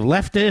names of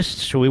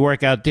leftists. Should we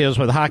work out deals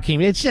with Hakeem?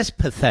 It's just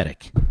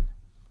pathetic.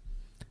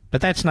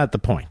 But that's not the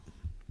point.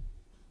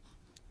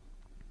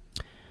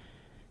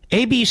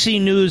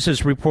 ABC News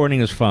is reporting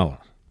as follows.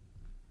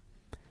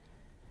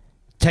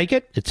 Take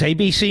it. It's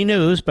ABC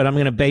News, but I'm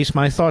going to base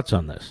my thoughts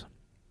on this.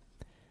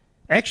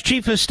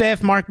 Ex-Chief of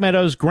Staff Mark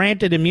Meadows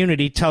granted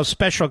immunity, tells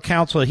special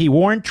counsel he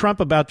warned Trump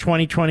about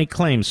 2020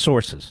 claims,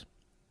 sources.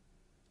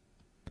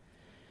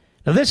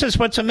 Now, this is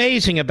what's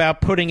amazing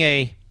about putting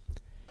a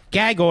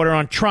gag order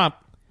on Trump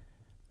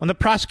when the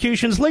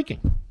prosecution's leaking.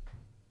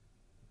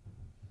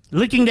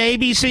 Leaking to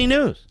ABC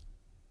News.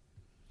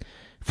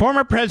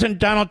 Former President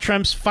Donald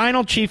Trump's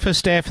final chief of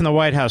staff in the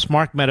White House,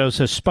 Mark Meadows,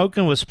 has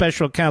spoken with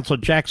special counsel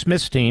Jack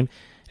Smith's team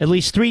at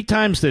least 3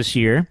 times this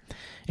year,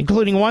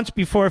 including once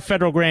before a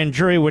federal grand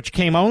jury, which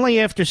came only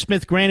after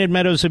Smith granted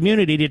Meadows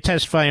immunity to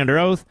testify under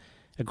oath,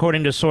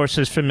 according to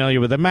sources familiar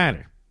with the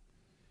matter.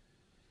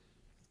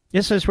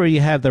 This is where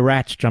you have the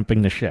rats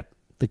jumping the ship,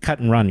 the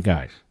cut-and-run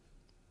guys.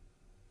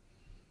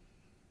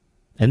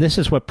 And this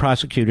is what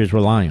prosecutors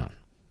rely on.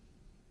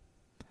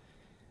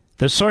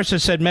 The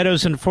sources said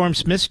Meadows informed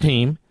Smith's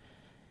team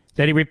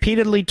that he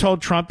repeatedly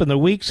told Trump in the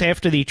weeks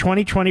after the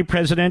 2020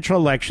 presidential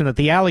election that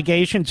the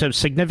allegations of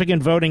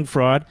significant voting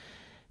fraud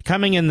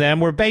coming in them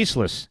were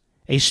baseless,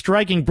 a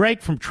striking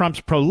break from Trump's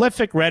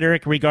prolific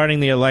rhetoric regarding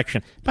the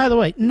election. By the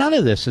way, none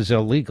of this is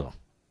illegal.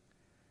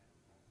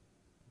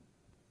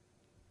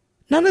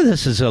 None of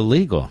this is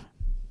illegal.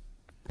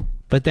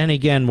 But then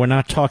again, we're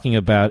not talking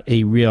about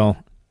a real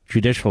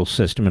judicial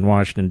system in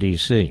Washington,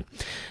 D.C.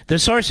 The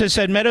sources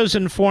said Meadows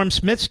informed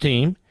Smith's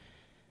team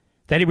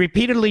that he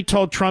repeatedly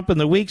told Trump in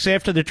the weeks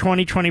after the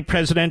 2020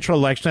 presidential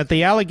election that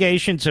the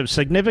allegations of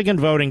significant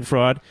voting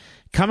fraud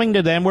coming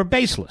to them were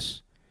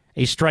baseless,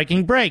 a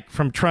striking break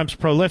from Trump's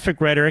prolific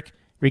rhetoric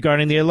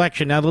regarding the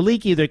election. Now, the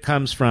leak either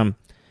comes from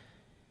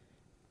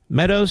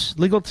Meadows'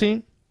 legal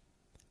team,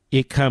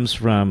 it comes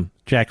from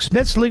Jack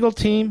Smith's legal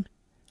team,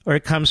 or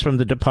it comes from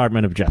the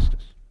Department of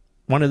Justice.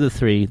 One of the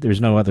 3, there's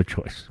no other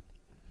choice.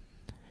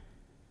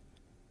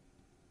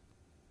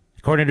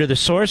 According to the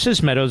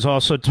sources, Meadows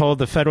also told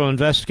the federal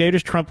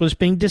investigators Trump was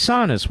being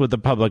dishonest with the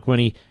public when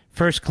he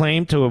first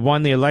claimed to have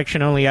won the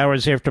election only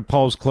hours after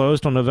polls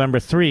closed on November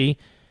 3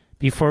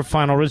 before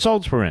final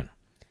results were in.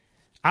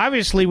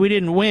 Obviously, we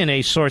didn't win,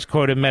 a source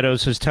quoted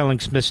Meadows as telling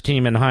Smith's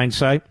team in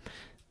hindsight.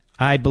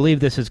 I believe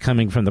this is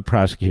coming from the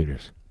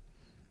prosecutors.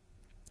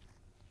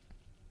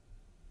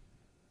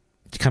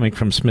 It's coming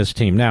from Smith's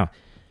team. Now,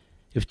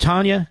 if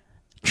Tanya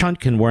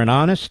Chutkan were an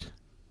honest,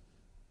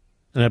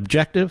 an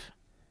objective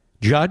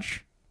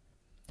judge,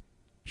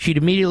 she'd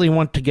immediately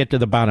want to get to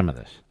the bottom of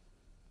this.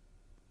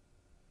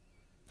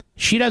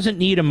 She doesn't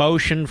need a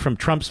motion from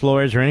Trump's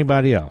lawyers or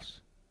anybody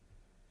else.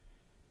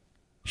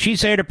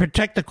 She's there to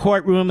protect the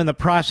courtroom and the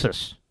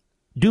process,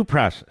 due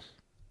process,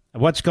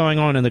 of what's going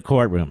on in the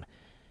courtroom.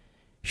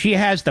 She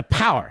has the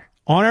power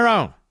on her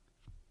own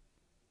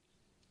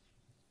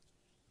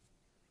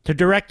to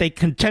direct a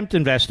contempt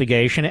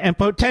investigation and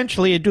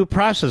potentially a due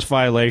process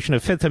violation, a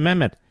Fifth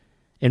Amendment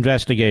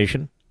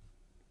investigation,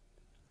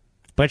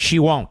 But she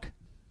won't.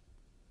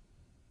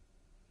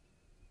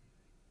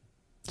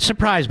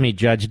 Surprise me,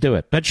 Judge, do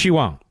it. But she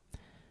won't.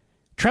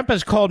 Trump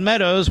has called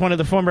Meadows, one of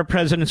the former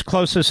president's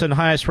closest and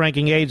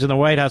highest-ranking aides in the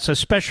White House, a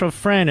special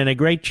friend and a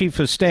great chief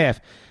of staff.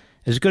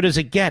 As good as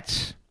it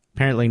gets.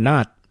 Apparently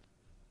not.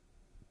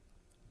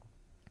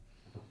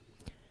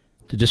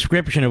 The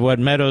description of what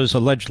Meadows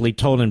allegedly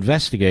told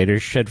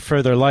investigators shed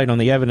further light on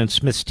the evidence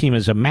Smith's team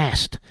has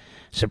amassed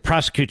as it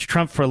prosecutes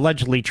Trump for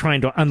allegedly trying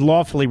to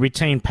unlawfully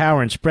retain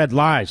power and spread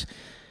lies.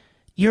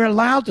 You're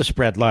allowed to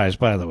spread lies,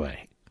 by the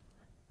way.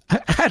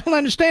 I don't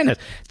understand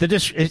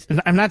this.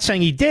 I'm not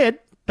saying he did,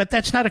 but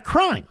that's not a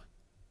crime.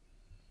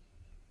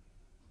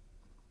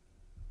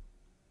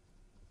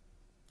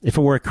 If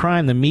it were a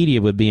crime, the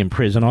media would be in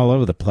prison all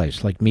over the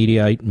place, like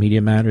Mediaite,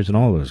 Media Matters, and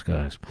all those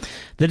guys.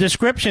 The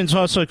descriptions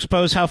also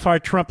expose how far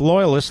Trump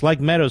loyalists like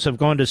Meadows have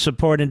gone to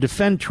support and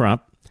defend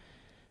Trump.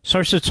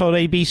 Sources told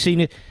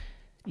ABC,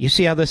 you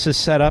see how this is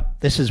set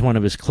up? This is one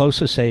of his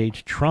closest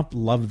aides. Trump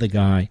loved the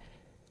guy.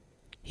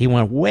 He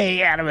went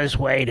way out of his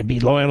way to be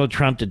loyal to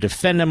Trump, to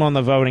defend him on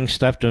the voting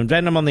stuff, to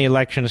defend him on the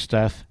election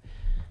stuff.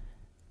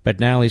 But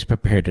now he's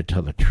prepared to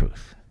tell the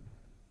truth.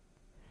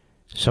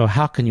 So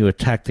how can you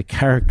attack the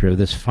character of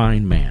this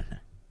fine man,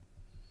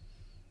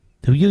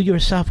 who you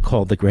yourself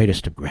called the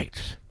greatest of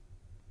greats?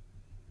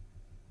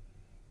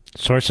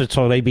 Sources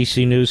told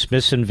ABC News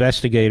Smith's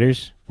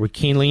investigators were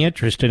keenly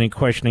interested in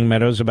questioning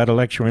Meadows about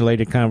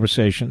election-related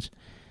conversations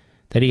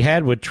that he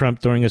had with Trump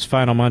during his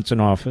final months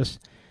in office,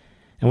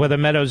 and whether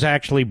Meadows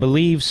actually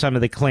believes some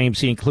of the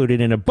claims he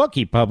included in a book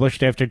he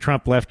published after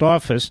Trump left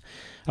office,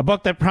 a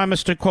book that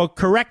promised to, quote,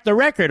 correct the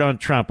record on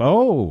Trump.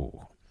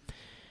 Oh.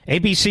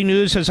 ABC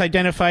News has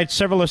identified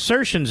several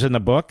assertions in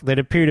the book that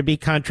appear to be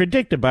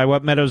contradicted by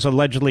what Meadows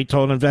allegedly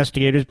told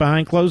investigators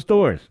behind closed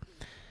doors.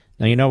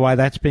 Now, you know why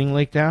that's being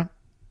leaked out?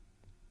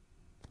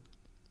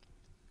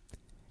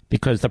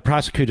 Because the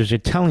prosecutors are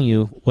telling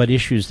you what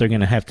issues they're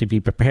going to have to be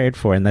prepared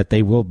for and that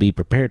they will be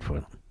prepared for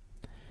them.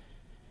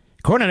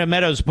 According to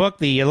Meadows' book,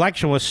 the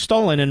election was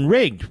stolen and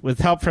rigged with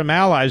help from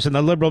allies in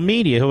the liberal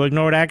media who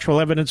ignored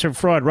actual evidence of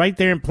fraud right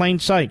there in plain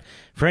sight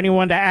for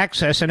anyone to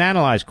access and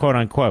analyze, quote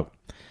unquote.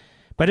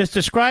 But as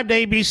described to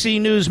ABC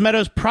News,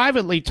 Meadows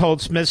privately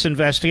told Smith's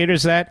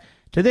investigators that,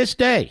 to this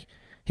day,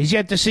 he's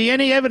yet to see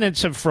any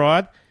evidence of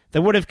fraud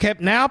that would have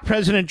kept now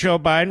President Joe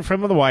Biden from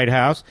the White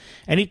House,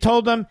 and he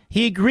told them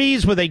he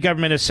agrees with a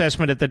government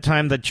assessment at the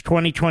time that the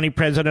 2020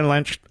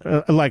 presidential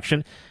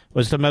election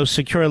was the most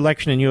secure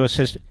election in U.S.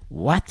 history.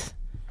 What?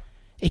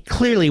 It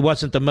clearly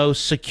wasn't the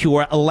most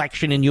secure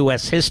election in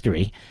U.S.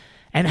 history.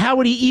 And how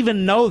would he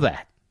even know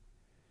that?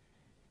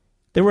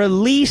 There were at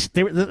least,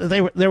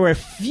 there were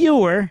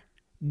fewer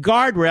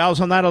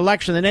guardrails on that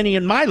election than any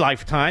in my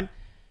lifetime.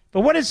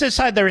 But what is this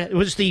side? It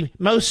was the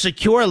most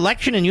secure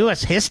election in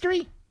U.S.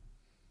 history?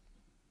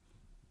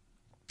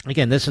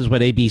 Again, this is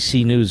what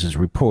ABC News is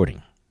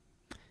reporting.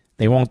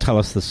 They won't tell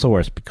us the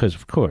source because,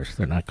 of course,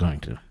 they're not going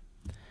to.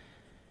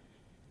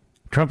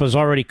 Trump was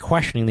already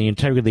questioning the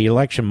integrity of the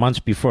election months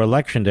before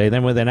Election Day.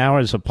 Then within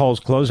hours of polls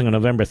closing on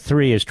November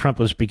 3, as Trump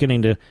was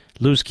beginning to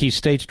lose key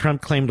states,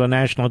 Trump claimed on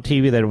national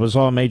TV that it was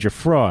all major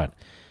fraud.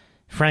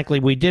 Frankly,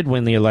 we did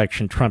win the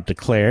election, Trump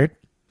declared.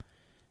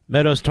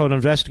 Meadows told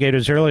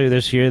investigators earlier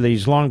this year that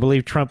he's long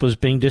believed Trump was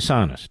being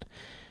dishonest.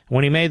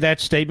 When he made that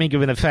statement,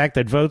 given the fact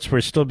that votes were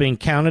still being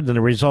counted and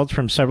the results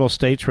from several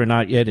states were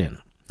not yet in.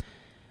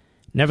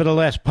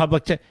 Nevertheless,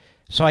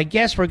 so I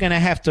guess we're going to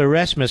have to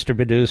arrest, Mr.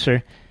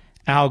 Producer,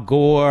 Al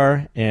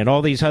Gore and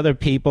all these other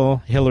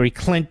people, Hillary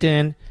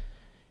Clinton,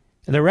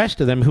 and the rest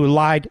of them who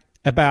lied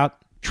about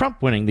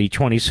Trump winning the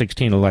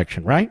 2016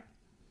 election, right?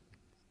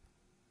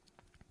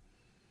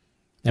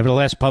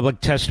 Nevertheless,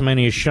 public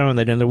testimony has shown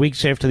that in the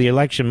weeks after the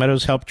election,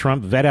 Meadows helped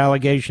Trump vet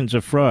allegations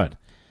of fraud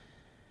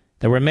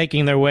that were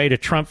making their way to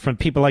Trump from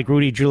people like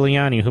Rudy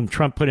Giuliani, whom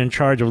Trump put in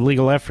charge of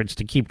legal efforts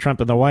to keep Trump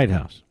in the White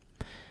House.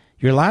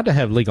 You're allowed to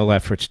have legal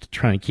efforts to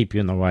try and keep you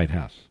in the White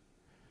House.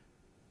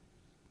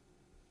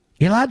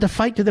 You're allowed to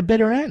fight to the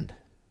bitter end.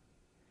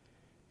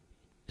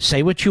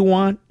 Say what you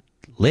want,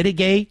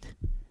 litigate.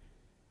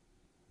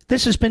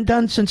 This has been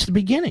done since the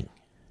beginning.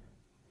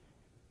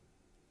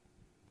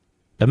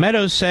 The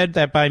Meadows said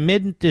that by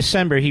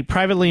mid-December, he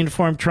privately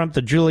informed Trump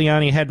that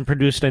Giuliani hadn't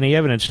produced any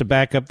evidence to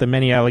back up the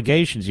many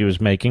allegations he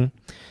was making.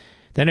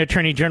 Then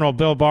Attorney General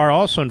Bill Barr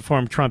also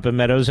informed Trump and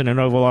Meadows in an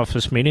Oval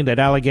Office meeting that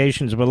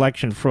allegations of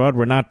election fraud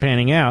were not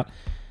panning out,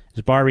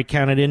 as Barr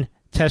recounted in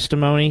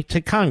testimony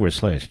to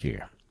Congress last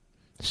year.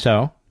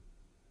 So,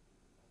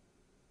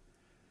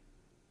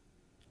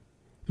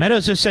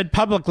 Meadows has said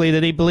publicly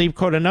that he believed,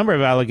 quote, a number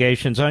of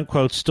allegations,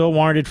 unquote, still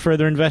warranted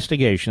further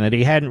investigation, that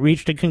he hadn't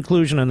reached a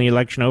conclusion on the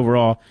election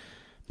overall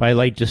by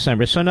late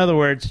December. So, in other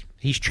words,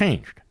 he's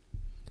changed,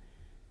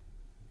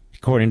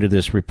 according to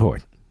this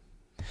report.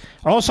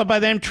 Also, by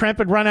then, Trump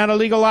had run out of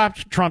legal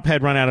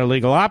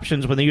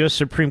options when the U.S.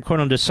 Supreme Court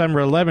on December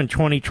 11,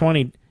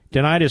 2020,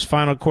 denied his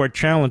final court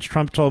challenge.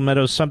 Trump told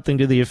Meadows something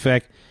to the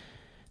effect,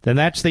 then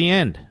that's the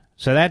end.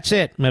 So that's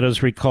it,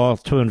 Meadows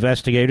recalled to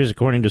investigators,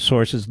 according to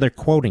sources. They're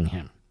quoting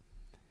him.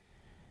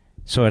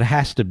 So it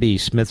has to be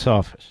Smith's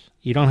office.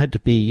 You don't have to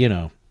be,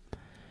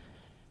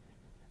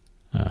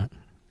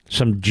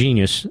 some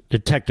genius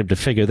detective to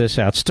figure this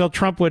out. Still,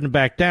 Trump wouldn't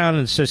back down,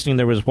 insisting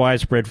there was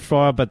widespread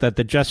fraud, but that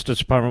the Justice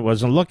Department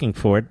wasn't looking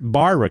for it.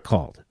 Barr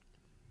recalled.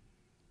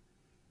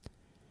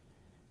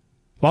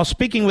 While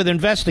speaking with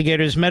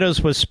investigators, Meadows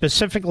was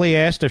specifically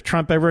asked if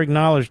Trump ever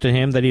acknowledged to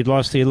him that he'd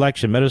lost the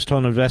election. Meadows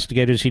told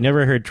investigators he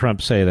never heard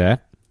Trump say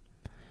that.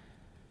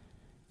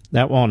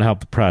 That won't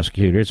help the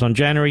prosecutors. On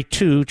January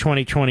 2,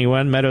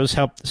 2021, Meadows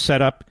helped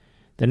set up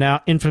the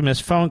now infamous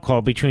phone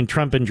call between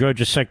Trump and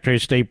Georgia Secretary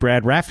of State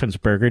Brad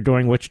Raffensperger,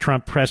 during which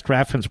Trump pressed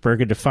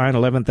Raffensperger to find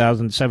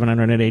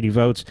 11,780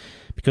 votes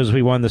because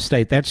we won the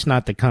state. That's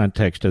not the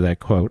context of that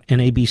quote, and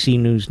ABC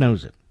News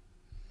knows it.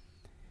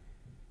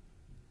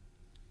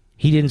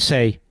 He didn't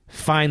say,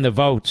 find the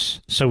votes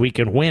so we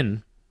can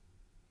win.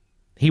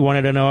 He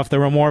wanted to know if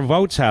there were more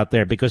votes out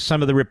there because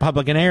some of the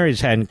Republican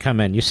areas hadn't come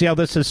in. You see how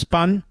this is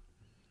spun?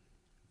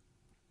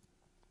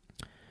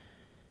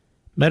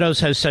 Meadows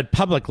has said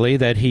publicly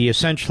that he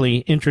essentially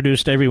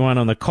introduced everyone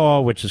on the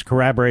call, which is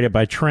corroborated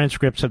by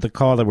transcripts of the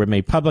call that were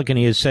made public, and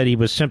he has said he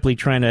was simply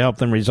trying to help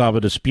them resolve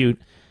a dispute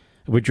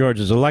with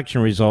Georgia's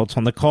election results.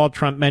 On the call,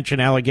 Trump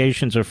mentioned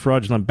allegations of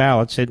fraudulent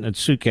ballots hidden in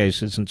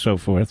suitcases and so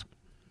forth.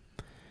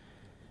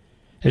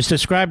 As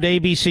described to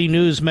ABC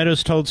News,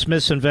 Meadows told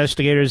Smith's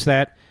investigators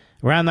that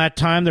around that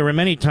time, there were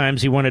many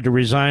times he wanted to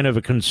resign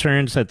over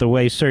concerns that the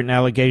way certain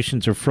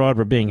allegations of fraud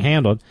were being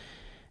handled,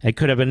 it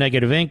could have a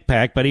negative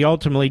impact, but he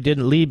ultimately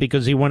didn't leave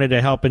because he wanted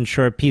to help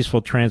ensure a peaceful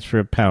transfer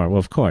of power. Well,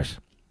 of course.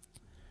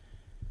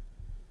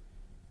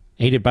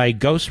 Aided by a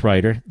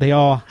ghostwriter. They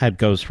all had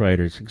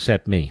ghostwriters,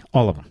 except me.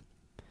 All of them.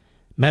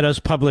 Meadows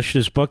published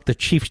his book, The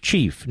Chief's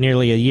Chief,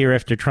 nearly a year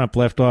after Trump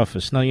left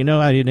office. Now, you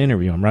know I didn't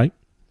interview him, right?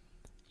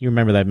 You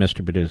remember that,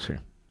 Mr. Producer.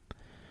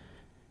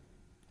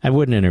 I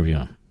wouldn't interview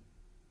him.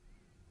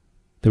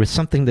 There was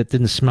something that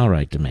didn't smell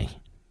right to me.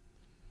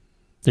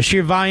 The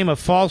sheer volume of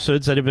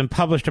falsehoods that have been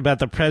published about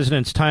the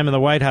president's time in the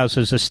White House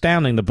is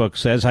astounding, the book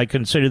says. I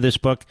consider this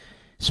book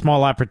a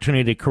small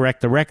opportunity to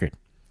correct the record.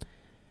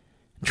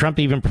 Trump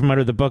even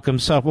promoted the book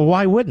himself. Well,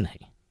 why wouldn't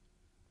he?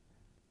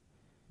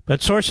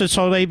 But sources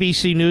told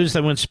ABC News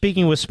that when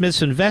speaking with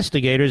Smith's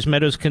investigators,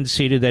 Meadows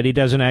conceded that he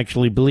doesn't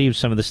actually believe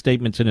some of the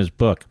statements in his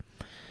book.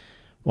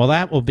 Well,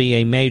 that will be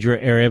a major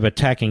area of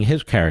attacking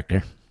his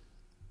character.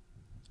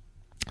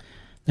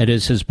 That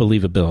is, his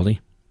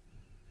believability.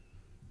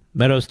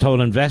 Meadows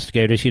told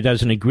investigators he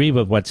doesn't agree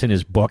with what's in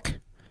his book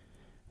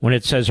when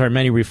it says our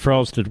many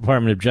referrals to the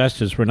Department of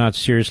Justice were not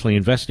seriously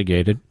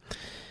investigated.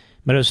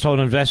 Meadows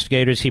told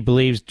investigators he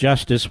believes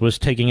Justice was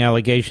taking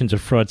allegations of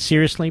fraud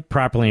seriously,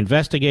 properly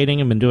investigating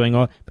them, and doing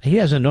all. But he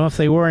doesn't know if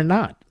they were or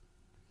not.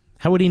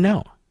 How would he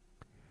know?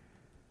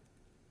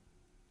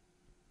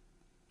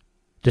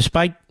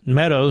 Despite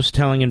Meadows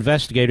telling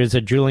investigators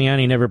that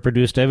Giuliani never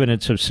produced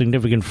evidence of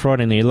significant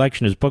fraud in the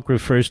election, his book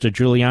refers to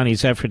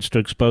Giuliani's efforts to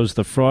expose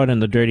the fraud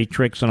and the dirty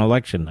tricks on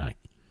election night.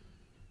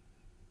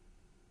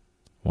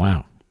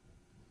 Wow.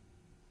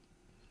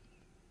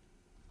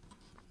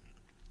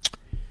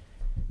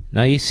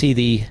 Now you see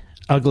the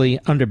ugly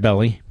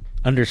underbelly,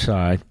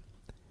 underside,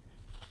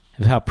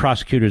 of how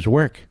prosecutors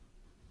work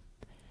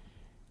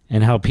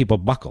and how people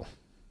buckle.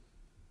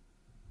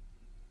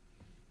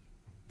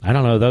 I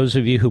don't know, those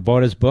of you who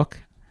bought his book,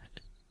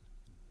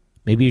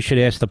 maybe you should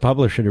ask the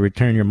publisher to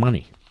return your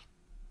money.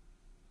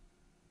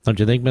 Don't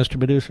you think, Mr.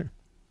 Producer?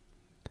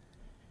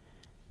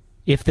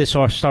 If this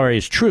story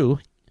is true,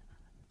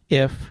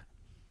 it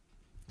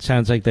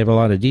sounds like they have a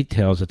lot of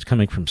details that's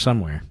coming from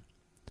somewhere,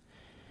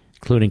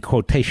 including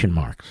quotation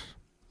marks.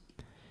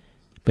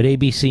 But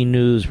ABC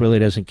News really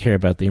doesn't care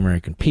about the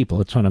American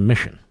people. It's on a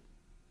mission.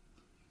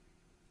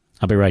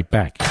 I'll be right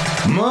back.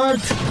 Mark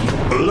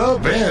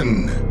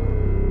Levin.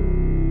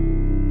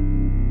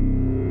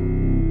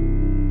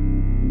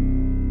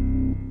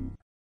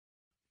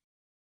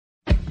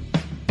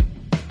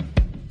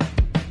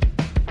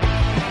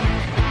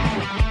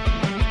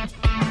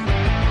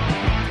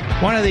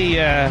 One of the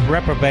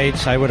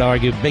reprobates, I would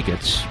argue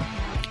bigots,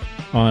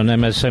 on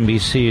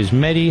MSNBC is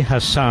Mehdi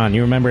Hasan.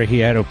 You remember he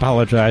had to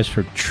apologize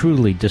for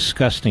truly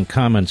disgusting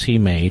comments he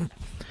made.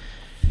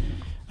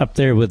 Up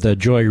there with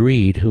Joy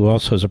Reid, who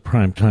also has a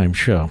primetime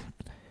show.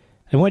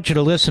 I want you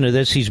to listen to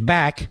this. He's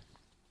back.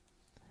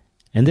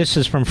 And this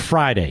is from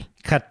Friday.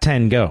 Cut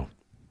 10, go.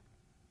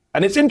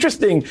 And it's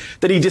interesting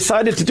that he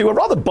decided to do a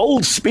rather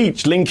bold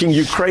speech linking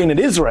Ukraine and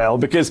Israel,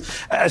 because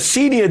a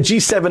senior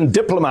G7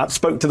 diplomat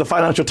spoke to the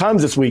Financial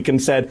Times this week and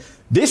said,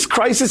 this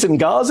crisis in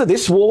Gaza,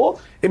 this war,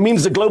 it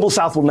means the global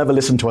South will never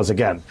listen to us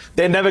again.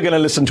 They're never going to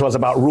listen to us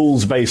about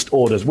rules-based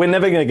orders. We're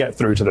never going to get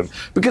through to them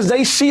because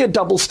they see a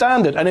double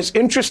standard. And it's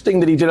interesting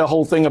that he did a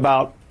whole thing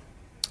about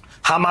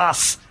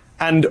Hamas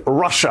and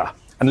Russia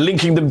and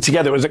linking them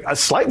together. It was a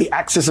slightly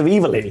axis of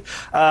evilly,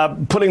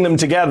 putting them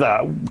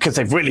together, because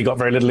they've really got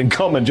very little in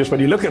common just when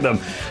you look at them.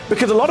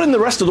 Because a lot in the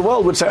rest of the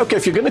world would say, okay,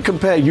 if you're going to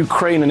compare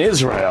Ukraine and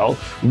Israel,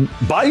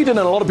 Biden and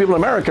a lot of people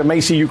in America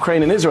may see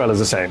Ukraine and Israel as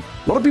the same.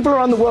 A lot of people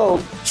around the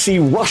world see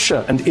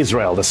Russia and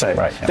Israel the same.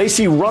 Right, yeah. They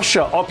see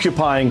Russia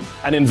occupying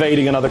and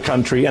invading another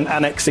country and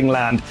annexing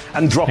land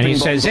and dropping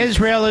bombs. And he says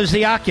Israel is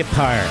the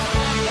occupier.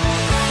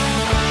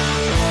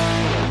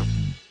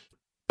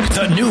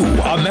 The new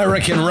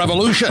American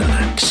Revolution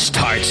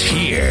starts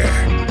here.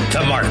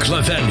 The Mark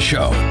Levin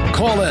Show.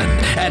 Call in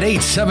at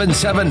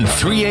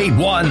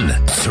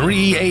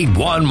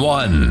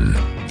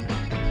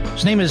 877-381-3811.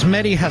 His name is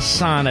Mehdi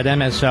Hassan at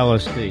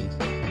MSLSD.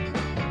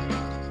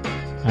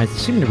 I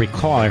seem to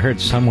recall I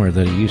heard somewhere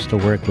that he used to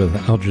work with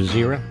Al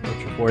Jazeera,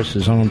 which of course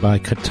is owned by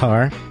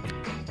Qatar,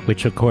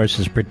 which of course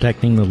is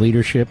protecting the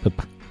leadership of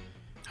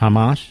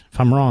Hamas. If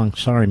I'm wrong,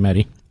 sorry,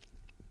 Mehdi.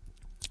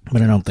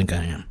 But I don't think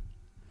I am.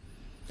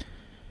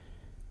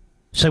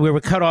 So we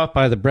were cut off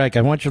by the break.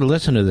 I want you to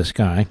listen to this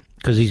guy,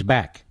 because he's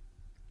back.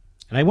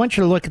 And I want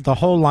you to look at the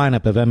whole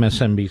lineup of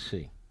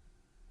MSNBC.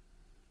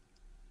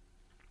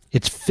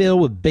 It's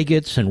filled with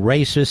bigots and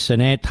racists and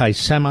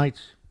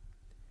anti-Semites,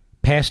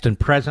 past and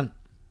present.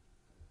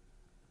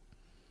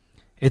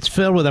 It's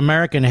filled with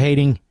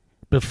American-hating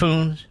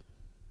buffoons,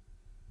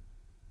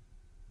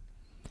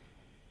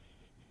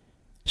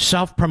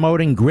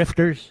 self-promoting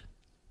grifters.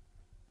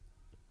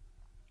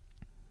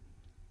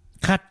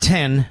 Cut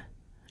 10,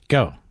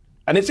 go.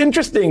 And it's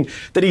interesting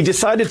that he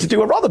decided to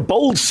do a rather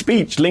bold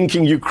speech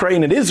linking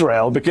Ukraine and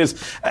Israel, because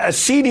a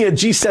senior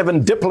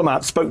G7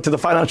 diplomat spoke to the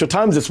Financial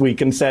Times this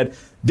week and said,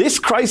 this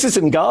crisis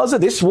in Gaza,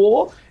 this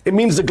war, it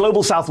means the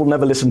global South will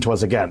never listen to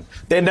us again.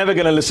 They're never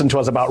going to listen to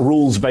us about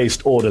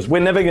rules-based orders. We're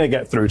never going to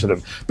get through to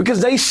them,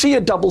 because they see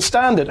a double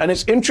standard. And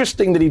it's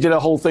interesting that he did a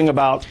whole thing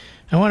about...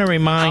 I want to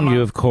remind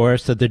you, of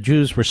course, that the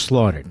Jews were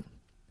slaughtered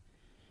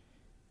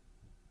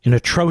in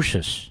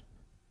atrocious,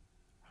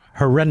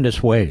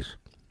 horrendous ways.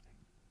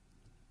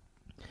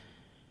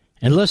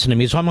 And listen to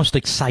me, he's almost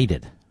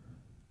excited.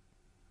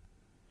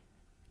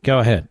 Go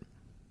ahead.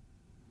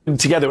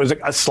 Together, it was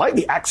a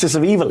slightly axis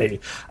of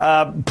evilly,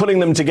 putting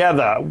them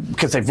together,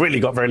 because they've really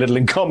got very little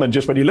in common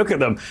just when you look at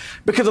them.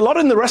 Because a lot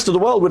in the rest of the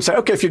world would say,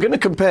 okay, if you're going to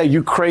compare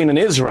Ukraine and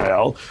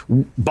Israel,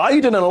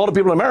 Biden and a lot of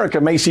people in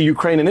America may see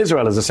Ukraine and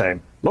Israel as the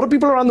same. A lot of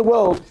people around the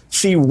world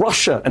see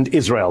Russia and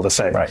Israel the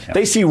same. Right, yeah.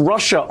 They see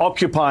Russia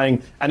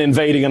occupying and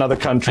invading another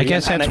country. I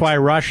guess that's why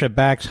Russia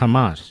backs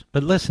Hamas.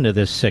 But listen to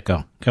this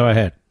sicko. Go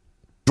ahead.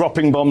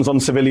 Dropping bombs on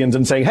civilians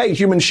and saying, hey,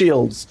 human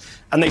shields.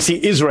 And they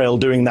see Israel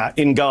doing that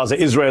in Gaza.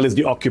 Israel is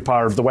the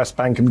occupier of the West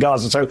Bank and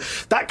Gaza. So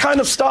that kind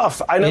of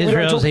stuff. I know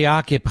Israel's the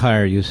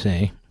occupier, you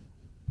say,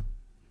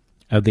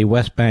 of the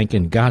West Bank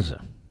and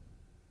Gaza.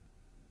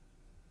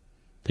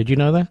 Did you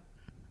know that?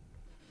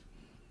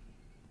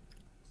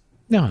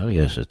 No,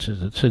 yes,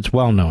 it's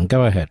well known.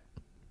 Go ahead.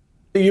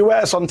 The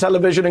U.S. on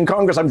television in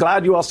Congress. I'm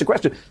glad you asked the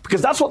question,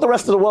 because that's what the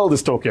rest of the world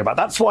is talking about.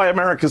 That's why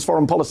America's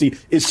foreign policy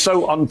is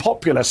so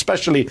unpopular,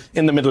 especially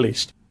in the Middle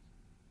East.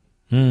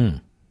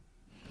 No,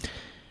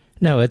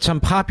 it's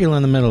unpopular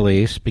in the Middle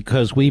East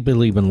because we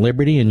believe in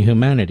liberty and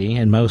humanity,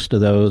 and most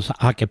of those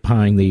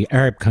occupying the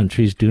Arab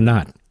countries do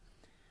not.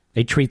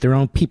 They treat their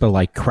own people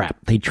like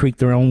crap. They treat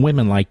their own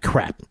women like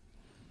crap.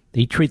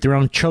 They treat their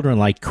own children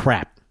like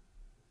crap.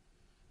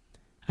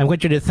 I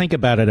want you to think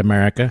about it,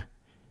 America.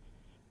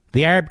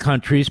 The Arab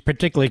countries,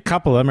 particularly a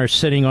couple of them, are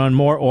sitting on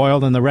more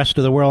oil than the rest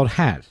of the world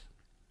has.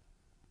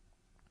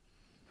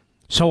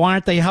 So why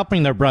aren't they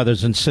helping their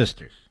brothers and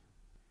sisters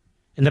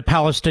in the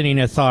Palestinian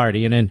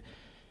Authority and in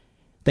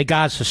the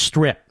Gaza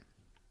Strip?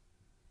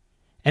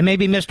 And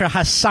maybe Mr.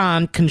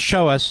 Hassan can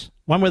show us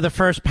when were the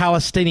first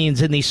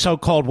Palestinians in the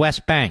so-called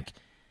West Bank,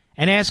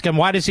 and ask him,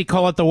 why does he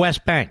call it the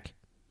West Bank?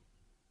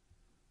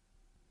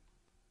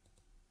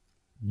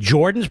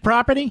 Jordan's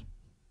property?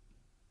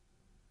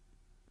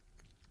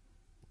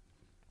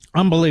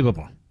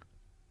 Unbelievable.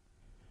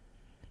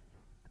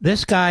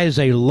 This guy is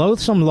a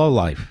loathsome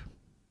lowlife.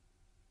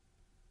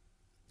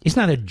 He's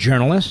not a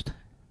journalist.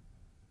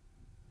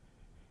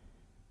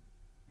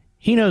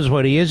 He knows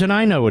what he is, and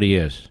I know what he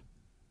is.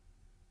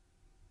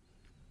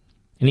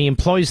 And he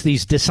employs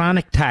these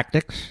dishonest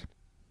tactics,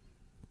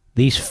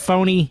 these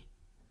phony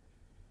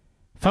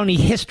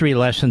history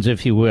lessons,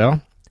 if you will,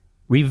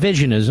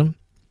 revisionism.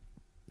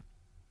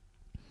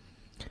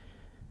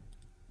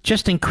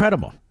 Just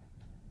incredible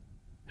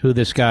who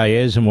this guy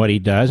is and what he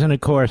does. And, of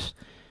course,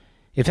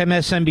 if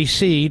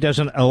MSNBC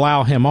doesn't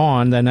allow him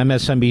on, then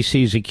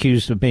MSNBC is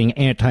accused of being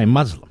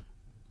anti-Muslim.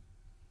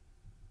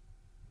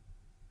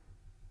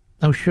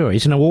 Oh, sure.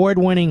 He's an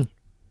award-winning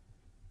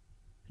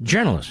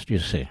journalist, you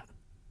see.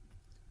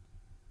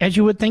 As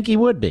you would think he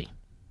would be.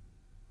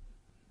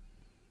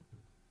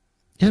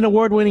 He's an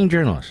award-winning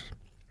journalist.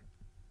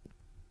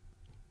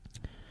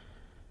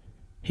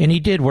 And he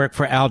did work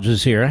for Al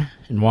Jazeera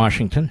in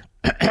Washington.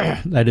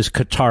 That is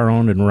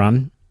Qatar-owned and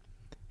run.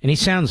 And he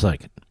sounds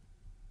like it.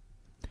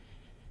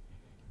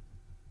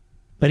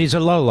 But he's a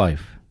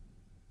lowlife,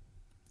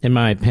 in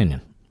my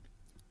opinion.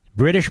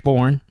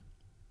 British-born,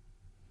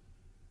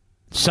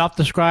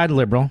 self-described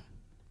liberal,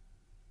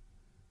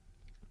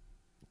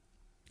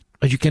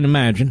 as you can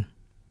imagine.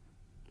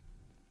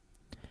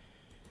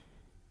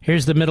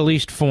 Here's the Middle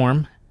East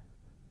Forum.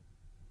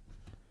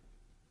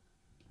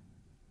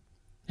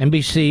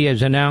 NBC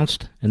has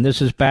announced, and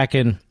this is back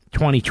in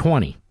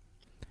 2020,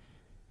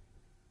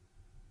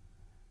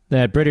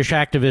 that British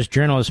activist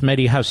journalist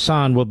Mehdi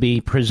Hasan will be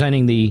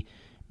presenting the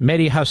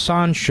Mehdi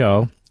Hasan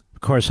Show.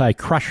 Of course, I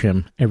crush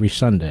him every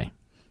Sunday.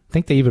 I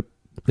think they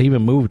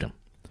even moved him.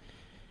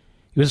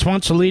 He was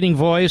once a leading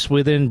voice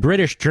within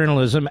British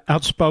journalism,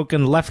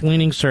 outspoken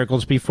left-leaning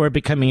circles before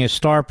becoming a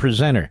star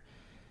presenter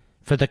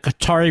for the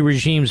Qatari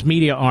regime's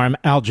media arm,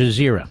 Al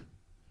Jazeera.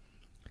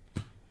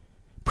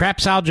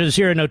 Perhaps Al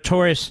Jazeera,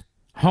 notorious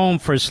home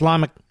for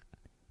Islamic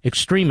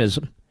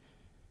extremism,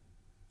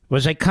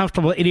 was a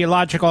comfortable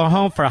ideological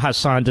home for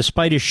Hassan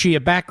despite his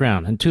Shia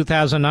background. In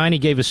 2009, he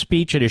gave a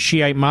speech at a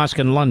Shiite mosque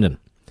in London.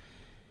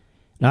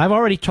 Now, I've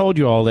already told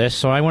you all this,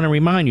 so I want to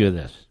remind you of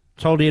this.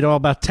 I told you it all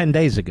about 10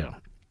 days ago.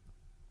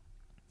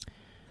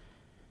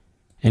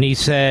 And he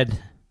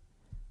said,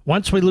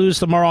 once we lose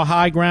the moral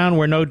high ground,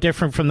 we're no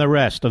different from the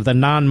rest of the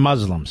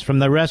non-Muslims, from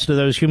the rest of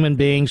those human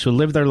beings who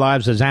live their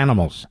lives as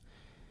animals,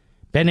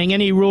 bending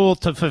any rule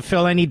to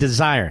fulfill any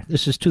desire.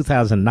 This is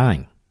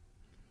 2009.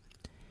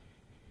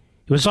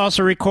 He was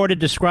also recorded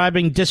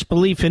describing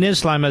disbelief in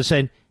Islam as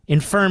an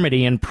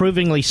infirmity and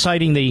provingly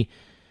citing the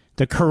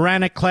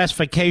Quranic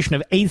classification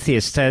of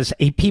atheists as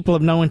a people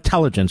of no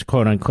intelligence,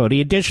 quote unquote. He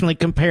additionally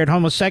compared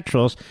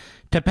homosexuals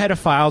to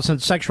pedophiles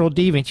and sexual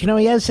deviants. You know,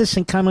 he has this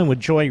in common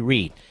with Joy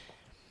Reid.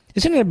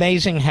 Isn't it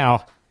amazing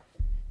how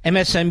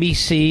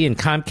MSNBC and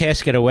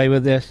Comcast get away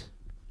with this?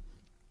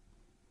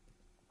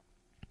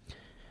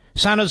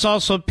 Sanaz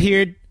also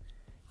appeared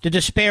to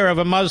despair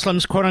over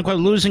Muslims, quote unquote,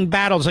 losing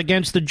battles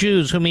against the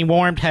Jews, whom he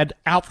warned had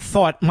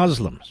outthought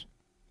Muslims.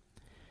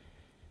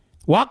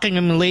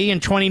 Welcomingly, in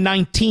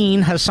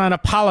 2019, Hassan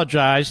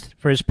apologized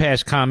for his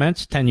past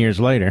comments 10 years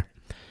later.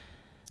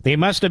 He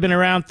must have been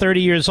around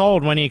 30 years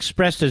old when he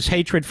expressed his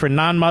hatred for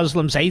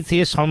non-Muslims,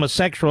 atheists,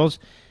 homosexuals.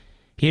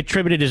 He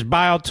attributed his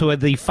bile to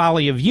the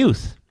folly of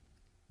youth.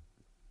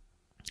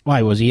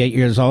 Why, was he 8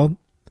 years old?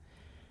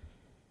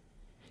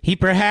 He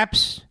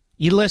perhaps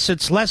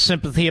elicits less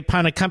sympathy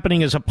upon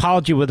accompanying his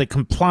apology with a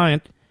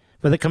complaint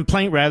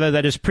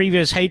that his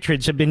previous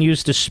hatreds have been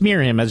used to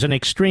smear him as an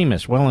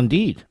extremist. Well,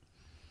 indeed.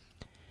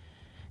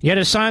 Yet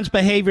Hassan's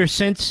behavior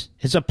since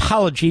his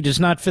apology does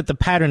not fit the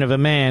pattern of a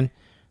man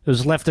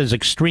who's left his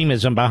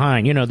extremism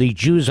behind. You know, the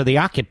Jews are the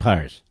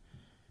occupiers.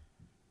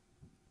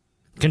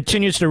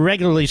 Continues to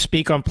regularly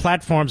speak on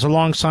platforms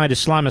alongside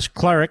Islamist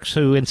clerics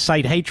who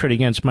incite hatred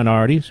against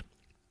minorities.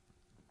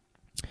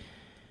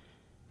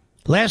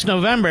 Last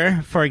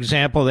November, for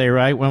example, they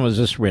write, when was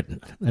this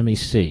written? Let me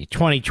see,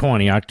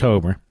 2020,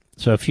 October,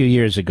 so a few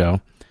years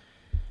ago.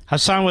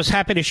 Hassan was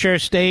happy to share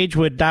stage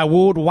with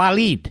Dawood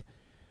Walid,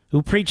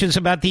 who preaches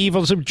about the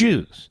evils of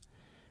Jews.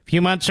 A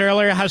few months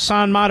earlier,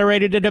 Hassan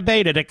moderated a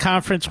debate at a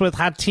conference with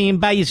Hatim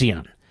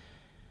Bayzian,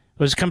 who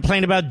was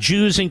complaining about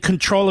Jews in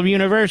control of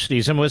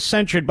universities and was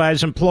censured by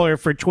his employer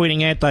for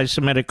tweeting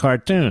anti-Semitic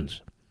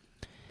cartoons.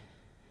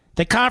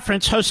 The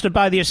conference, hosted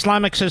by the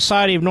Islamic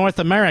Society of North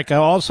America,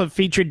 also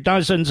featured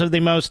dozens of the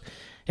most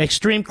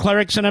extreme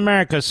clerics in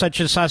America, such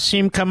as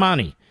Hassim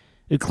Kamani,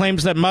 who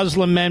claims that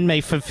Muslim men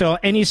may fulfill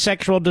any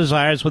sexual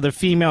desires with a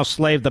female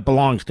slave that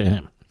belongs to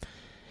him.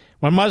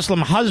 When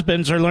Muslim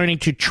husbands are learning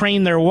to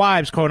train their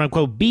wives,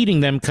 quote-unquote, beating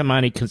them,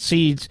 Kamani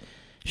concedes,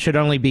 should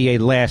only be a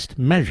last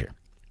measure.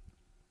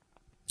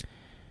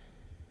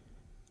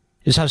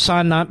 Is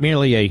Hassan not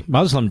merely a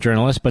Muslim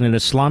journalist, but an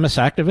Islamist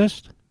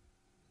activist?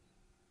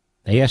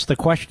 They asked the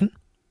question.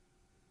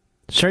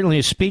 Certainly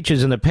his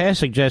speeches in the past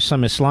suggest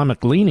some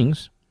Islamic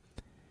leanings,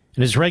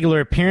 and his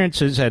regular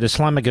appearances at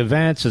Islamic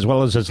events, as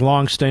well as his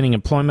long-standing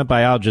employment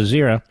by Al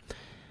Jazeera,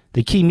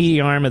 the key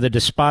media arm of the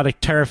despotic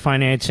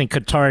terror-financing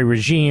Qatari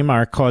regime,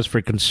 are cause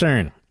for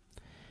concern.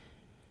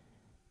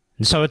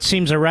 And so it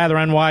seems a rather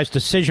unwise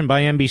decision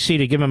by NBC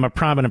to give him a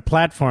prominent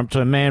platform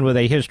to a man with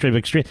a history of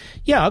extreme...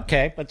 Yeah,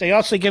 okay, but they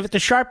also give it to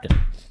Sharpton.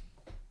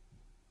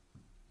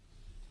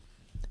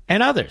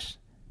 And others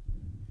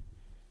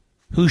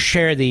who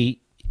share the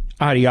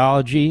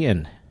ideology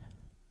and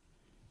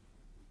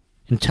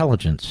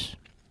intelligence,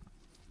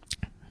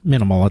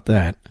 minimal at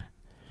that,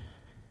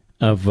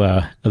 of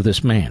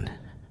this man,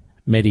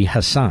 Mehdi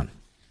Hasan.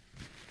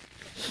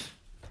 Do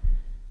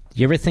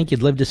you ever think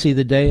you'd live to see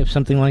the day of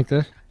something like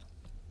this?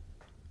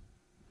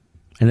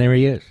 And there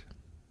he is.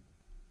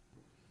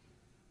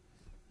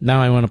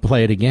 Now I want to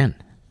play it again.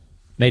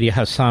 Mehdi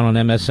Hasan on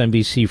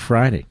MSNBC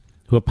Friday,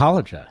 who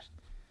apologized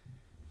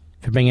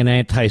for being an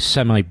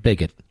anti-Semite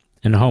bigot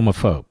and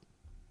homophobe.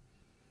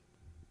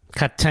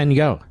 Cut 10,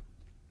 go.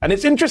 And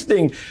it's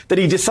interesting that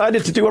he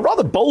decided to do a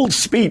rather bold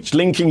speech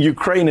linking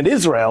Ukraine and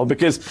Israel,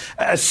 because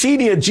a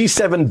senior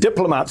G7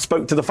 diplomat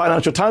spoke to the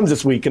Financial Times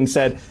this week and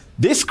said,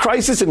 this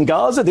crisis in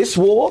Gaza, this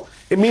war,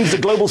 it means the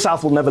global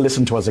south will never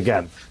listen to us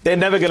again. They're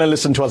never going to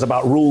listen to us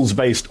about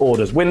rules-based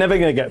orders. We're never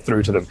going to get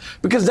through to them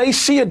because they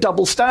see a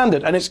double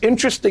standard. And it's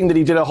interesting that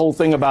he did a whole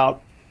thing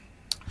about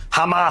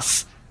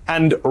Hamas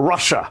and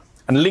Russia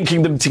and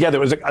linking them together.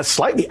 It was a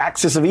slightly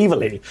axis of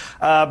evilly,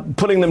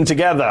 putting them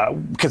together,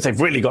 because they've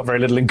really got very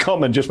little in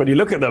common just when you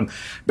look at them.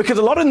 Because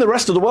a lot in the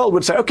rest of the world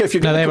would say, okay, if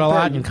you're going to they have a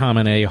lot in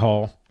common,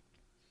 a-hole.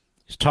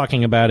 He's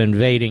talking about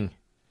invading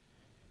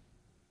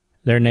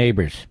their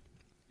neighbors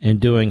and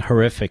doing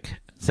horrific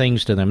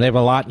things to them. They have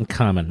a lot in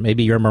common.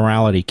 Maybe your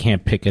morality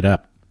can't pick it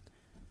up.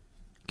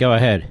 Go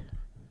ahead.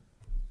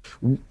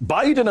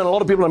 Biden and a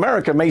lot of people in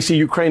America may see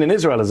Ukraine and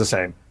Israel as the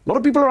same. A lot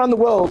of people around the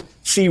world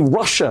see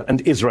Russia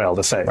and Israel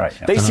the same. Right,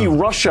 yeah. They see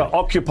Russia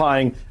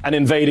occupying and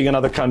invading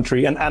another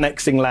country and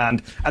annexing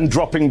land and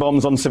dropping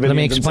bombs on civilians.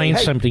 Let me explain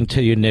something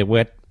to you,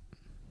 nitwit.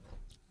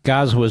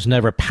 Gaza was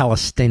never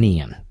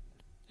Palestinian.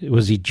 It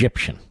was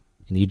Egyptian.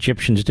 And the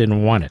Egyptians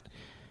didn't want it.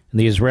 And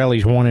the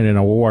Israelis won it in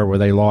a war where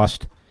they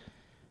lost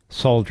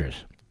soldiers.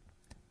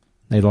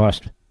 They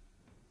lost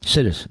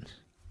citizens.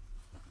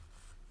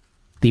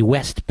 The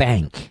West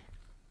Bank.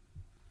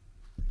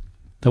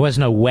 There was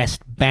no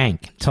West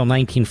Bank until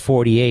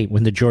 1948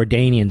 when the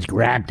Jordanians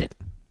grabbed it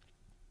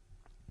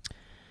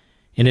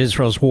in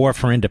Israel's war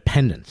for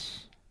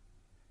independence.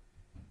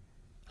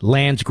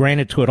 Lands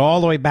granted to it all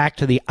the way back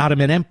to the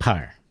Ottoman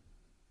Empire.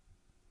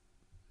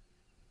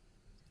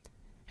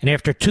 And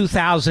after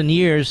 2,000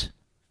 years,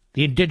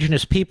 the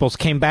indigenous peoples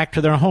came back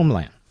to their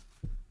homeland.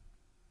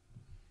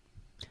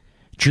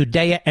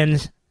 Judea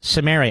and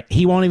Samaria.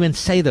 He won't even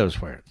say those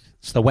words.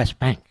 It's the West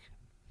Bank.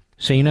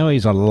 So you know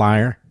he's a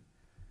liar.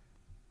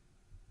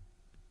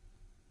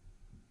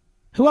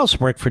 Who else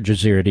worked for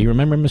Jazeera? Do you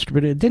remember, Mr.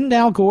 Biddy? Didn't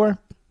Al Gore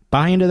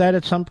buy into that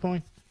at some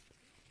point?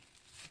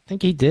 I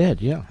think he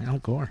did, yeah, Al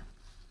Gore.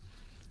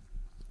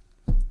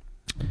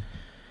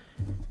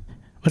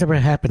 Whatever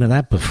happened to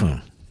that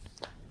buffoon?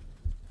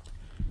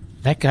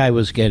 That guy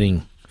was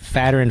getting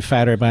fatter and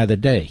fatter by the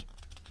day.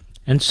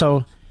 And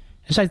so,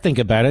 as I think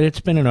about it,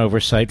 it's been an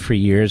oversight for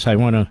years. I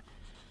want to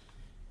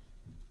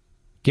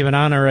give an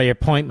honorary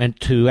appointment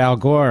to Al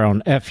Gore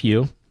on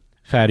FU,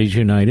 Fatties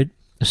United.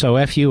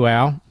 So FU,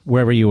 Al,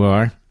 wherever you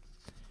are,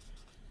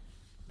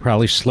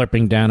 probably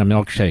slurping down a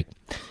milkshake.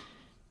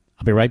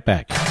 I'll be right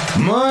back.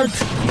 Mark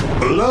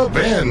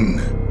Levin.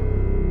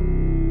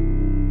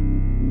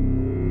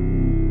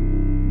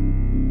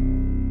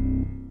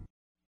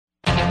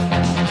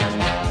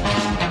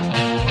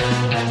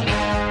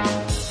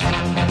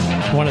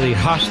 One of the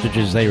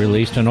hostages they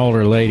released, an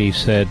older lady,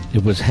 said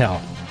it was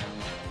hell.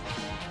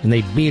 And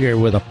they beat her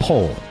with a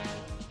pole.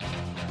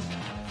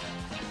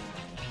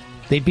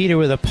 They beat her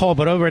with a pole,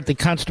 but over at the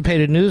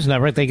Constipated News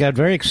Network, they got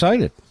very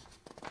excited.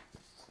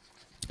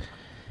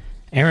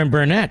 Erin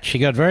Burnett, she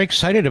got very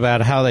excited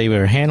about how they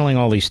were handling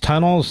all these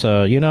tunnels.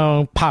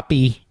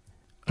 Poppy,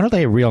 are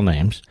they real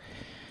names?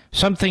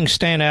 Some things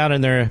stand out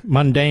in their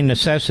mundane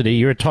necessity.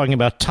 You're talking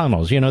about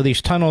tunnels.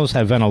 These tunnels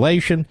have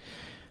ventilation.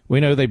 We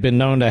know they've been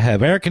known to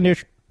have air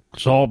conditioning.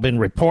 It's all been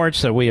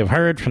reports that we have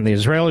heard from the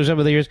Israelis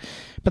over the years.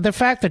 But the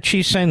fact that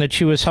she's saying that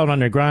she was held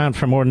underground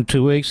for more than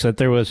 2 weeks, that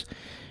there was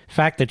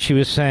fact that she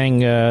was saying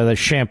the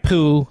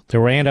shampoo, there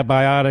were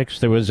antibiotics,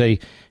 there was a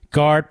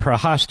guard per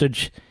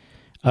hostage,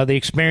 the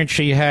experience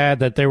she had,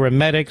 that there were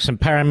medics and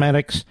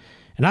paramedics.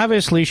 And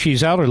obviously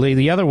she's elderly.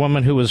 The other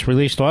woman who was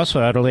released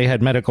also elderly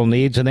had medical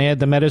needs, and they had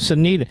the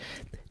medicine needed.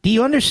 Do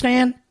you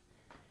understand?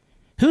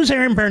 Who's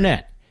Erin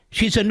Burnett?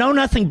 She's a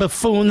know-nothing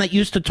buffoon that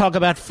used to talk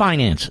about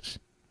finances.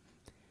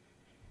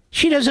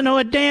 She doesn't know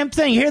a damn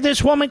thing. Here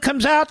this woman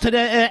comes out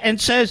today and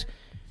says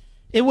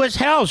it was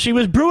hell. She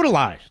was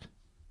brutalized.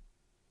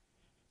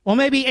 Well,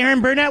 maybe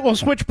Erin Burnett will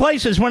switch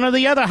places, one of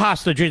the other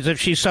hostages, if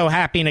she's so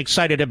happy and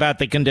excited about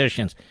the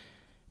conditions.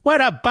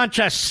 What a bunch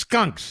of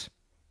skunks.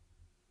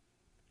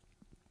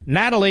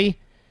 Natalie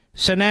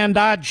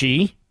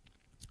Sanandaji,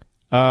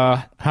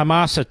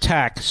 Hamas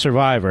attack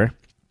survivor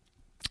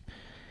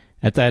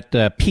at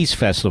that peace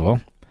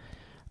festival.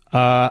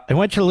 I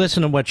want you to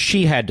listen to what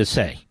she had to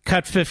say.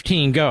 Cut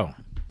 15, go.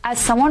 As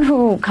someone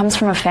who comes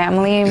from a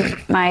family,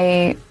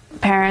 my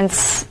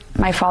parents,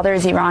 my father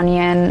is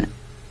Iranian.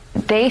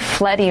 They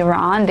fled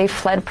Iran, they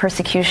fled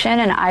persecution,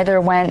 and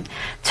either went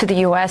to the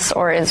U.S.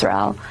 or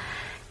Israel.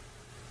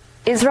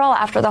 Israel,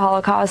 after the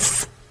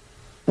Holocaust,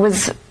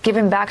 was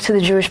given back to the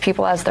Jewish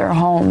people as their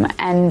home.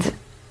 And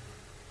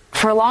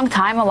for a long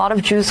time, a lot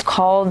of Jews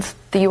called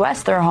the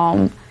U.S. their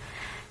home.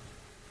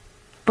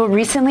 But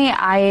recently,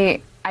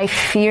 I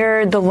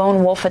fear the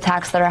lone wolf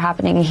attacks that are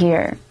happening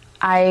here.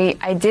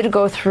 I did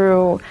go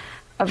through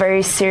a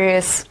very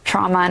serious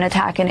trauma and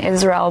attack in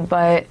Israel,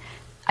 but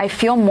I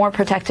feel more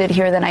protected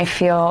here than I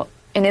feel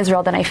in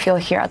Israel than I feel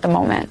here at the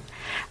moment.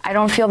 I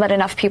don't feel that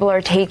enough people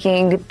are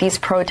taking these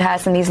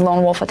protests and these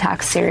lone wolf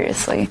attacks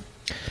seriously.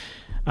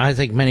 I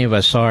think many of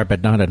us are,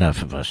 but not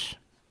enough of us.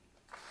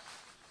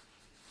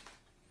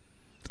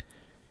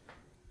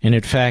 And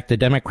in fact, the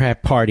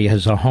Democrat Party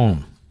has a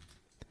home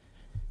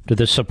to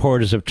the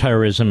supporters of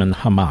terrorism and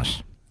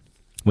Hamas.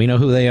 We know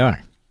who they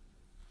are.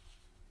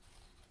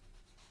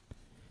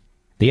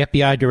 The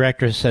FBI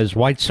director says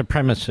white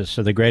supremacists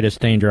are the greatest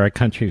danger our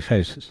country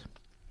faces.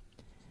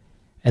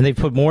 And they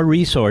put more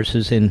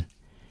resources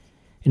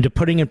into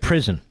putting in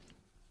prison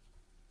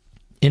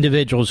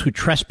individuals who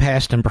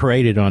trespassed and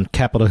paraded on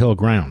Capitol Hill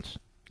grounds.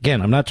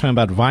 Again, I'm not talking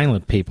about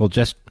violent people,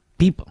 just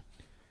people.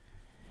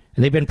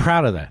 And they've been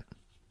proud of that.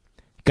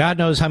 God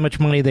knows how much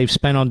money they've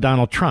spent on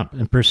Donald Trump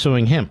and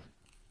pursuing him.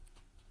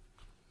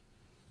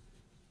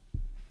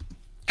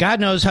 God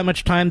knows how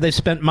much time they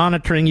spent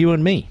monitoring you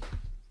and me,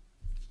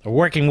 or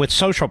working with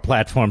social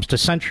platforms to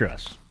censure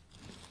us,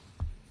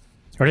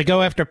 or to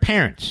go after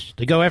parents,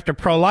 to go after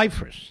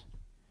pro-lifers.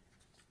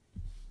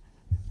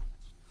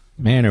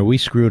 Man, are we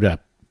screwed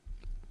up.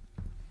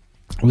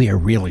 We are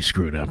really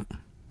screwed up.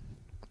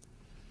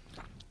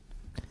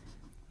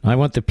 I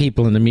want the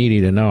people in the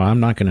media to know I'm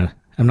not going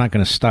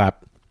to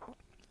stop.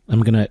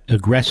 I'm going to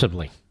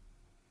aggressively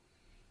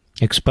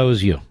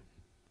expose you.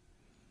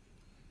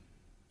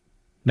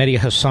 Mehdi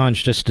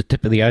Hassan's just the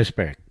tip of the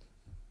iceberg.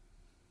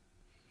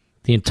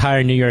 The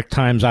entire New York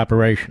Times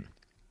operation,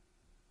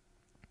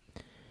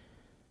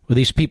 with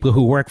these people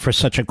who work for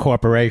such a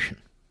corporation,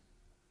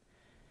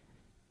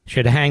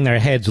 should hang their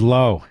heads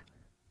low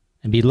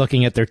and be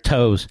looking at their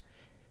toes.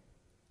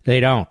 They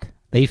don't.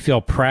 They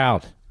feel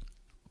proud.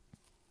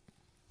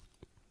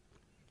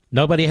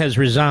 Nobody has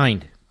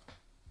resigned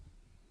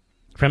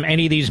from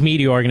any of these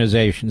media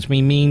organizations.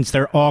 Which means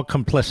they're all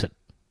complicit.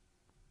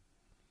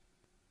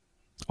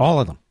 All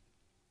of them.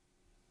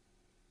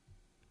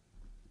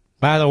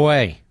 By the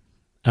way,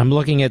 I'm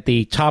looking at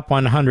the top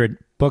 100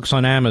 books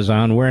on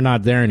Amazon. We're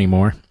not there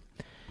anymore.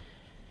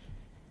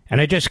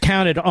 And I just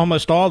counted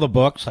almost all the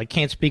books. I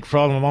can't speak for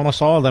all of them.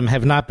 Almost all of them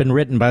have not been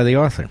written by the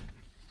author.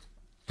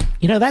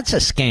 You know, that's a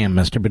scam,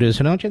 Mr.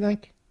 Producer, don't you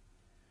think?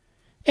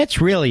 It's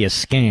really a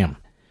scam.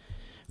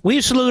 We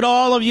salute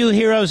all of you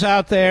heroes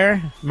out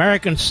there,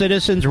 American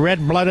citizens,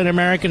 red-blooded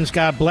Americans.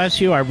 God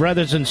bless you, our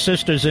brothers and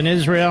sisters in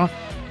Israel.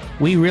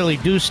 We really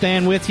do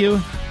stand with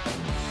you.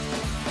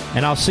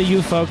 And I'll see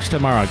you folks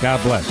tomorrow.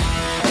 God bless.